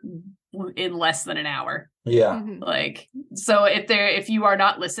lair in less than an hour. Yeah. Like, so if you are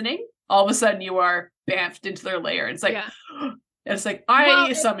not listening, all of a sudden you are bamfed into their lair. It's like, it's like,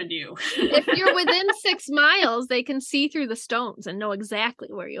 I summoned you. If you're within 6 miles, they can see through the stones and know exactly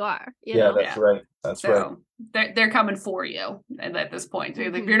where you are. You know? That's right. That's right. They're coming for you at this point.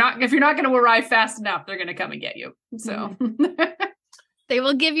 If you're not going to arrive fast enough, they're going to come and get you. So they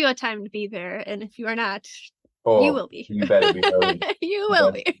will give you a time to be there, and if you are not, you will be. You better be early. You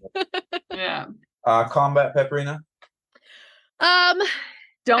will be. Yeah. Combat, Pepperina.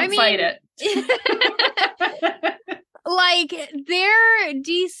 Don't fight it. Like their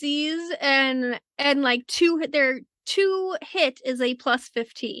DCs and like their 2 hit is a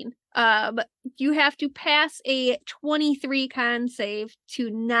 +15. You have to pass a 23 con save to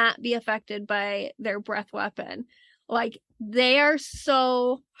not be affected by their breath weapon. Like, they are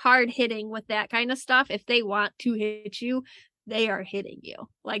so hard hitting with that kind of stuff. If they want to hit you, they are hitting you.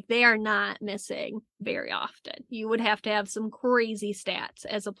 Like, they are not missing very often. You would have to have some crazy stats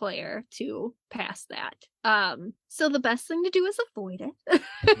as a player to pass that. So the best thing to do is avoid it.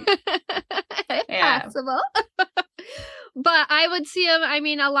 If possible. But I would see them, I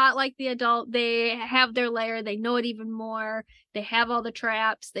mean, a lot like the adult. They have their lair. They know it even more. They have all the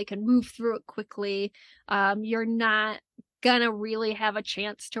traps. They can move through it quickly. You're not gonna really have a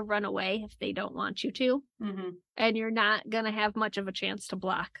chance to run away if they don't want you to. Mm-hmm. And you're not gonna have much of a chance to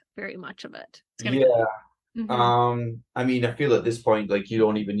block very much of it. Yeah. Mhm. I mean, I feel at this point, like, you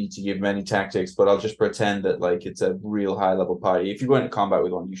don't even need to give many tactics, but I'll just pretend that, like, it's a real high level party. If you're going to combat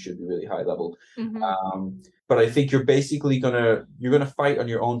with one, you should be really high level. Mhm. But I think you're basically you're gonna fight on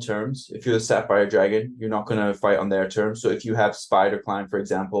your own terms. If you're the Sapphire Dragon, you're not gonna fight on their terms. So if you have Spider Climb, for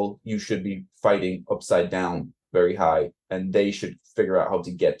example, you should be fighting upside down very high, and they should figure out how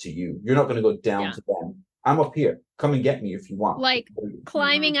to get to you. You're not gonna go down to them. I'm up here. Come and get me if you want. Like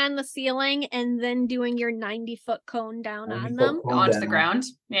climbing on the ceiling and then doing your 90-foot cone down on 90-foot them. cone Onto down. the ground.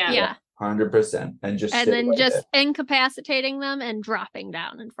 Yeah. Yeah. 100%. And just And stay then right just there. incapacitating them and dropping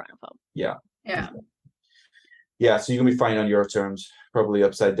down in front of them. Yeah. Yeah. Yeah, so you're gonna be fighting on your terms, probably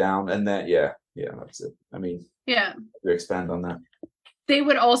upside down, and then that's it. I mean, Yeah. you expand on that. They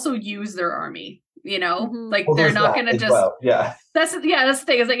would also use their army, you know? Mhm. Like Well, they're there's not that gonna as just well. Yeah. that's the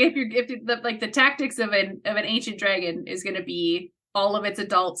thing. Is like if the tactics of an ancient dragon is gonna be all of its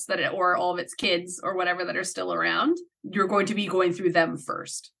adults or all of its kids or whatever that are still around, you're going to be going through them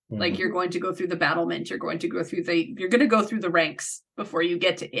first. Like you're going to go through the battlement, you're going to go through the ranks before you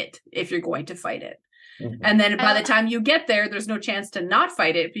get to it if you're going to fight it. And then by the time you get there, there's no chance to not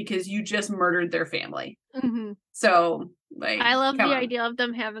fight it because you just murdered their family. Mhm. So, like, I love the come on. idea of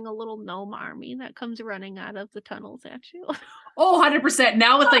them having a little gnome army that comes running out of the tunnels at you. Oh, 100%.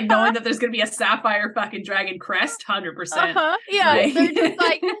 Now with like knowing that there's going to be a sapphire fucking dragon crest, 100%. Yeah, Like- they're just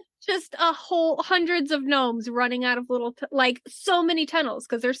like a whole hundreds of gnomes running out of little like so many tunnels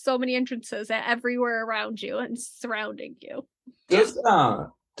because there's so many entrances everywhere around you and surrounding you.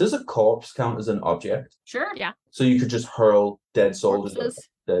 Does a corpse count as an object? Sure. Yeah. So you could just hurl dead soldiers, Corpses.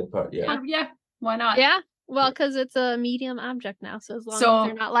 dead part. Yeah. Yeah. Why not? Yeah. Well, because it's a medium object now, so as long as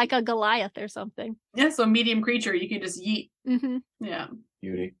they're not like a Goliath or something. Yeah. So medium creature, you can just yeet. Mm-hmm. Yeah.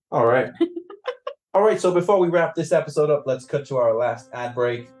 Beauty. All right. All right. So before we wrap this episode up, let's cut to our last ad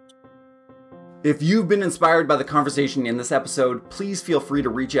break. If you've been inspired by the conversation in this episode, please feel free to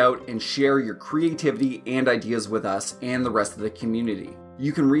reach out and share your creativity and ideas with us and the rest of the community.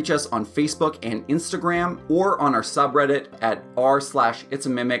 You can reach us on Facebook and Instagram or on our subreddit at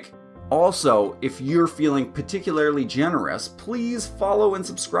r/it'samimic. Also, if you're feeling particularly generous, please follow and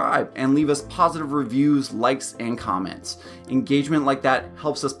subscribe and leave us positive reviews, likes, and comments. Engagement like that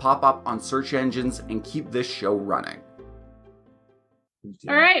helps us pop up on search engines and keep this show running.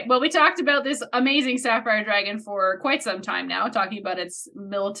 All right. Well, we talked about this amazing sapphire dragon for quite some time now, talking about its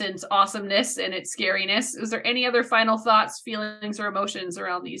militant awesomeness and its scariness. Is there any other final thoughts, feelings, or emotions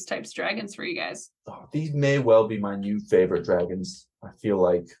around these types of dragons for you guys? Oh, these may well be my new favorite dragons. I feel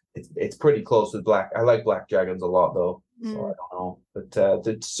like it's pretty close with black. I like black dragons a lot, though. So I don't know. But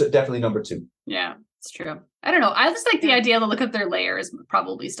it's definitely number 2. Yeah, it's true. I don't know. I just like the idea of the look of their lair is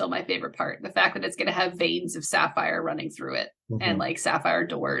probably still my favorite part. The fact that it's going to have veins of sapphire running through it and like sapphire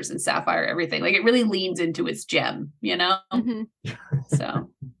doors and sapphire everything. Like it really leans into its gem, you know? Mm-hmm. So.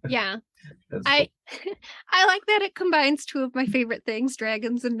 Yeah. That's I like that it combines 2 of my favorite things,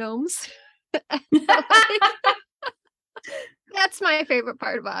 dragons and gnomes. That's my favorite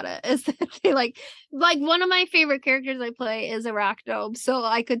part about it is that they like one of my favorite characters I play is a rock gnome, so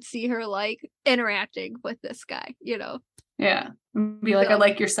I could see her like interacting with this guy, you know. Yeah. Be like, So. I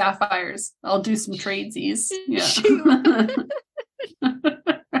like your sapphires. I'll do some tradesies. Yeah.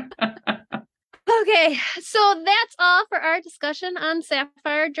 Okay, so that's all for our discussion on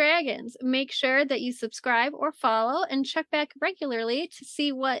Sapphire Dragons. Make sure that you subscribe or follow and check back regularly to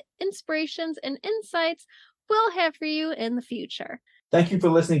see what inspirations and insights we'll have for you in the future. Thank you for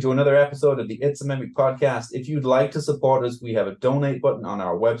listening to another episode of the It's a Mimic podcast. If you'd like to support us, we have a donate button on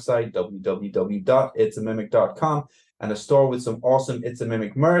our website, www.it'samimic.com, and a store with some awesome It's a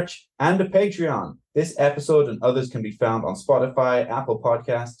Mimic merch, and a Patreon. This episode and others can be found on Spotify, Apple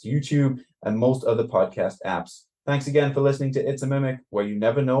Podcasts, YouTube, and most other podcast apps. Thanks again for listening to It's a Mimic, where you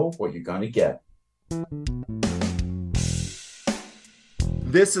never know what you're going to get.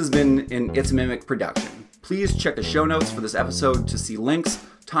 This has been an It's a Mimic production. Please check the show notes for this episode to see links,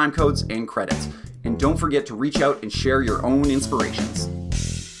 time codes, and credits. And don't forget to reach out and share your own inspirations.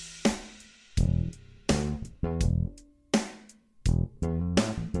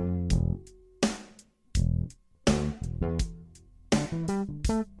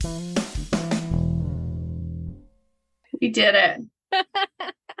 We did it.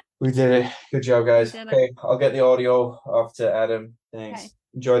 We did it. Good job, guys. We did it. Okay, I'll get the audio off to Adam. Thanks. Okay.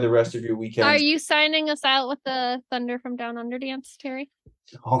 Enjoy the rest of your weekend. Are you signing us out with the Thunder from Down Under dance, Terry?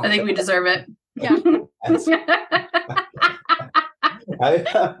 I think we deserve it. Yeah. I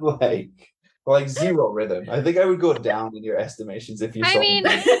have like zero rhythm. I think I would go down in your estimations if you saw me.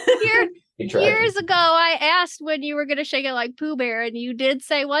 Years ago, I asked when you were going to shake it like Pooh Bear, and you did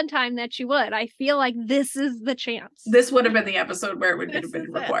say one time that you would. I feel like this is the chance. This would have been the episode where it would have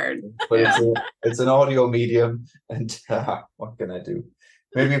been required. But it's an audio medium, and what can I do?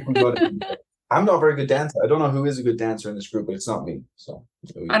 Maybe if we go to... I'm not a very good dancer. I don't know who is a good dancer in this group, but it's not me. So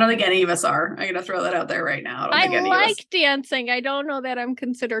I don't think any of us are. I'm going to throw that out there right now. I like dancing. I don't know that I'm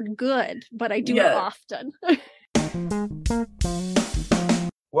considered good, but I do it often.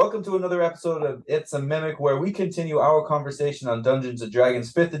 Welcome to another episode of It's a Mimic, where we continue our conversation on Dungeons &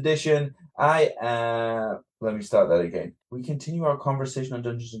 Dragons 5th edition. Let me start that again. We continue our conversation on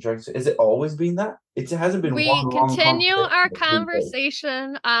Dungeons & Dragons. Has it always been that? It hasn't been We continue our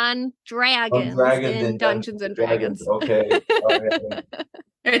conversation on dragons in Dungeons & Dragons. Okay.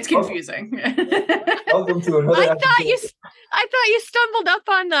 It's confusing. Welcome to another episode. I thought you stumbled up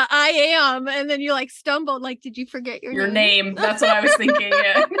on the I am, and then you stumbled. Did you forget your name? That's what I was thinking.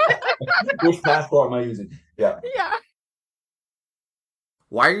 Yeah. Which passport am I using? Yeah. Yeah.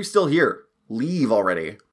 Why are you still here? Leave already.